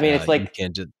like, yeah, I mean, it's you like,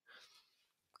 can't just,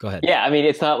 go ahead. yeah, I mean,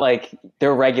 it's not like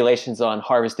there are regulations on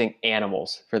harvesting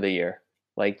animals for the year.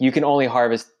 Like you can only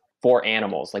harvest 4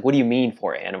 animals. Like, what do you mean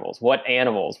 4 animals? What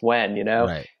animals? When? You know?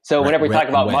 Right. So whenever we talk And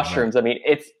about when, mushrooms, I mean,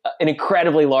 it's an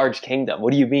incredibly large kingdom.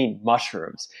 What do you mean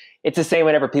mushrooms? It's the same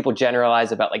whenever people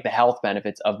generalize about like the health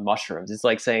benefits of mushrooms. It's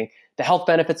like saying the health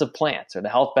benefits of plants or the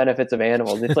health benefits of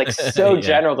animals. It's like so Yeah.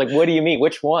 general. Like, what do you mean?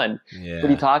 Which one? Yeah. What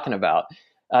are you talking about?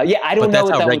 Yeah, I don't But know that's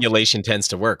what how that regulation tends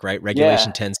to work, right?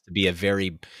 Regulation tends to be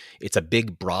it's a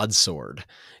big broadsword,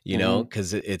 you know,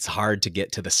 because it's hard to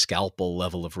get to the scalpel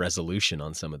level of resolution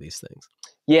on some of these things.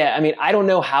 Yeah, I mean, I don't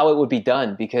know how it would be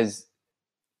done because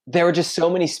there are just so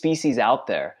many species out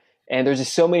there, and there's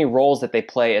just so many roles that they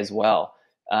play as well.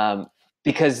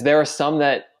 Because there are some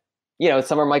that, you know,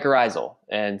 some are mycorrhizal,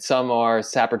 and some are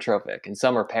saprotrophic, and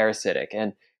some are parasitic,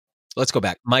 and Let's go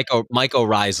back.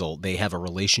 Mycorrhizal, they have a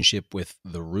relationship with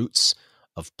the roots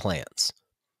of plants.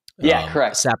 yeah,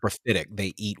 correct. Saprophytic,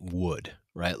 they eat wood,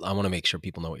 right? I want to make sure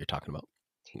people know what you're talking about.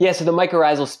 Yeah, so the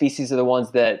mycorrhizal species are the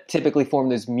ones that typically form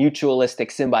those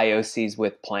mutualistic symbioses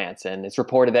with plants, and it's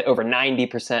reported that over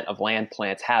 90% of land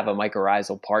plants have a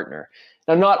mycorrhizal partner.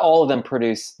 Now, not all of them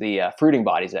produce the fruiting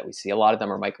bodies that we see. A lot of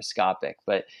them are microscopic,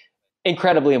 but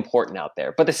incredibly important out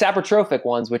there. But the saprotrophic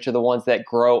ones, which are the ones that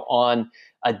grow on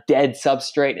a dead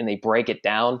substrate and they break it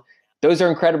down, those are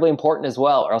incredibly important as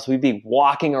well, or else we'd be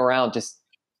walking around just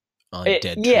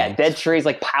dead trees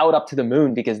like piled up to the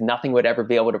moon because nothing would ever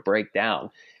be able to break down.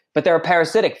 But there are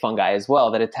parasitic fungi as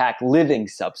well that attack living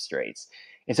substrates.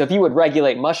 And so if you would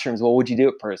regulate mushrooms, well, would you do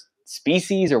it per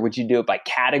species or would you do it by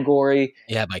category?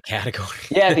 Yeah, by category.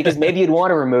 Yeah, because maybe you'd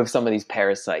want to remove some of these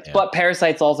parasites. Yeah. But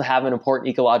parasites also have an important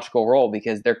ecological role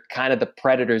because they're kind of the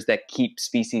predators that keep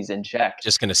species in check.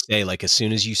 Just going to say, like, as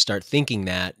soon as you start thinking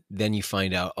that, then you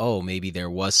find out, oh, maybe there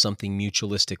was something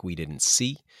mutualistic we didn't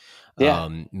see. Yeah.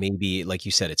 Maybe, like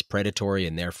you said, it's predatory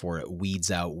and therefore it weeds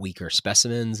out weaker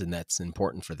specimens, and that's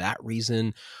important for that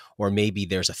reason. Or maybe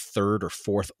there's a third or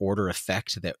fourth order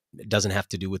effect that doesn't have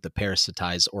to do with the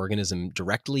parasitized organism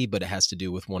directly, but it has to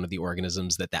do with one of the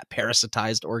organisms that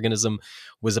parasitized organism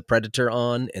was a predator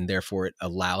on, and therefore it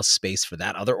allows space for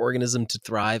that other organism to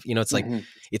thrive. You know, it's like,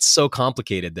 it's so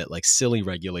complicated that like silly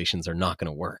regulations are not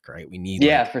going to work, right? We need,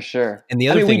 for sure. And the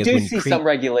other thing we is do see some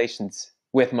regulations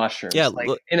with mushrooms. Yeah, like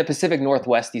in the Pacific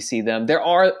Northwest, you see them. There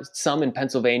are some in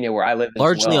Pennsylvania where I live.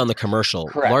 Largely as well. on the commercial,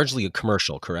 correct. Largely a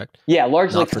commercial, correct? Yeah,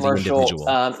 largely Not commercial. For the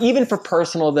individual. Even for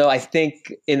personal, though, I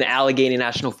think in the Allegheny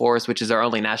National Forest, which is our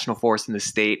only national forest in the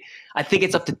state, I think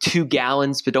it's up to 2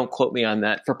 gallons, but don't quote me on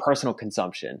that, for personal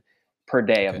consumption per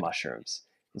day of mushrooms.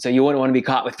 And so you wouldn't want to be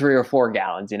caught with 3 or 4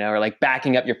 gallons, you know, or like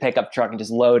backing up your pickup truck and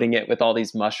just loading it with all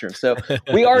these mushrooms. So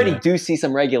we already do see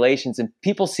some regulations, and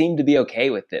people seem to be okay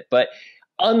with it. But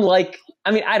unlike, I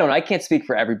mean, I don't know, I can't speak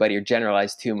for everybody or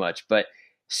generalize too much, but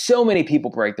so many people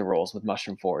break the rules with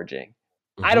mushroom foraging.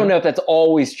 I don't know if that's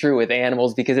always true with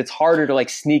animals because it's harder to like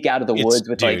sneak out of the woods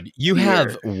with you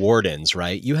have wardens,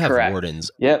 right? You have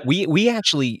wardens. Yep. We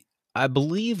actually, I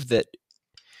believe that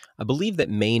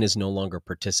Maine is no longer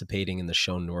participating in the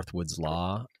Show Northwoods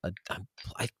law. I'm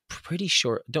pretty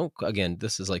sure, don't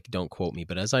quote me,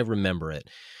 but as I remember it,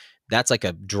 that's like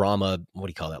a drama, what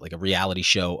do you call that? Like a reality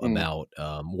show about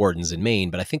wardens in Maine.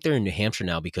 But I think they're in New Hampshire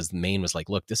now because Maine was like,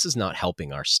 look, this is not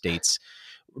helping our states.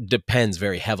 Depends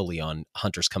very heavily on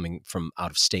hunters coming from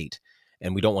out of state.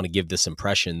 And we don't want to give this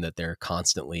impression that they're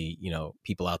constantly, you know,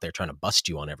 people out there trying to bust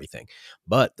you on everything.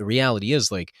 But the reality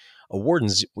is, like, a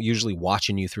warden's usually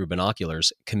watching you through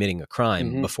binoculars committing a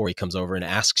crime before he comes over and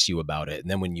asks you about it. And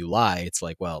then when you lie, it's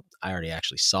like, well, I already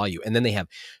actually saw you. And then they have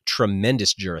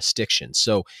tremendous jurisdiction.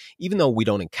 So even though we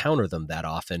don't encounter them that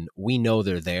often, we know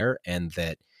they're there, and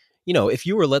that, you know, if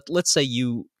you were, let's say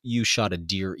you shot a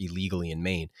deer illegally in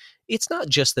Maine, it's not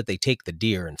just that they take the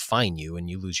deer and fine you and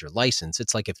you lose your license.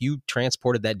 It's like if you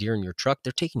transported that deer in your truck,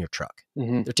 they're taking your truck.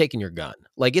 They're taking your gun.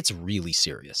 Like, it's really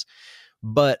serious.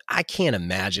 But I can't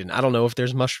imagine, I don't know if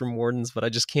there's mushroom wardens, but I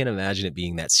just can't imagine it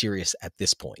being that serious at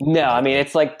this point. No, I mean,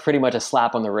 it's like pretty much a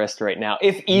slap on the wrist right now.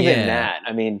 If even that,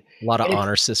 I mean. A lot of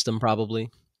honor system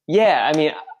probably. Yeah, I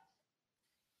mean,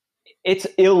 it's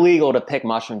illegal to pick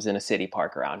mushrooms in a city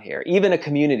park around here, even a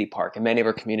community park in many of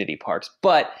our community parks.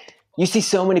 But you see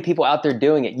so many people out there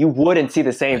doing it. You wouldn't see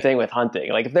the same thing with hunting.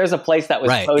 Like if there's a place that was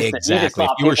posted, you just exactly.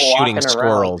 saw If you were people shooting walking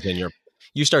squirrels around.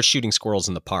 you start shooting squirrels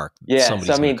in the park, Yeah. somebody's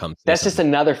So I going to mean, come. that's just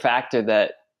another factor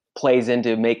that plays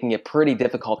into making it pretty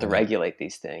difficult to Yeah. regulate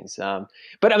these things.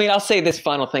 But I mean, I'll say this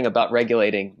final thing about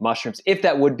regulating mushrooms, if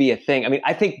that would be a thing. I mean,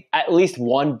 I think at least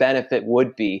one benefit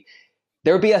would be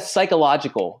there would be a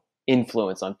psychological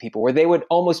influence on people where they would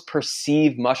almost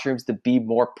perceive mushrooms to be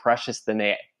more precious than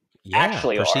they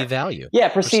actually perceived are. value. Yeah,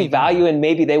 perceived value, and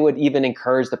maybe they would even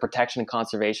encourage the protection and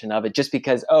conservation of it just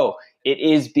because, oh, it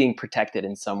is being protected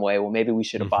in some way. Well, maybe we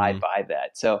should abide by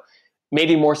that. So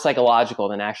maybe more psychological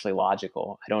than actually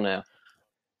logical. I don't know.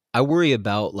 I worry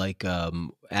about like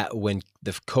when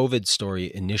the COVID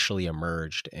story initially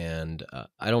emerged, and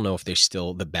I don't know if there's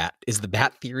still the bat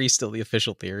theory still the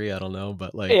official theory? I don't know,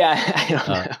 but like I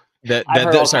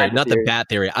don't know. Sorry, not the bat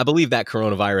theory. I believe that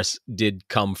coronavirus did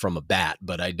come from a bat,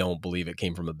 but I don't believe it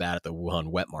came from a bat at the Wuhan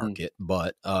wet market.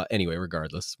 But anyway,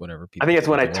 regardless, whatever. I think it's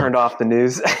when I turned off the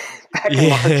news.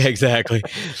 Yeah, exactly.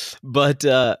 But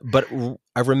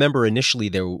I remember initially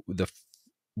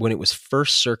when it was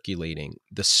first circulating,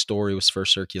 the story was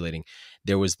first circulating,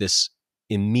 there was this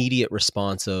immediate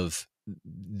response of,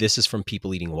 this is from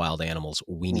people eating wild animals.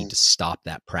 We need to stop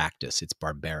that practice. It's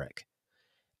barbaric.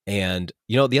 And,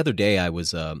 the other day I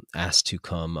was asked to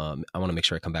come, I want to make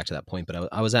sure I come back to that point, but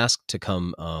I was asked to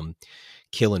come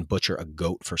kill and butcher a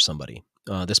goat for somebody.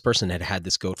 This person had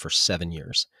this goat for 7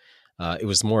 years. It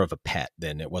was more of a pet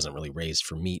than it wasn't really raised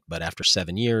for meat. But after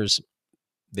 7 years,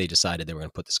 they decided they were going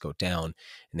to put this goat down,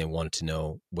 and they wanted to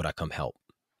know, would I come help?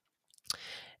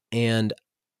 And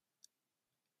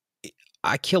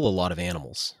I kill a lot of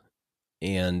animals,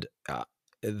 and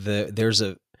there's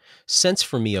a sense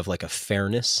for me of like a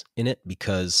fairness in it,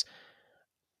 because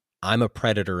I'm a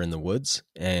predator in the woods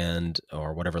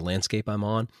or whatever landscape I'm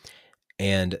on,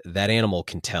 and that animal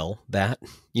can tell that.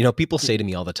 People say to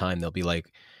me all the time, they'll be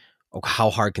like, oh, how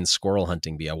hard can squirrel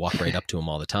hunting be? I walk right up to them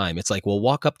all the time. It's like, well,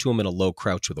 walk up to them in a low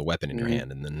crouch with a weapon in your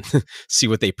hand, and then see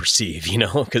what they perceive,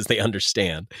 because they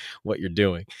understand what you're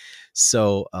doing.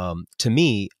 So to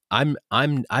me,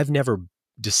 I've never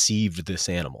deceived this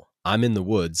animal. I'm in the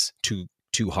woods to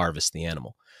harvest the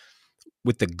animal.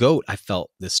 With the goat, I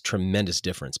felt this tremendous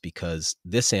difference, because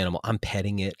this animal, I'm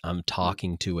petting it, I'm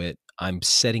talking to it, I'm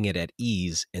setting it at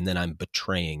ease, and then I'm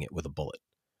betraying it with a bullet.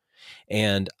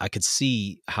 And I could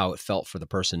see how it felt for the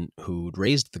person who'd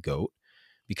raised the goat,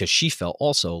 because she felt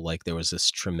also like there was this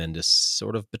tremendous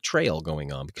sort of betrayal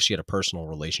going on, because she had a personal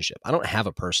relationship. I don't have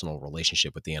a personal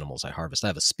relationship with the animals I harvest. I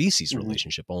have a species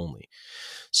relationship only.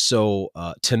 So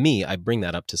to me, I bring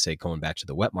that up to say, going back to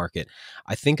the wet market,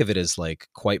 I think of it as like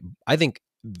I think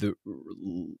the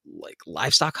like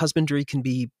livestock husbandry can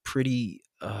be pretty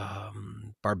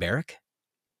barbaric.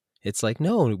 It's like,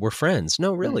 no, we're friends.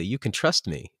 No, really, you can trust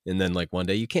me. And then like one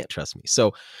day you can't trust me.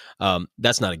 So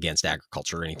that's not against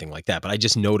agriculture or anything like that. But I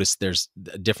just noticed there's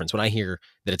a difference. When I hear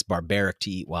that it's barbaric to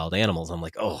eat wild animals, I'm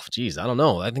like, oh, geez, I don't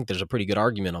know. I think there's a pretty good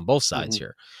argument on both sides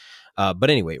here.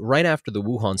 But anyway, right after the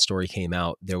Wuhan story came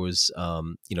out, there was,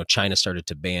 China started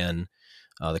to ban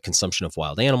the consumption of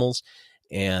wild animals.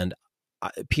 And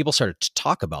people started to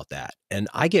talk about that. And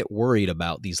I get worried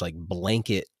about these like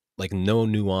blanket, like no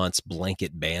nuance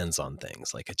blanket bans on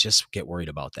things. Like I just get worried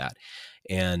about that.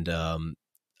 And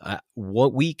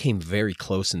what we came very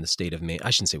close in the state of Maine, I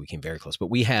shouldn't say we came very close,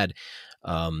 but we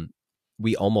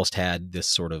almost had this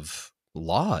sort of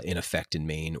law in effect in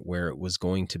Maine where it was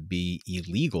going to be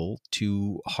illegal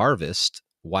to harvest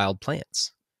wild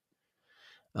plants.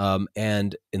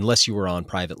 And unless you were on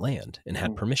private land and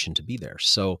had permission to be there.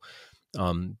 So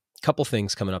couple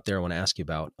things coming up there I want to ask you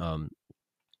about.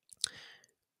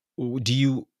 Do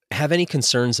you have any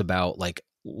concerns about, like,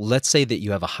 let's say that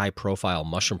you have a high profile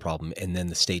mushroom problem and then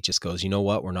the state just goes, you know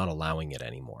what, we're not allowing it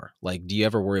anymore. Like, do you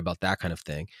ever worry about that kind of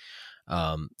thing?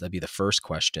 That'd be the first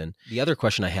question. The other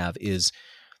question I have is,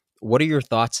 what are your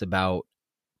thoughts about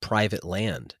private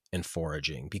land and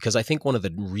foraging? Because I think one of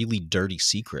the really dirty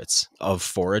secrets of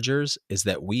foragers is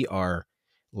that we are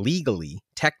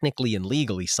technically and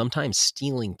legally, sometimes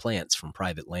stealing plants from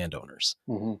private landowners,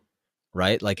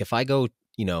 right? Like if I go,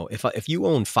 if you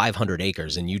own 500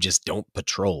 acres and you just don't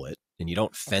patrol it and you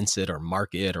don't fence it or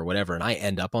mark it or whatever, and I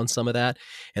end up on some of that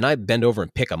and I bend over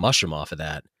and pick a mushroom off of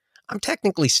that, I'm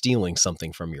technically stealing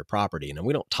something from your property. And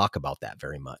we don't talk about that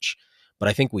very much, but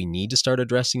I think we need to start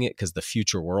addressing it, because the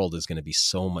future world is going to be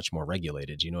so much more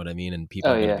regulated. You know what I mean? And people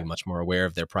are going to be much more aware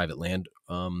of their private land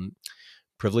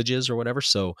privileges or whatever.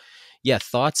 So yeah,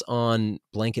 thoughts on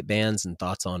blanket bans and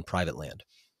thoughts on private land.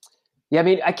 Yeah, I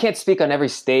mean, I can't speak on every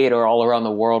state or all around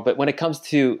the world, but when it comes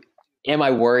to am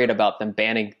I worried about them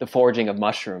banning the foraging of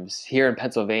mushrooms here in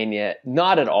Pennsylvania?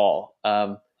 Not at all.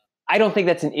 I don't think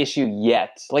that's an issue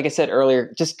yet. Like I said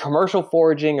earlier, just commercial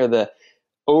foraging or the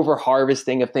over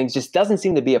harvesting of things just doesn't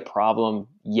seem to be a problem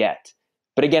yet.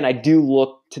 But again, I do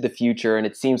look to the future and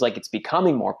it seems like it's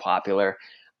becoming more popular.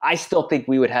 I still think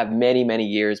we would have many, many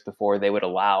years before they would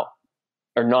allow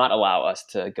or not allow us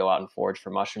to go out and forage for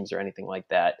mushrooms or anything like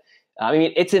that. I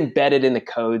mean, it's embedded in the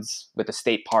codes with the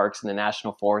state parks and the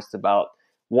national forests about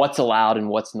what's allowed and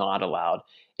what's not allowed.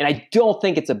 And I don't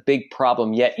think it's a big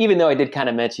problem yet, even though I did kind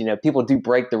of mention, people do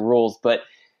break the rules, but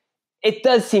it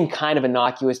does seem kind of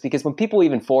innocuous because when people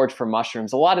even forage for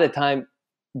mushrooms, a lot of the time,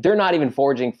 they're not even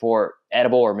foraging for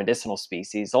edible or medicinal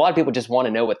species. A lot of people just want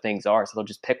to know what things are, so they'll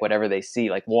just pick whatever they see,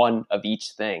 like one of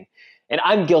each thing. And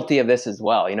I'm guilty of this as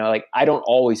well. Like I don't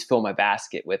always fill my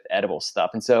basket with edible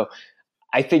stuff. And so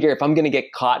I figure if I'm going to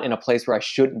get caught in a place where I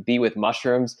shouldn't be with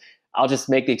mushrooms, I'll just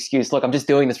make the excuse, look, I'm just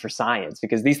doing this for science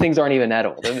because these things aren't even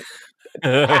edible.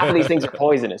 Half of these things are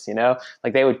poisonous,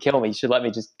 like they would kill me. You should let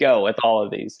me just go with all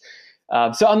of these.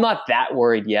 So I'm not that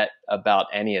worried yet about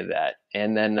any of that.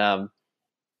 And then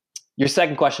your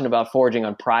second question about foraging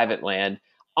on private land.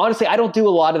 Honestly, I don't do a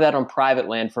lot of that on private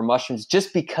land for mushrooms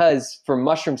just because for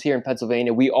mushrooms here in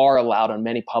Pennsylvania, we are allowed on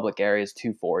many public areas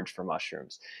to forage for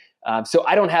mushrooms. So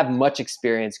I don't have much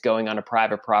experience going on a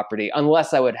private property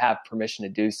unless I would have permission to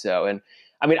do so. And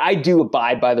I mean, I do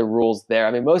abide by the rules there.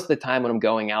 I mean, most of the time when I'm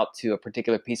going out to a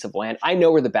particular piece of land, I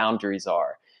know where the boundaries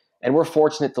are. And we're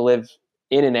fortunate to live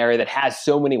in an area that has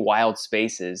so many wild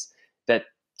spaces that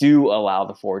do allow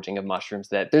the foraging of mushrooms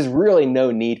that there's really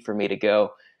no need for me to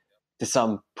go to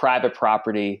some private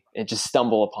property and just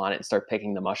stumble upon it and start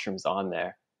picking the mushrooms on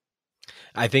there.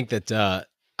 I think that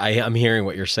I'm hearing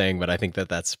what you're saying, but I think that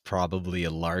that's probably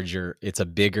it's a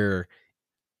bigger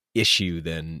issue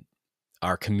than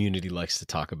our community likes to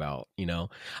talk about.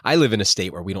 I live in a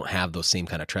state where we don't have those same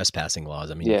kind of trespassing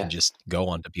laws. I mean, you can just go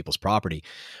onto people's property,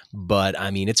 but I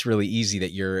mean, it's really easy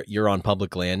that you're on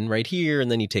public land right here.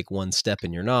 And then you take one step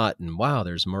and you're not, and wow,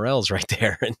 there's morels right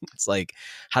there. And it's like,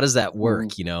 how does that work?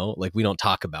 Like we don't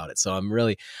talk about it. So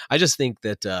I just think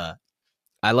that,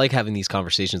 I like having these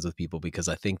conversations with people because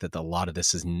I think that a lot of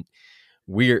this is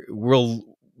we'll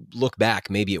look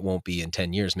back. Maybe it won't be in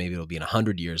 10 years. Maybe it'll be in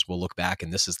 100 years. We'll look back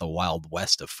and this is the Wild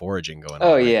West of foraging going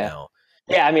on right now.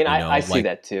 Yeah. I mean, I see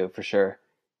that too, for sure.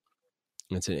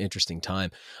 It's an interesting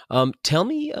time. Tell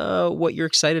me what you're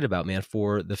excited about, man,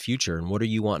 for the future, and what are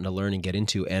you wanting to learn and get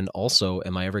into? And also,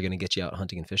 am I ever going to get you out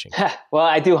hunting and fishing? Well,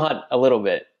 I do hunt a little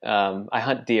bit. I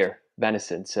hunt deer,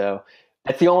 venison. So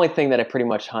that's the only thing that I pretty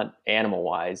much hunt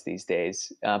animal-wise these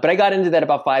days. But I got into that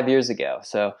about 5 years ago.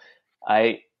 So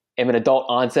I am an adult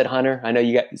onset hunter. I know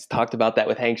you guys talked about that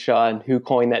with Hank Shaw and who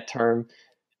coined that term.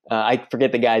 I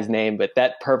forget the guy's name, but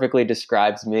that perfectly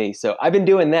describes me. So I've been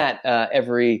doing that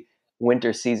every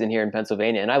winter season here in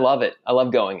Pennsylvania, and I love it. I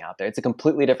love going out there. It's a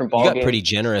completely different ballgame. You got pretty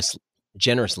generous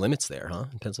limits there, huh,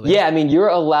 in Pennsylvania? Yeah, I mean, you're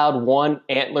allowed one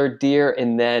antlered deer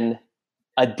and then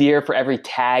a deer for every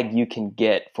tag you can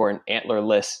get for an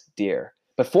antlerless deer.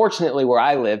 But fortunately, where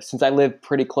I live, since I live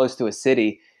pretty close to a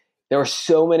city, there are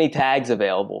so many tags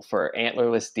available for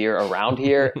antlerless deer around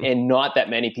here, and not that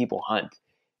many people hunt.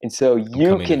 And so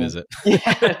you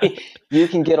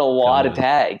can get a lot of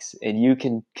tags, and you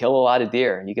can kill a lot of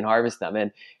deer, and you can harvest them.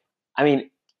 And I mean,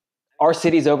 our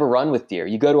city's overrun with deer.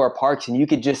 You go to our parks, and you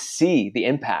could just see the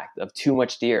impact of too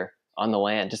much deer on the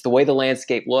land. Just the way the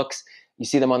landscape looks, you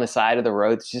see them on the side of the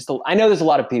road. I know there's a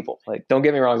lot of people. Like, don't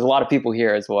get me wrong, there's a lot of people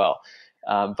here as well.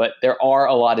 But there are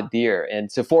a lot of deer.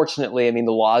 And so fortunately, I mean,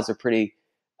 the laws are pretty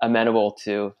amenable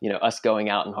to, us going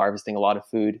out and harvesting a lot of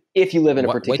food if you live in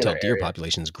a particular whitetail deer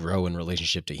populations grow in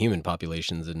relationship to human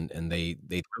populations, and they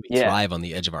thrive on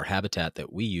the edge of our habitat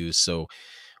that we use. So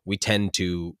we tend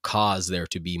to cause there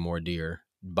to be more deer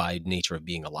by nature of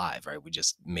being alive, right? We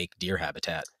just make deer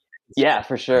habitat. Yeah,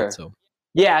 for sure. Right? So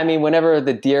yeah, I mean, whenever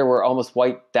the deer were almost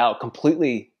wiped out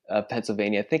completely,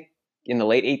 Pennsylvania, I think in the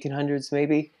late 1800s,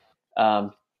 maybe,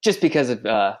 just because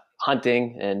of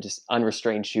hunting and just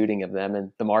unrestrained shooting of them,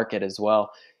 and the market as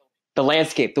well. The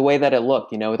landscape, the way that it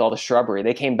looked, with all the shrubbery,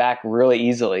 they came back really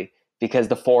easily because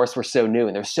the forests were so new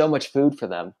and there's so much food for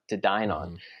them to dine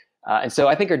on. And so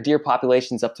I think our deer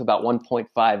population's up to about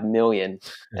 1.5 million,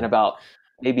 and about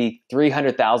maybe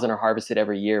 300,000 are harvested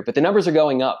every year. But the numbers are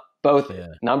going up, both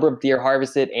number of deer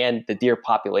harvested and the deer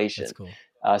population. That's cool.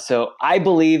 So I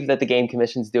believe that the Game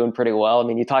Commission's doing pretty well. I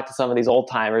mean, you talk to some of these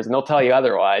old timers and they'll tell you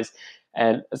otherwise.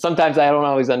 And sometimes I don't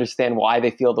always understand why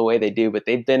they feel the way they do, but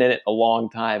they've been in it a long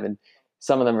time. And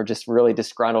some of them are just really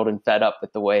disgruntled and fed up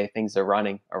with the way things are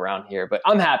running around here. But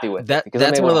I'm happy with it because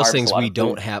that's one of those things we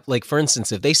don't have. Like, for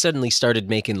instance, if they suddenly started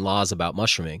making laws about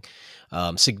mushrooming,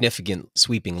 significant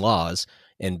sweeping laws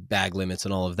and bag limits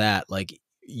and all of that, like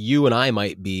you and I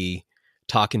might be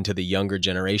talking to the younger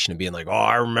generation and being like, oh,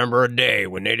 I remember a day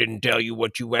when they didn't tell you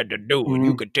what you had to do and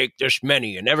you could take this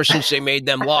many. And ever since they made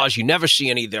them laws, you never see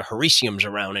any of the Hariciums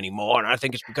around anymore. And I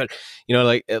think it's because,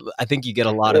 like, I think you get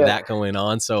a lot of that going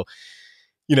on. So,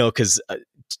 because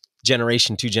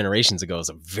two generations ago is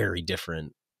a very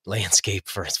different landscape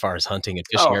for as far as hunting and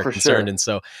fishing are concerned. Sure. And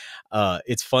so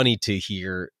it's funny to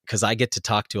hear, because I get to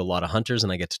talk to a lot of hunters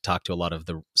and I get to talk to a lot of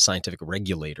the scientific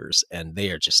regulators, and they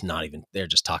are just they're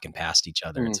just talking past each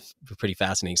other. It's pretty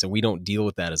fascinating. So we don't deal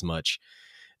with that as much.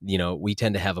 We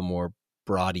tend to have a more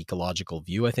broad ecological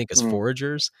view, I think, as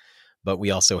foragers, but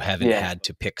we also haven't had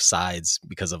to pick sides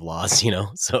because of laws,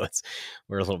 so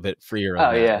we're a little bit freer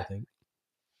on that, I think.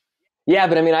 Yeah,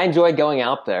 but I mean, I enjoy going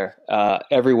out there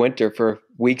every winter for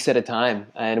weeks at a time.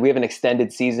 And we have an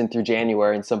extended season through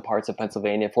January in some parts of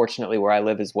Pennsylvania, fortunately where I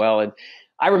live as well. And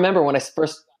I remember when I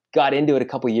first got into it a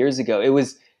couple years ago, it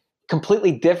was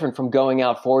completely different from going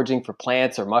out foraging for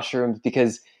plants or mushrooms,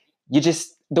 because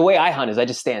the way I hunt is I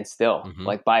just stand still,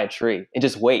 like by a tree and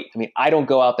just wait. I mean, I don't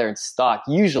go out there and stalk.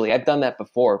 Usually, I've done that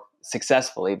before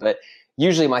successfully, but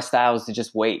usually my style is to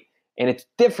just wait. And it's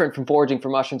different from foraging for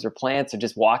mushrooms or plants or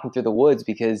just walking through the woods,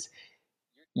 because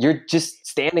you're just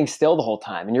standing still the whole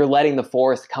time and you're letting the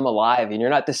forest come alive and you're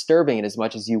not disturbing it as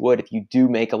much as you would if you do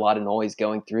make a lot of noise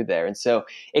going through there. And so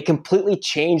it completely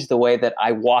changed the way that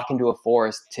I walk into a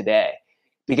forest today,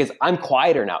 because I'm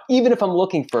quieter now, even if I'm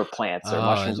looking for plants or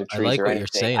mushrooms or trees or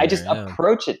anything. I just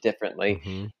approach it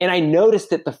differently. And I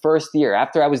noticed it the first year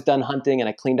after I was done hunting and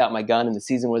I cleaned out my gun and the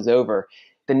season was over.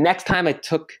 The next time I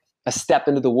took a step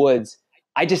into the woods,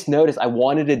 I just noticed I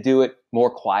wanted to do it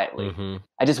more quietly.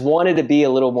 I just wanted to be a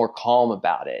little more calm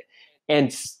about it.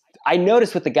 And I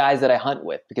noticed with the guys that I hunt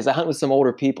with, because I hunt with some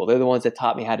older people, they're the ones that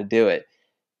taught me how to do it.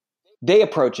 They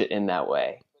approach it in that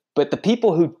way. But the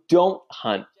people who don't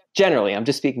hunt, generally, I'm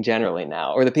just speaking generally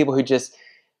now, or the people who just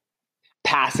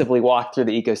passively walk through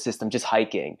the ecosystem, just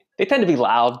hiking, they tend to be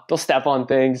loud. They'll step on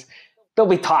things. They'll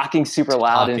be talking super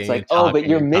loud. And it's like, but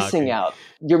you're missing out.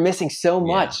 You're missing so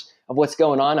much of what's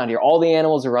going on out here. All the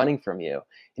animals are running from you.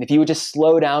 And if you would just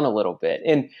slow down a little bit,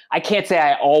 and I can't say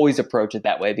I always approach it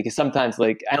that way, because sometimes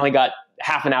like I only got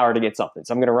half an hour to get something.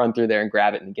 So I'm going to run through there and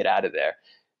grab it and get out of there.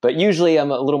 But usually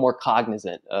I'm a little more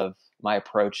cognizant of my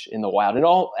approach in the wild. It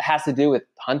all has to do with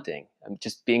hunting. I'm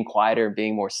just being quieter,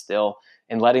 being more still,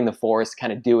 and letting the forest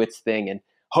kind of do its thing and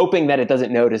hoping that it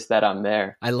doesn't notice that I'm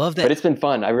there. I love that. But it's been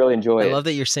fun. I really enjoy it. I love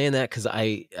that you're saying that, because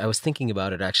I was thinking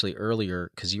about it actually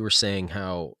earlier, because you were saying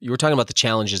how you were talking about the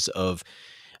challenges of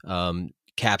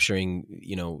capturing,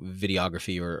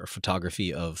 videography or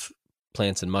photography of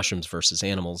plants and mushrooms versus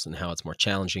animals, and how it's more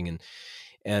challenging.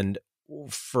 And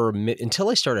until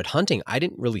I started hunting, I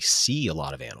didn't really see a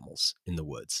lot of animals in the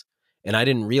woods, and I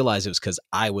didn't realize it was because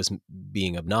I was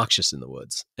being obnoxious in the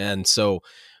woods. And so,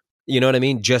 you know what I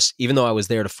mean? Just even though I was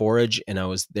there to forage and I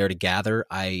was there to gather,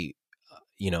 I,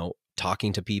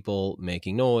 talking to people,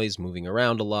 making noise, moving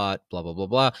around a lot, blah, blah, blah,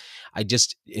 blah.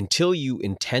 Until you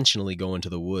intentionally go into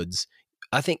the woods,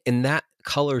 I think, and that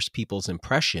colors people's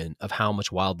impression of how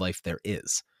much wildlife there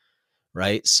is,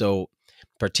 right? So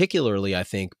particularly, I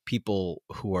think people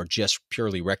who are just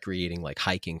purely recreating, like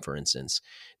hiking, for instance,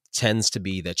 tends to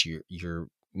be that you're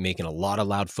making a lot of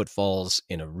loud footfalls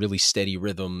in a really steady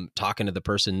rhythm, talking to the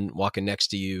person walking next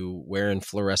to you, wearing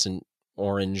fluorescent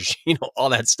orange, all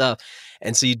that stuff.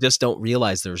 And so you just don't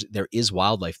realize there is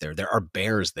wildlife there. There are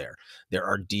bears there. There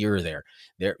are deer there.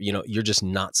 You're just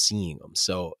not seeing them.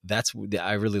 So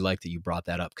I really like that you brought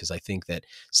that up, because I think that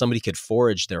somebody could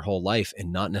forage their whole life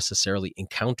and not necessarily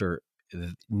encounter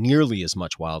nearly as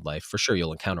much wildlife. For sure,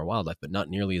 you'll encounter wildlife, but not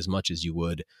nearly as much as you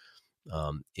would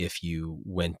if you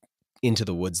went into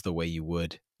the woods the way you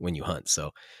would when you hunt.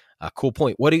 So cool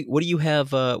point. What do you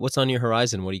have, what's on your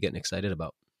horizon? What are you getting excited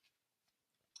about?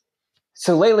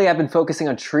 So lately I've been focusing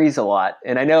on trees a lot,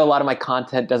 and I know a lot of my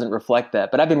content doesn't reflect that,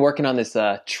 but I've been working on this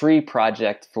tree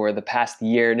project for the past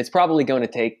year, and it's probably going to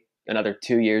take another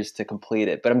 2 years to complete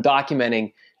it. But I'm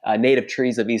documenting native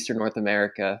trees of Eastern North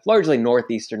America, largely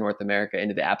Northeastern North America,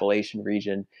 into the Appalachian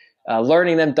region,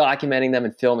 learning them, documenting them,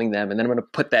 and filming them. And then I'm going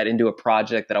to put that into a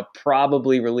project that I'll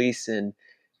probably release in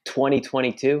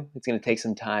 2022. It's going to take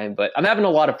some time, but I'm having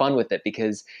a lot of fun with it,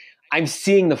 because I'm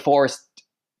seeing the forest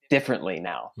differently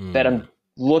now that I'm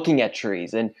looking at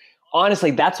trees. And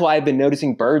honestly, that's why I've been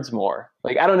noticing birds more.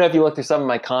 Like, I don't know if you looked through some of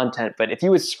my content, but if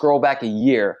you would scroll back a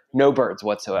year, no birds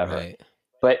whatsoever. Right.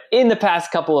 But in the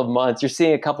past couple of months, you're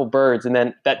seeing a couple birds, and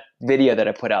then that video that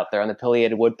I put out there on the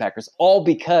pileated woodpeckers, all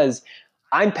because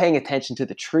I'm paying attention to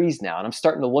the trees now, and I'm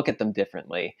starting to look at them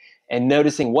differently and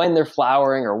noticing when they're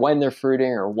flowering or when they're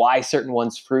fruiting or why certain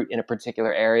ones fruit in a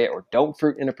particular area or don't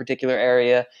fruit in a particular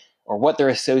area or what they're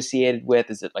associated with.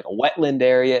 Is it like a wetland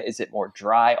area? Is it more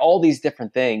dry? All these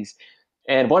different things.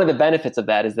 And one of the benefits of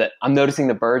that is that I'm noticing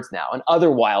the birds now and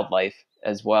other wildlife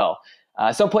as well.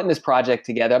 So I'm putting this project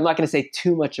together. I'm not going to say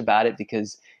too much about it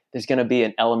because there's going to be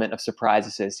an element of surprise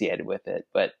associated with it.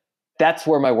 But that's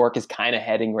where my work is kind of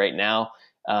heading right now.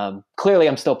 Clearly,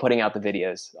 I'm still putting out the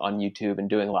videos on YouTube and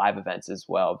doing live events as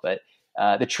well. But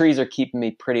the trees are keeping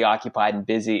me pretty occupied and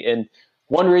busy. And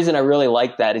one reason I really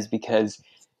like that is because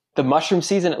the mushroom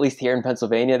season, at least here in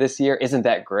Pennsylvania this year, isn't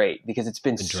that great because it's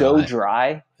been so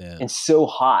dry and so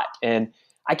hot. And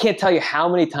I can't tell you how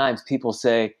many times people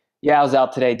say, yeah, I was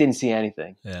out today, didn't see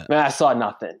anything. Yeah. Man, I saw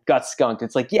nothing, got skunked.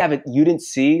 It's like, yeah, but you didn't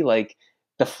see like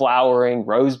the flowering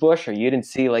rose bush, or you didn't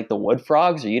see like the wood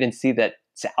frogs, or you didn't see that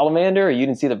salamander, or you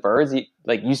didn't see the birds.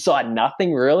 You saw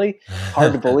nothing really?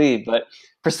 Hard to believe. But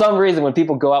for some reason, when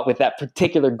people go out with that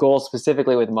particular goal,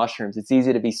 specifically with mushrooms, it's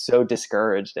easy to be so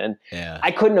discouraged. And I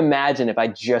couldn't imagine if I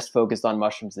just focused on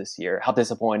mushrooms this year, how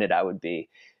disappointed I would be.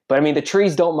 But I mean, the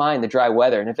trees don't mind the dry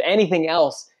weather. And if anything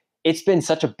else, it's been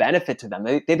such a benefit to them.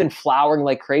 They've been flowering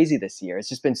like crazy this year. It's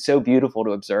just been so beautiful to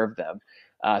observe them.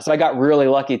 So I got really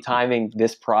lucky timing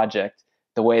this project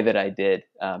the way that I did.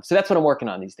 So that's what I'm working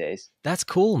on these days. That's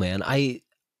cool, man.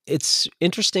 It's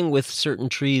interesting with certain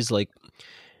trees, like,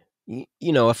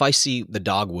 if I see the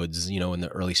dogwoods, in the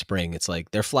early spring, it's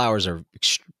like their flowers are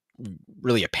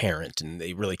really apparent and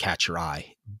they really catch your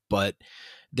eye. But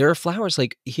there are flowers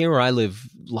like here where I live,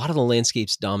 a lot of the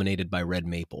landscape's dominated by red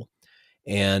maple.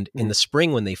 And in the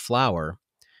spring when they flower,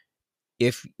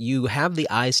 if you have the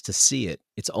eyes to see it,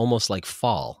 it's almost like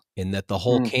fall in that the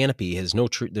whole canopy has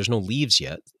there's no leaves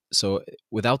yet. So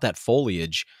without that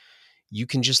foliage, you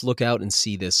can just look out and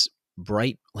see this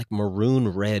bright, like maroon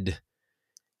red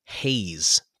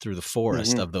haze through the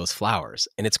forest of those flowers.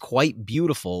 And it's quite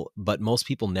beautiful, but most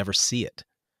people never see it.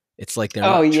 It's like they're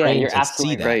not trained to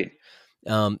see that. Right.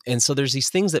 And so there's these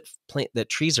things that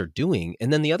trees are doing.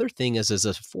 And then the other thing is, as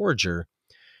a forager,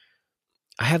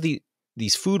 I have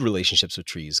these food relationships with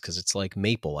trees because it's like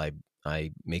maple.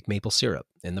 I make maple syrup,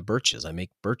 and the birches, I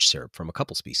make birch syrup from a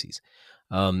couple species.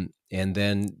 And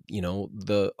then,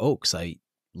 the oaks, I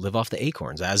live off the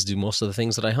acorns, as do most of the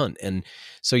things that I hunt. And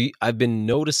so I've been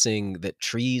noticing that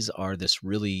trees are this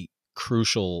really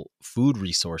crucial food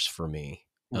resource for me.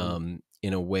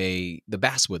 In a way, the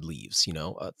basswood leaves,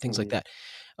 things like that.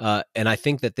 And I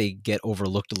think that they get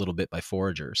overlooked a little bit by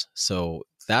foragers. So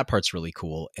that part's really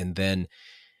cool. And then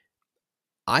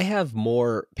I have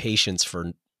more patience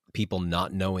for people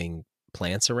not knowing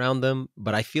plants around them,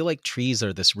 but I feel like trees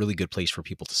are this really good place for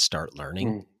people to start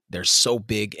learning. They're so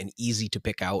big and easy to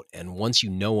pick out. And once you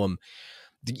know them,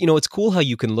 it's cool how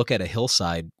you can look at a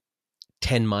hillside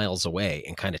 10 miles away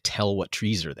and kind of tell what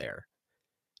trees are there.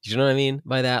 You know what I mean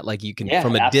by that? Like you can,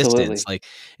 from a distance,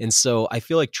 and so I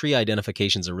feel like tree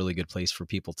identification is a really good place for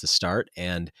people to start.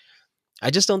 And I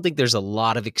just don't think there's a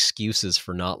lot of excuses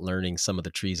for not learning some of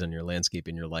the trees on your landscape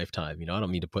in your lifetime. I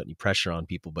don't mean to put any pressure on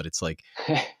people, but it's like,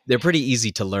 they're pretty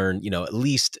easy to learn, at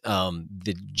least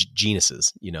the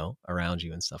genuses, around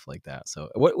you and stuff like that.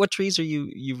 So what trees are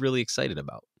you really excited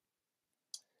about?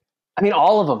 I mean,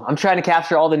 all of them. I'm trying to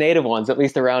capture all the native ones, at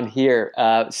least around here.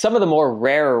 Some of the more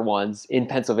rarer ones in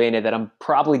Pennsylvania that I'm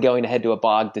probably going to head to a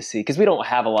bog to see, because we don't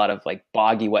have a lot of like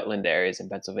boggy wetland areas in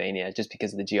Pennsylvania just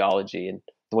because of the geology and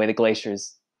the way the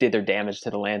glaciers did their damage to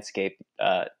the landscape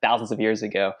thousands of years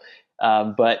ago.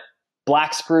 But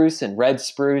black spruce and red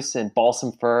spruce and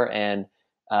balsam fir and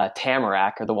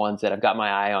tamarack are the ones that I've got my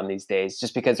eye on these days,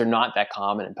 just because they're not that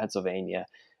common in Pennsylvania.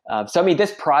 So, I mean,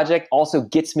 this project also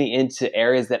gets me into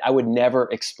areas that I would never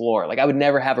explore. Like I would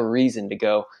never have a reason to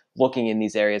go looking in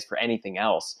these areas for anything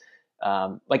else.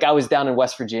 Like I was down in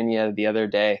West Virginia the other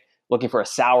day looking for a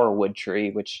sourwood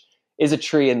tree, which is a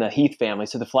tree in the heath family.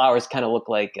 So the flowers kind of look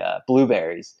like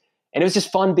blueberries. And it was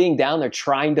just fun being down there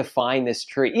trying to find this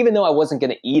tree. Even though I wasn't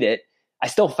going to eat it, I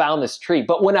still found this tree.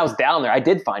 But when I was down there, I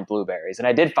did find blueberries and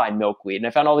I did find milkweed and I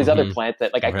found all these other plants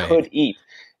that like I could eat.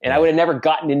 And I would have never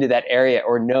gotten into that area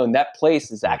or known that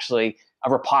place is actually a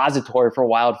repository for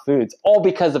wild foods, all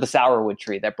because of a sourwood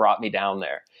tree that brought me down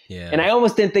there. Yeah. And I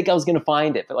almost didn't think I was going to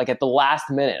find it. But like at the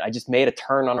last minute, I just made a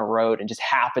turn on a road and just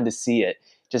happened to see it,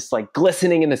 just like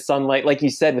glistening in the sunlight, like you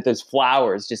said, with those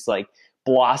flowers just like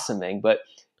blossoming. But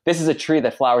this is a tree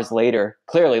that flowers later,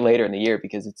 clearly later in the year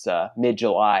because it's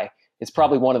mid-July. It's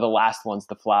probably one of the last ones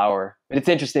to flower. But it's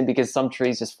interesting because some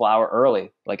trees just flower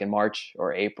early, like in March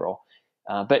or April.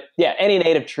 But yeah, any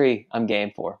native tree I'm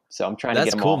game for. So I'm trying to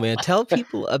get them all. That's cool, man. Tell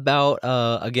people about,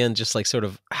 again, just like sort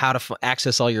of how to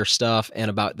access all your stuff and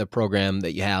about the program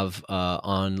that you have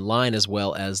online as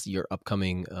well as your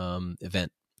upcoming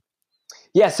event.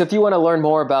 Yeah, so if you want to learn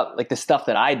more about like the stuff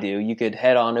that I do, you could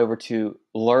head on over to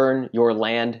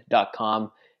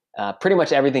learnyourland.com. Pretty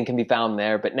much everything can be found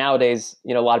there. But nowadays,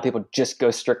 a lot of people just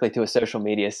go strictly to a social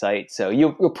media site. So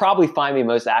you'll probably find me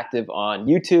most active on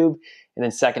YouTube, and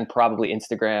then second, probably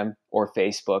Instagram or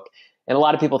Facebook. And a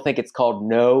lot of people think it's called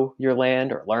Know Your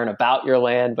Land or Learn About Your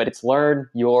Land, but it's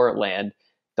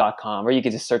learnyourland.com, or you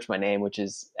can just search my name, which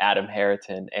is Adam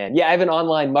Haritan. And yeah, I have an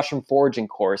online mushroom foraging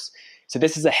course. So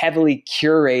this is a heavily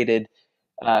curated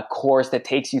course that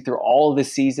takes you through all of the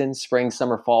seasons, spring,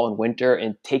 summer, fall, and winter,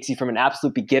 and takes you from an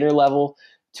absolute beginner level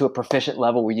to a proficient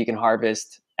level where you can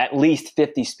harvest at least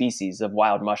 50 species of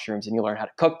wild mushrooms. And you learn how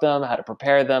to cook them, how to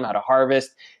prepare them, how to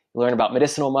harvest. You learn about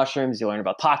medicinal mushrooms. You learn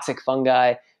about toxic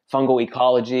fungi, fungal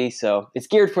ecology. So it's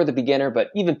geared for the beginner, but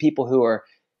even people who are,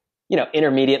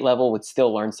 intermediate level would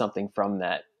still learn something from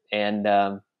that. And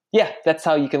yeah, that's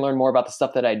how you can learn more about the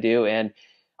stuff that I do. And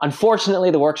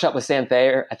unfortunately, the workshop with Sam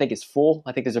Thayer, I think, is full.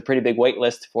 I think there's a pretty big wait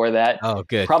list for that. Oh,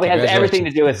 good. Probably has everything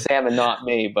to do with Sam and not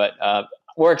me, but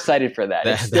we're excited for that.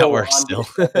 That works still.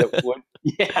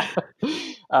 Yeah.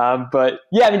 But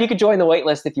yeah, I mean, you could join the wait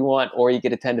list if you want, or you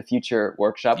could attend a future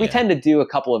workshop. We tend to do a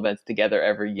couple events together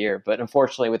every year, but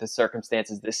unfortunately with the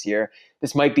circumstances this year,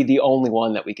 this might be the only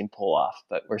one that we can pull off,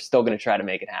 but we're still going to try to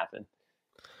make it happen.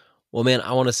 Well, man,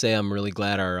 I want to say I'm really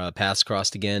glad our paths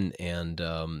crossed again, and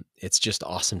it's just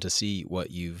awesome to see what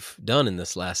you've done in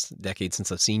this last decade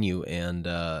since I've seen you, and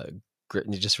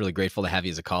just really grateful to have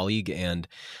you as a colleague. And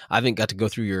I haven't got to go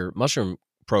through your mushroom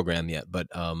program yet, but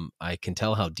I can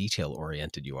tell how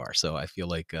detail-oriented you are, so I feel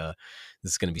like this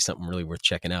is going to be something really worth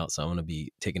checking out, so I'm going to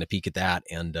be taking a peek at that,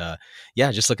 and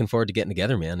yeah, just looking forward to getting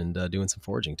together, man, and doing some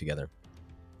foraging together.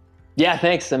 Yeah,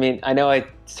 thanks. I mean, I know I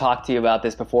talked to you about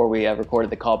this before we recorded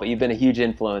the call, but you've been a huge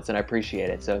influence and I appreciate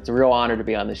it. So it's a real honor to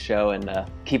be on this show, and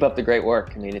keep up the great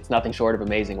work. I mean, it's nothing short of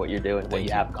amazing what you're doing, what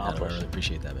you have accomplished. I really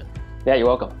appreciate that, man. Yeah, you're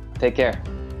welcome. Take care.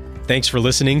 Thanks for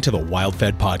listening to the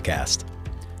WildFed podcast.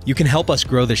 You can help us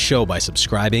grow this show by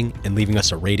subscribing and leaving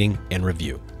us a rating and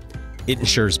review. It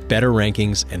ensures better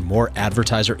rankings and more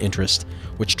advertiser interest,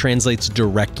 which translates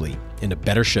directly into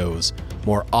better shows,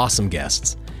 more awesome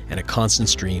guests, and a constant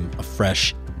stream of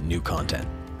fresh, new content.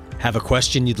 Have a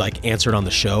question you'd like answered on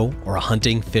the show, or a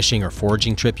hunting, fishing, or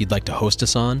foraging trip you'd like to host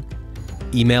us on?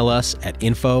 Email us at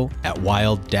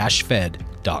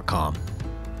info@wild-fed.com.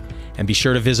 And be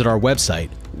sure to visit our website,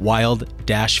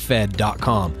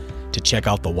 wild-fed.com, to check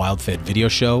out the WildFed video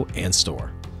show and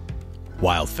store.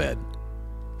 WildFed.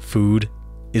 Food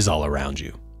is all around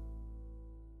you.